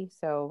community.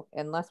 So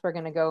unless we're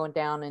going to go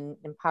down and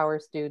empower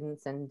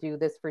students and do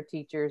this for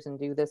teachers and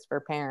do this for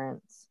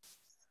parents,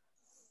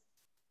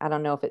 I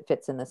don't know if it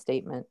fits in the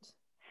statement.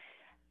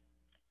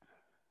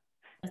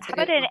 How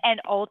about it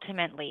and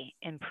ultimately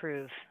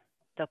improve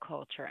the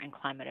culture and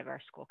climate of our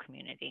school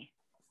community?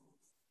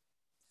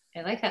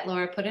 I like that,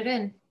 Laura. Put it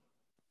in.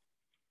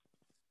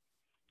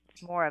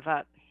 It's more of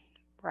a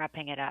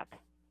wrapping it up.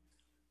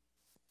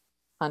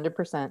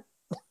 100%.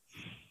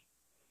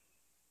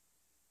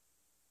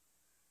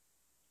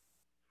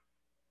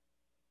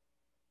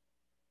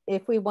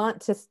 If we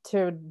want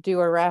to do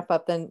a wrap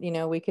up, then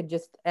we could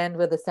just end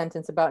with a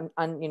sentence about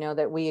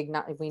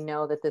that we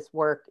know that this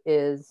work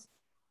is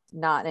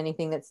not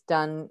anything that's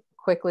done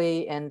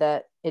quickly, and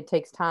that it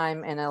takes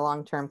time and a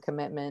long-term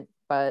commitment.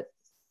 But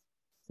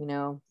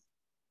I'm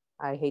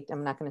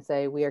not going to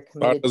say we are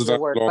committed to the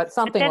work, but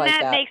something like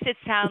that. Then that makes it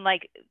sound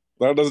like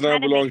that does not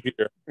belong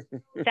here.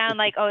 Sound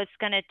like, oh, it's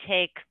going to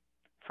take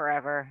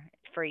forever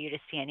for you to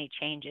see any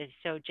changes.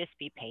 So just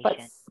be patient.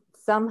 But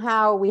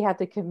somehow we have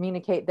to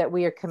communicate that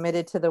we are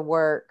committed to the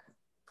work,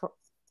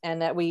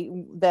 and that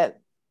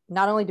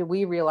not only do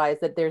we realize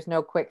that there's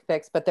no quick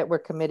fix, but that we're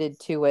committed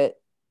to it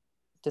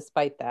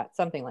despite that,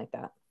 something like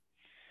that.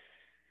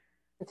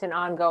 It's an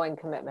ongoing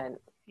commitment.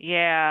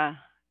 Yeah.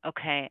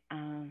 Okay.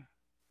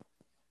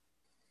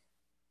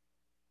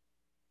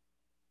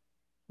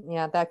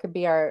 Yeah, that could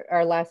be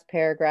our last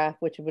paragraph,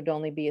 which would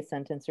only be a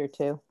sentence or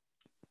two.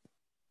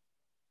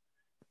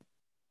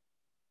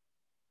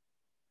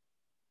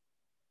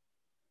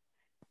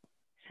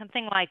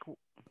 Something like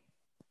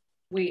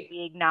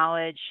we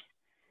acknowledge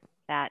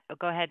that. Oh,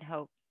 go ahead,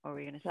 Hope. What were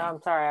you going to say? No,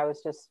 I'm sorry. I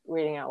was just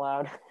reading out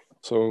loud.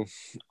 So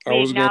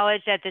we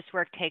acknowledge that this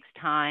work takes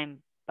time,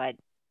 but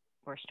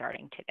we're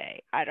starting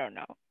today. I don't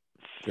know.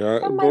 Yeah,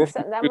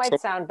 that might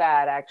sound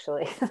bad,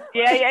 actually.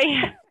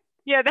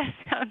 Yeah, that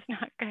sounds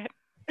not good.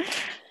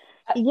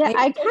 Yeah, Maybe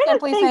I kind of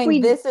simply think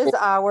saying this is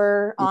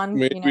our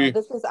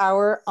This is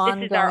our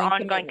ongoing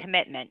commitment.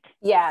 commitment.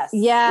 Yes.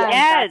 Yes.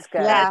 That's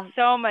good. That's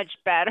so much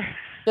better.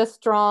 Just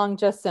strong,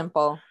 just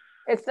simple.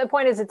 It's the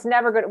point is it's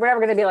never good. We're never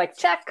going to be like,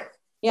 check.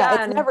 Yeah,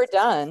 done. it's never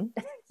done.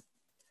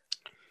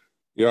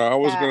 Yeah, I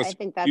was Yeah, going I to say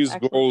think that's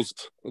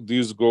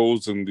these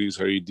goals and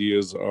these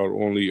ideas are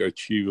only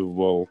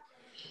achievable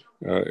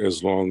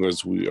as long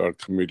as we are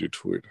committed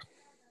to it.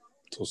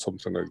 So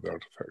something like that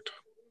effect.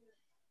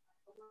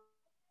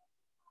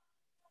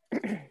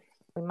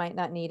 We might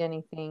not need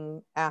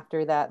anything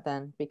after that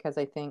then, because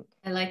I think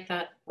I like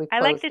that.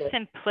 I like the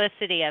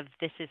simplicity of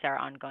this is our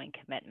ongoing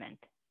commitment.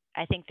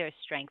 I think there's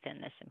strength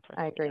in the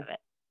simplicity of it.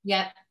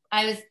 Yeah,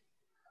 I was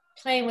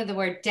playing with the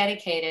word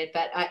dedicated,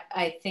 but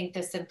I think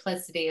the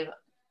simplicity of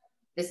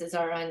this is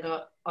our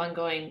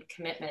ongoing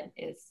commitment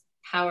is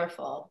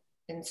powerful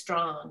and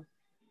strong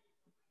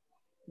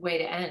way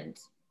to end.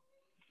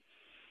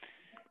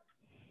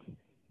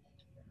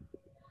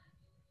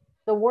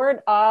 The word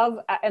of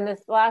in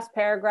this last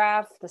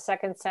paragraph, the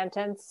second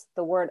sentence,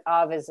 the word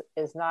of is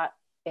not,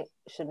 it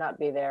should not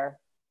be there.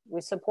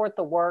 We support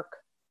the work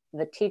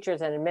the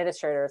teachers and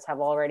administrators have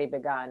already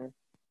begun.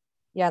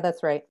 Yeah,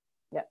 that's right.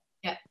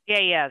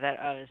 Yeah, that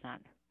of is not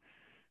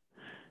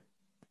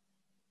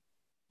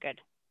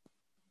good.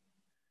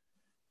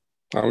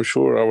 I'm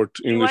sure our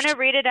Do you want to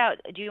read it out?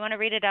 Do you want to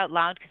read it out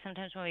loud? Because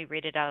sometimes when we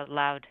read it out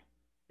loud,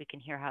 we can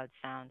hear how it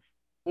sounds.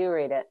 You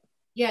read it.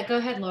 Yeah, go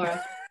ahead,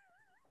 Laura.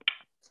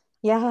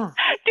 Yeah.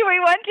 Do we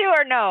want to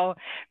or no?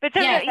 But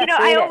sometimes,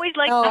 I always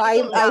like. No,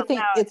 I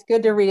think it's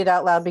good to read it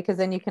out loud because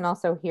then you can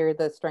also hear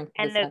the strength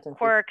of and the the sentences.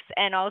 quirks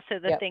and also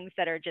the things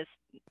that are just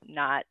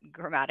not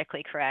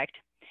grammatically correct.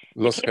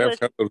 Let's have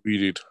Heather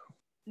read it.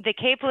 The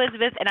Cape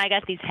Elizabeth, and I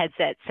got these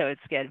headsets, so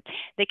it's good.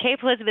 The Cape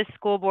Elizabeth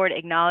School Board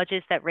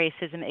acknowledges that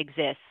racism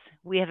exists.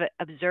 We have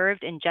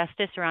observed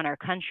injustice around our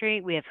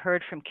country. We have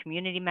heard from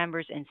community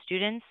members and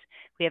students.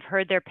 We have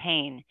heard their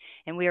pain,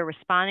 and we are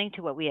responding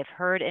to what we have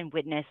heard and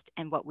witnessed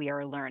and what we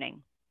are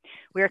learning.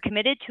 We are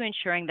committed to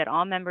ensuring that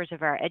all members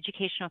of our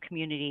educational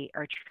community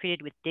are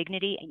treated with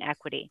dignity and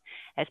equity.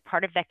 As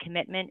part of that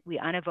commitment, we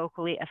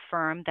unequivocally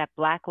affirm that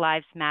Black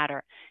Lives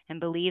Matter and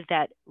believe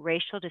that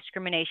racial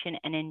discrimination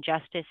and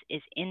injustice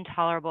is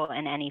intolerable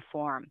in any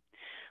form.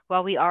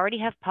 While we already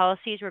have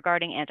policies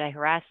regarding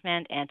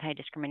anti-harassment,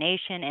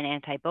 anti-discrimination, and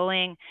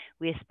anti-bullying,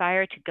 we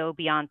aspire to go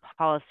beyond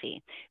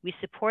policy. We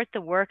support the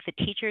work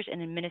the teachers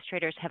and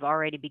administrators have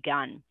already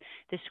begun.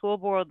 The school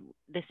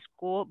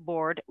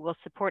board will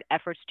support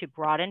efforts to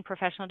broaden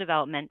professional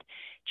development,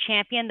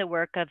 champion the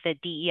work of the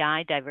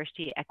DEI,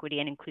 Diversity, Equity,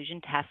 and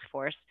Inclusion Task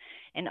Force,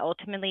 and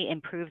ultimately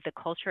improve the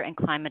culture and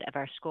climate of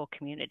our school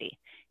community.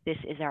 This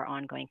is our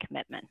ongoing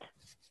commitment.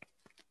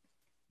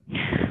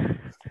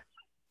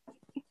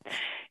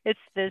 It's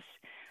this.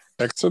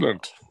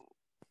 Excellent.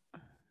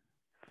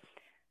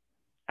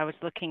 I was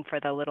looking for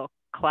the little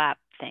clap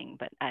thing,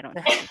 but I don't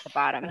see it at the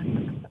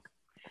bottom.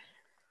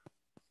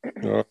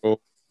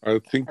 I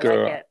think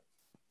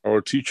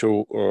our teacher,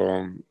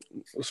 the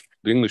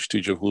English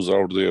teacher who's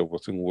out there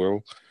working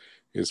well,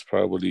 is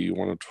probably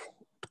wanted to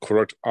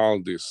correct all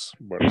this,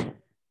 but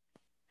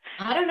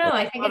I don't know.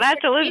 I think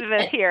that's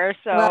Elizabeth here.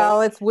 So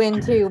well, it's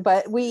Win too,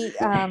 but we.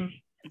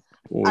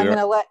 I'm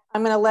gonna let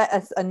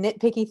a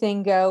nitpicky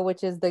thing go,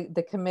 which is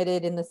the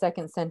committed in the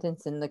second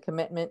sentence and the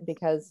commitment,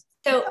 because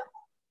so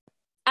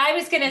I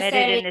was gonna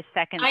say in the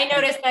second I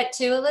noticed that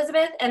too,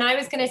 Elizabeth, and I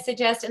was gonna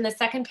suggest in the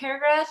second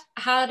paragraph,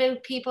 how do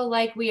people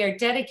like we are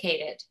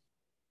dedicated?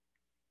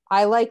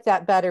 I like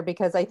that better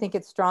because I think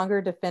it's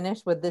stronger to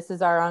finish with this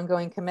is our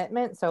ongoing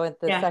commitment. So at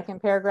the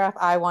second paragraph,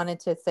 I wanted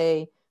to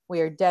say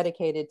we are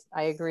dedicated.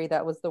 I agree,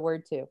 that was the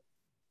word too.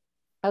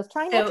 I was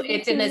trying not to be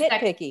too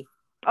nitpicky.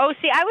 Oh,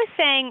 see, I was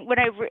saying when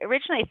I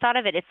originally thought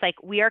of it, it's like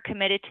we are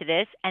committed to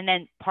this, and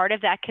then part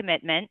of that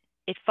commitment,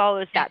 it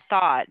follows that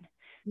thought.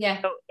 Yeah.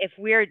 So if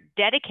we're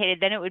dedicated,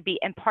 then it would be,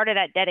 and part of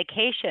that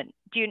dedication.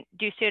 Do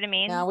you see what I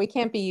mean? No, we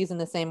can't be using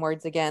the same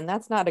words again.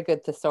 That's not a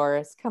good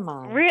thesaurus. Come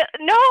on.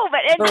 No, but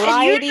and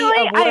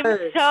usually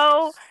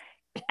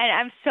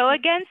I'm so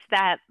against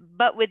that.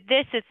 But with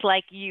this, it's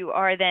like you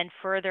are then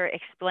further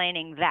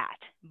explaining that.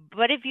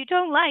 But if you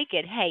don't like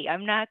it, hey,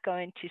 I'm not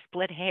going to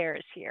split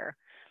hairs here.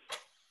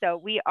 So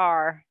we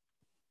are.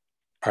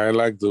 I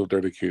like the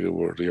dedicated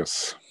word,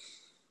 yes.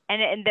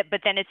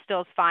 But then it's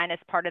still fine as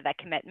part of that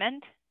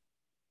commitment,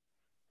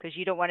 because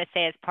you don't want to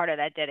say as part of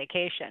that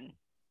dedication.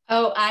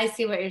 Oh, I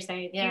see what you're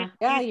saying. Yeah.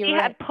 You're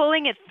right.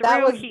 Pulling it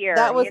through here.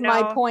 That was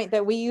my point,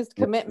 that we used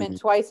commitment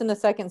twice in the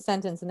second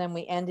sentence, and then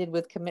we ended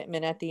with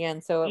commitment at the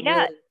end. So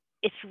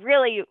it's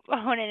really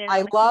honing in.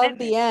 I love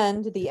the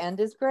end. The end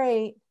is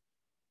great.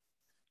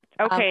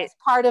 Okay. As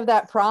part of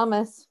that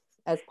promise,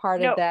 as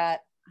part of that,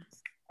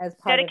 as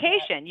part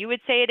dedication. Of that. You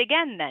would say it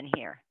again then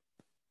here.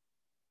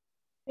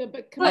 Yeah,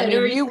 but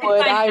you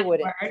would. I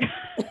wouldn't.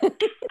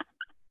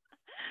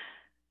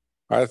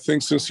 I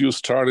think since you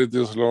started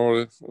this,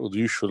 Laura,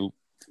 you should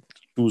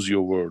choose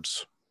your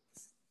words.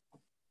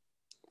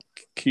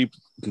 Get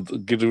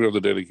rid of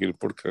the dedicated,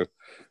 put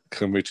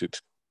committed.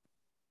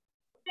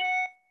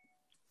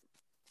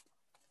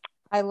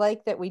 I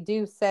like that we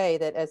do say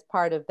that as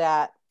part of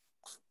that,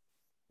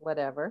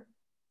 whatever.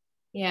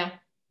 Yeah.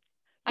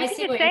 I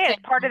see what you're saying. As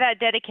part of that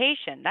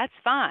dedication. That's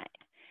fine.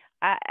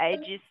 I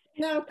just.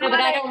 No, but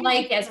I don't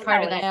like as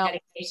part of that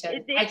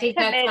dedication. I think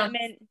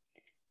commitment.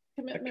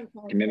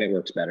 Commitment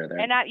works better there.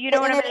 And you know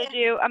what I'm going to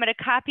do? I'm going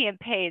to copy and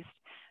paste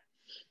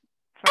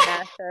from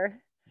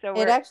Master. So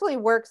it actually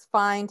works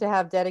fine to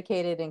have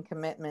dedicated and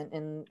commitment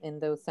in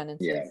those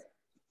sentences. Yeah.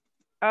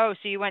 Oh,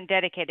 so you went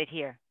dedicated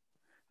here.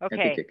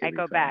 Okay, I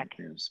go back.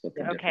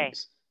 Okay.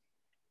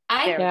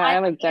 I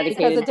like dedicated.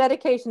 Because a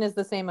dedication is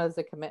the same as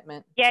a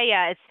commitment.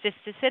 Yeah, it's just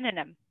a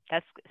synonym.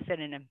 That's a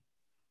synonym.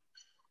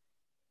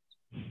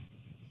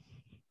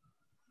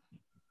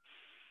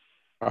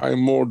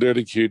 I'm more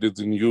dedicated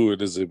than you,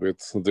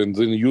 Elizabeth, than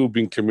you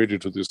being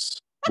committed to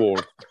this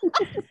board.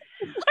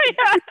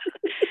 Yeah.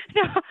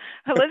 No,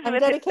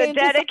 Elizabeth is the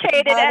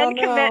dedicated and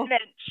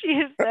commitment. She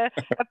is the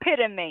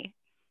epitome.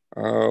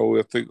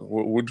 I think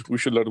we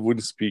should let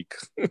Win speak.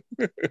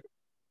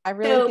 I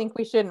really think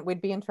we shouldn't. We'd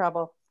be in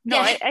trouble. No,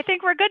 I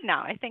think we're good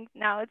now. I think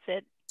now it's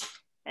it.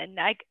 And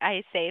I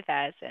save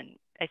as and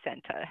I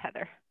send to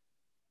Heather.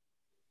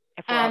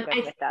 If we're all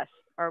good with us.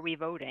 Are we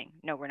voting?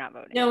 No, we're not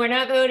voting. No, we're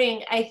not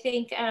voting. I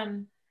think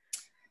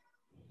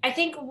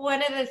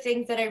one of the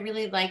things that I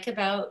really like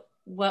about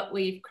what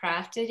we've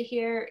crafted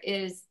here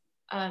is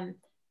I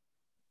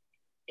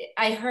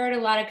heard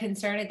a lot of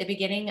concern at the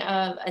beginning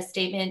of a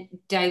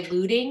statement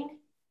diluting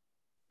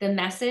the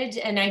message,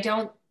 and I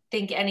don't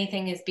think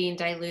anything is being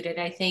diluted.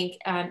 I think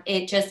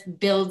it just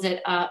builds it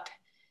up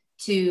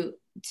to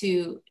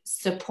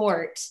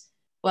support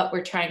what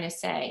we're trying to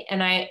say.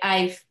 And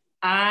I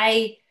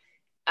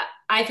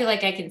feel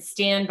like I can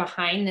stand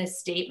behind this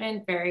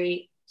statement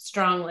very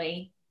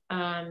strongly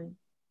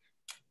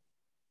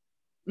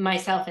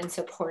myself and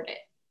support it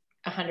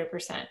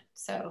 100%.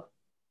 So.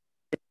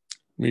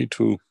 Me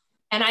too.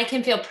 And I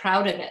can feel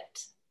proud of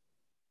it.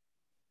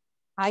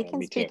 I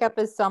can speak up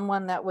as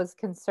someone that was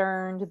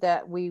concerned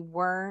that we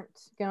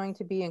weren't going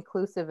to be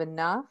inclusive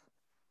enough,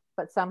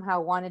 but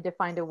somehow wanted to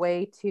find a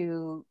way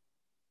to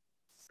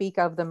speak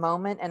of the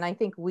moment. And I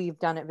think we've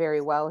done it very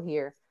well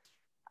here.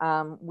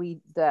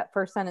 That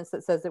first sentence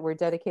that says that we're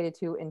dedicated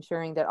to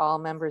ensuring that all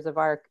members of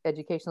our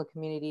educational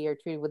community are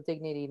treated with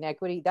dignity and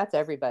equity, that's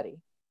everybody.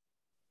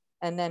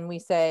 And then we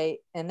say,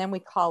 and then we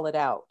call it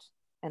out,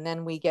 and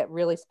then we get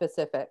really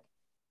specific,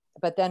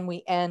 but then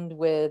we end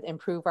with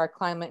improve our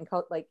climate and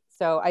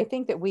so I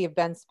think that we have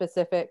been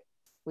specific,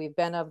 we've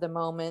been of the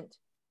moment,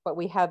 but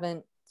we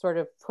haven't sort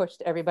of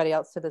pushed everybody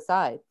else to the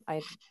side.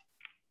 I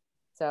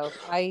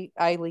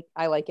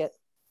like it.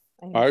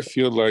 I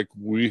feel like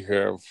we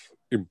have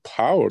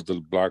empowered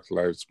the Black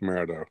Lives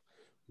Matter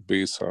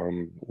based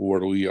on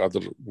what we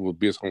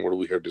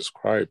have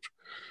described.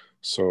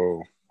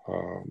 So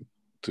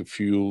the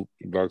few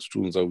Black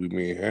students that we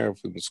may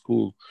have in the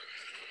school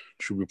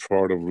should be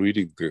proud of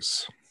reading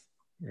this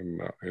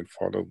and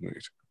following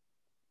it.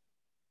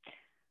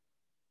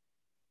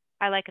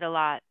 I like it a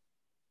lot,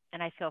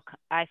 and I feel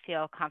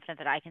confident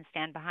that I can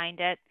stand behind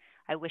it.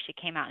 I wish it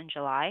came out in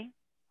July.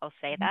 I'll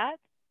say that,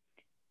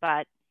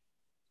 but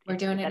we're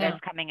doing it now.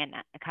 It's coming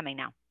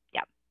now.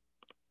 Yeah.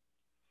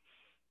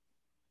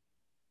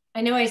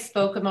 I know I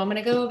spoke a moment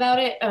ago about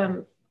it.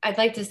 I'd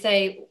like to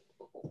say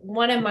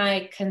one of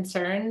my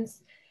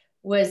concerns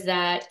was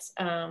that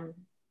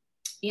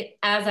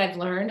as I've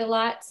learned a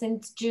lot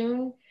since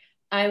June,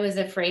 I was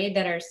afraid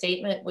that our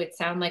statement would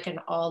sound like an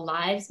all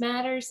lives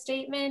matter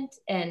statement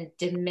and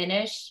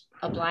diminish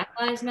a Black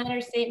Lives Matter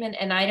statement.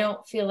 And I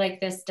don't feel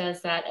like this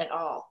does that at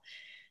all.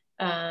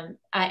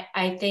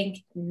 I think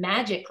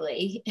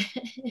magically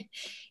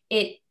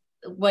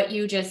what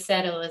you just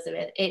said,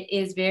 Elizabeth, it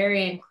is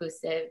very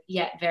inclusive,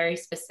 yet very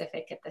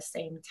specific at the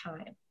same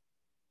time.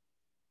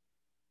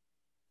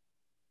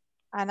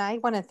 And I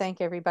want to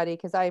thank everybody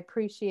because I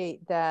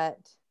appreciate that.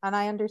 And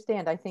I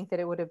understand, I think that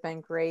it would have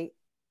been great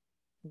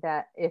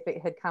that if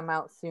it had come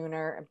out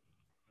sooner.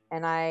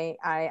 And I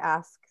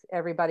ask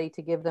everybody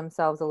to give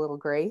themselves a little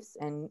grace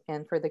and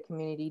for the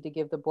community to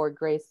give the board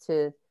grace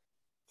to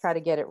try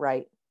to get it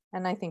right.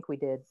 And I think we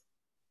did.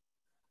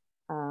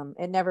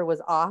 It never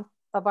was off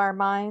of our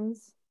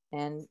minds,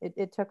 and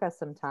it took us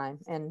some time.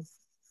 And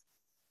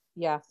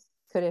yeah,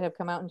 could it have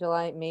come out in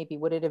July? Maybe.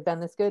 Would it have been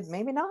this good?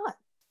 Maybe not.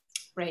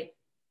 Right.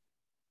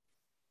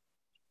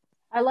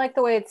 I like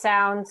the way it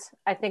sounds.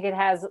 I think it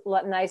has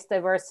nice,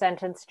 diverse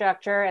sentence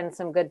structure and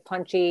some good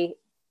punchy.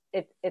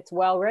 It's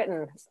well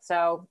written.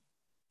 So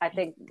I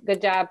think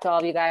good job to all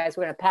of you guys.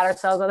 We're going to pat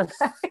ourselves on the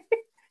back.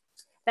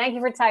 Thank you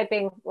for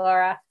typing,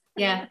 Laura.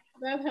 Yeah.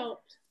 That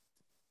helped.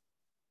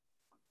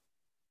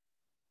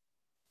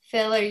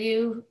 Phil, are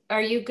you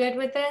good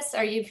with this?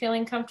 Are you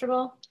feeling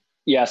comfortable?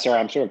 Yeah, sorry,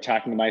 I'm sort of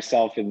talking to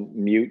myself in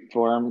mute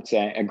form,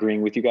 saying,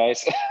 agreeing with you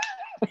guys.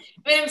 I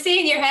mean, I'm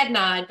seeing your head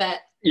nod, but.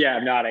 Yeah,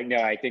 I'm nodding. No,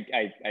 I think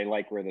I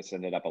like where this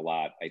ended up a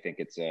lot. I think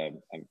it's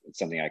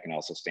something I can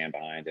also stand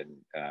behind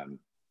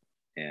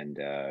and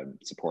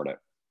support it.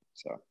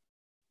 So.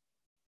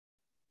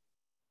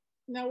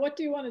 Now, what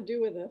do you want to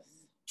do with this?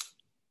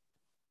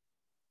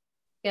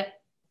 Yeah.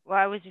 Well,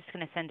 I was just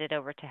going to send it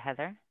over to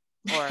Heather,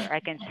 or I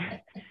can.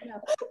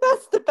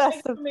 That's the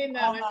best of me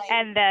now.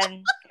 And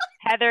then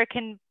Heather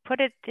can put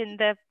it in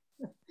the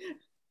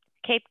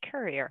Cape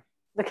Courier.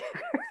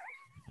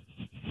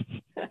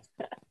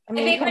 I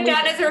think what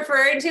Donna's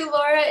referring to,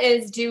 Laura,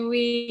 is do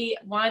we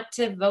want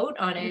to vote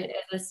on it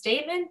as a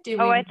statement?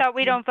 I thought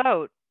we don't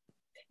vote.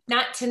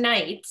 Not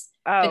tonight.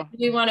 Oh. But do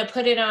we want to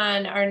put it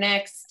on our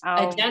next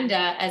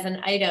agenda as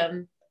an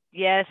item?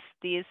 Yes,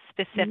 these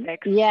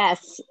specifics.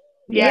 Yes.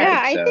 Yeah,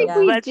 I think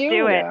we Let's do.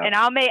 do it. Yeah. And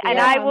I'll make, and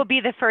I will be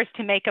the first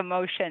to make a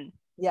motion.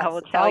 Yes, I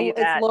will tell you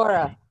that. It's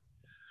Laura.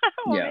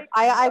 Yeah.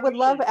 I would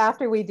love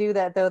after we do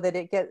that though, that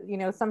it get,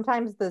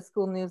 sometimes the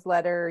school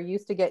newsletter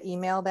used to get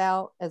emailed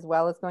out as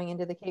well as going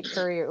into the Cape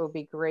Courier. It would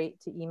be great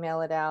to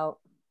email it out,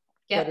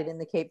 get it in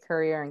the Cape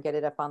Courier and get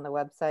it up on the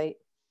website,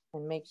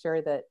 and make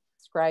sure that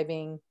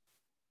scribing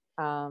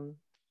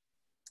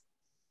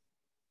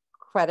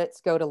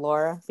credits go to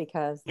Laura,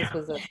 because this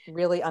was a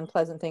really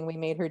unpleasant thing we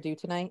made her do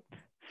tonight.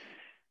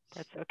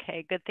 That's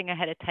okay. Good thing I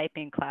had a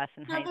typing class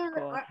in high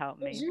school to help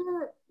me.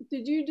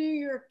 Did you do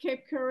your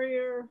Cape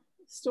Courier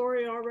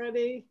story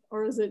already,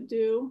 or is it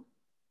due?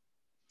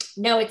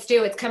 No, it's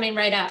due. It's coming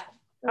right up.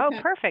 Okay.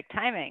 Oh, perfect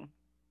timing.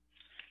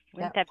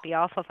 Wouldn't that be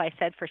awful if I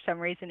said for some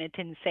reason it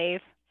didn't save?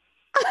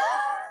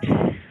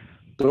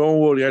 Don't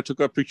worry, I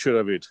took a picture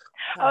of it.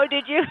 Oh,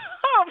 did you?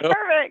 Oh,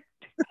 perfect.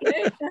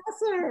 Yes,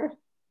 sir.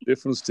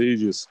 Different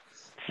stages.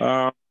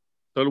 So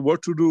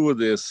what to do with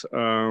this?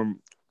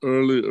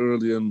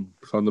 Early in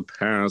from the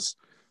past,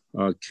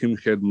 Kim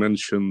had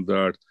mentioned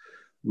that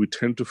we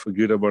tend to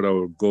forget about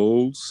our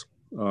goals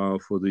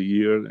for the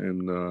year,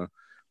 and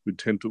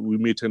we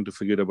may tend to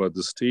forget about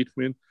the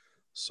statement.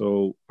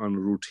 So on a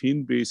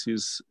routine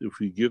basis, if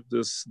we give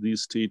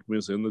these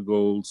statements and the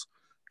goals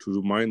to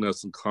remind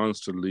us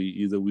constantly,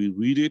 either we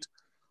read it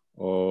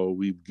or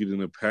we get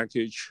in a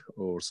package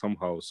or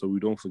somehow, so we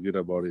don't forget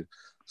about it.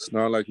 It's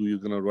not like we're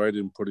gonna write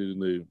it and put it in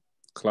the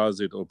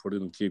closet or put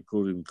it in Cape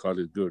Courier and call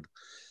it good.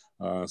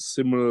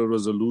 Similar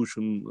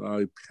resolution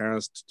I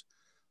passed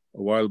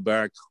a while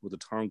back with the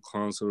town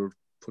council,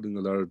 putting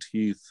a lot of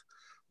teeth,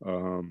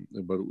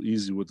 but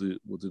easy with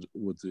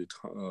the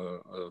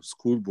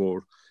school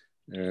board,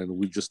 and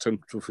we just tend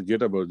to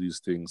forget about these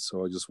things.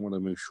 So I just want to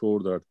make sure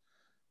that,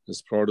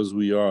 as proud as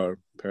we are,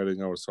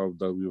 patting ourselves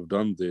that we have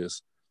done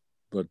this,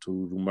 but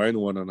to remind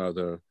one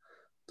another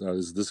that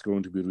is this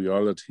going to be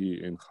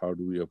reality, and how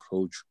do we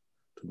approach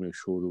to make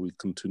sure that we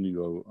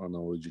continue on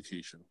our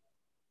education.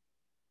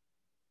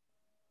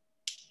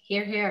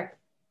 Hear, hear.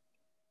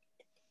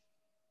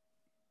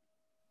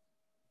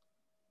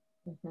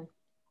 Mm-hmm.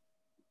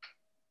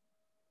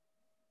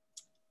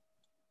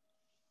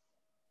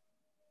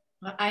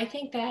 Well, I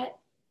think that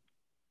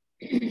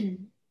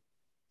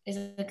is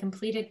a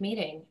completed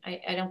meeting.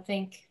 I don't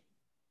think,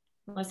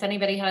 unless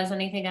anybody has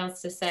anything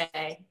else to say,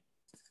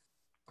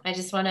 I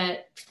just want to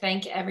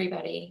thank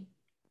everybody,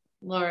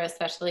 Laura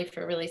especially,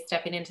 for really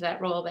stepping into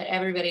that role, but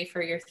everybody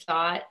for your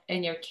thought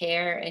and your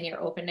care and your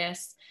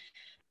openness,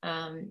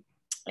 and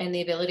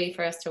the ability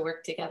for us to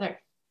work together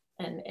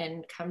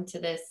and come to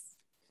this.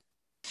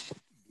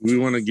 We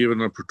want to give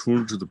an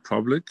opportunity to the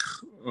public,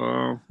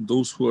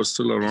 those who are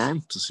still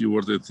around, to see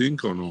what they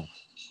think or no?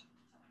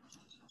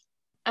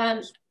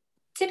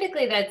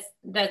 Typically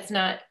that's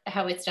not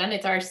how it's done.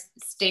 It's our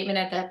statement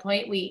at that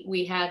point.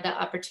 We had the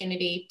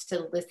opportunity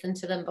to listen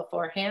to them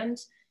beforehand.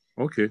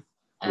 Okay,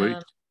 great.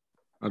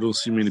 I don't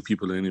see many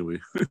people anyway.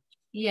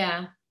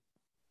 Yeah.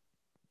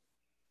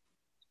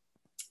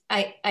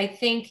 I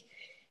think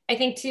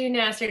too,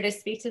 Nasser, to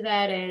speak to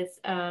that is,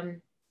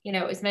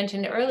 it was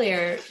mentioned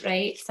earlier,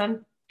 right?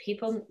 Some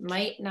people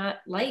might not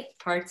like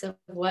parts of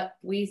what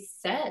we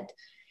said.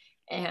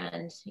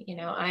 And,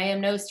 I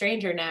am no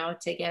stranger now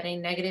to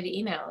getting negative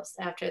emails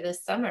after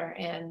this summer.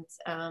 And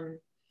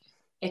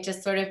it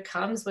just sort of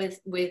comes with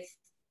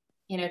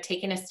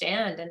taking a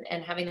stand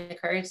and having the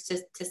courage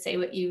to say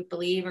what you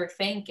believe or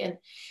think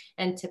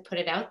and to put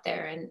it out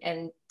there.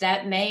 And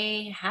that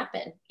may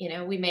happen,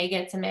 we may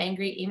get some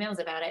angry emails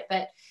about it,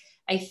 but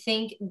I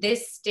think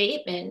this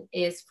statement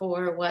is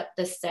for what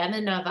the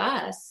 7 of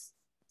us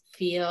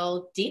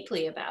feel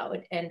deeply about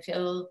and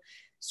feel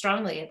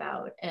strongly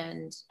about.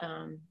 And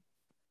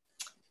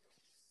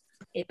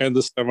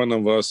the 7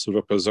 of us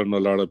represent a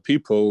lot of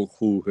people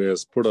who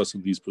has put us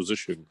in these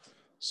positions.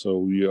 So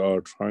we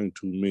are trying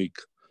to make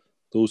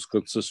those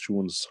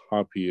constituents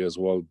happy as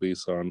well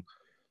based on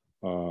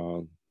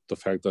the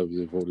fact that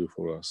they voted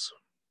for us.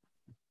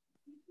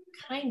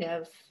 Kind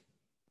of.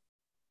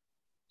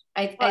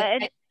 I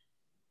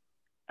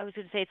was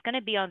going to say it's going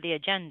to be on the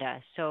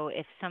agenda. So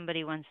if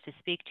somebody wants to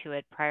speak to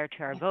it prior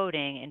to our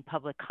voting in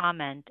public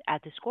comment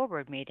at the school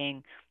board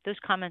meeting, those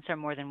comments are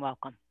more than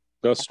welcome.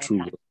 That's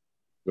true.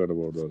 Got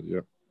about that, yeah.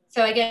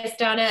 So I guess,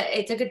 Donna,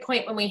 it's a good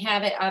point when we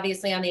have it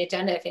obviously on the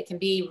agenda. If it can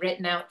be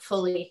written out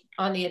fully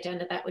on the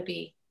agenda, that would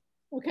be.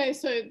 Okay,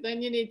 so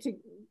then you need to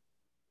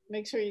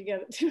make sure you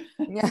get it to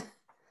Yeah.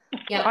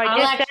 Yeah, I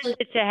just sent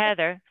it to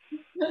Heather.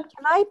 Can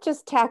I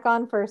just tack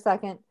on for a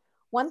second?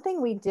 One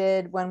thing we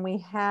did when we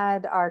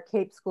had our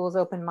Cape Schools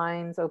Open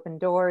Minds, Open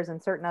Doors,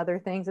 and certain other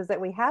things is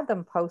that we had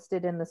them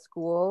posted in the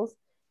schools.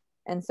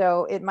 And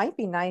so it might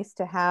be nice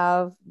to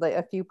have like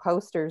a few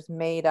posters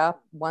made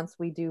up once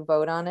we do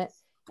vote on it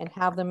and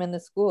have them in the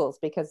schools,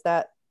 because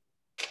that,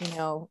 you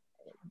know,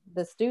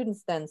 the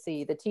students then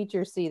see, the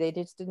teachers see, they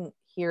just didn't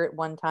hear it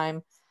one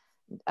time.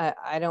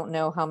 I don't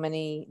know how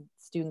many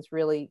students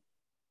really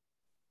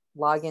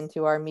log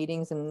into our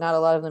meetings, and not a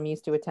lot of them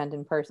used to attend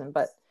in person,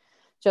 but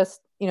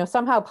just, you know,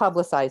 somehow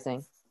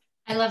publicizing.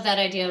 I love that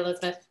idea,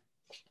 Elizabeth.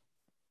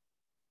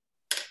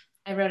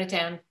 I wrote it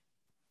down.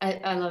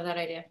 I love that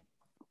idea.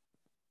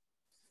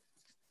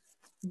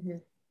 Mm-hmm.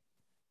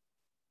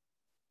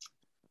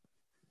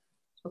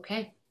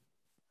 Okay.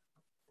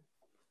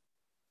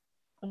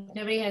 If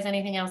nobody has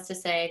anything else to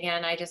say,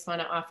 again, I just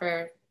want to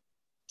offer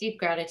deep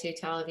gratitude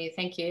to all of you.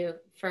 Thank you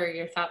for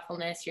your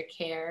thoughtfulness, your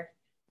care,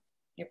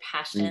 your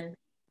passion,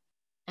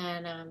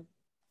 and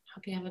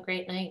hope you have a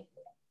great night.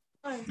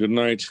 Good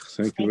night.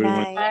 Thank you very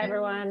much. Bye,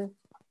 everyone.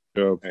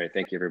 Yeah. All right.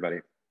 Thank you, everybody.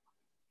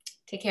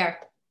 Take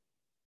care.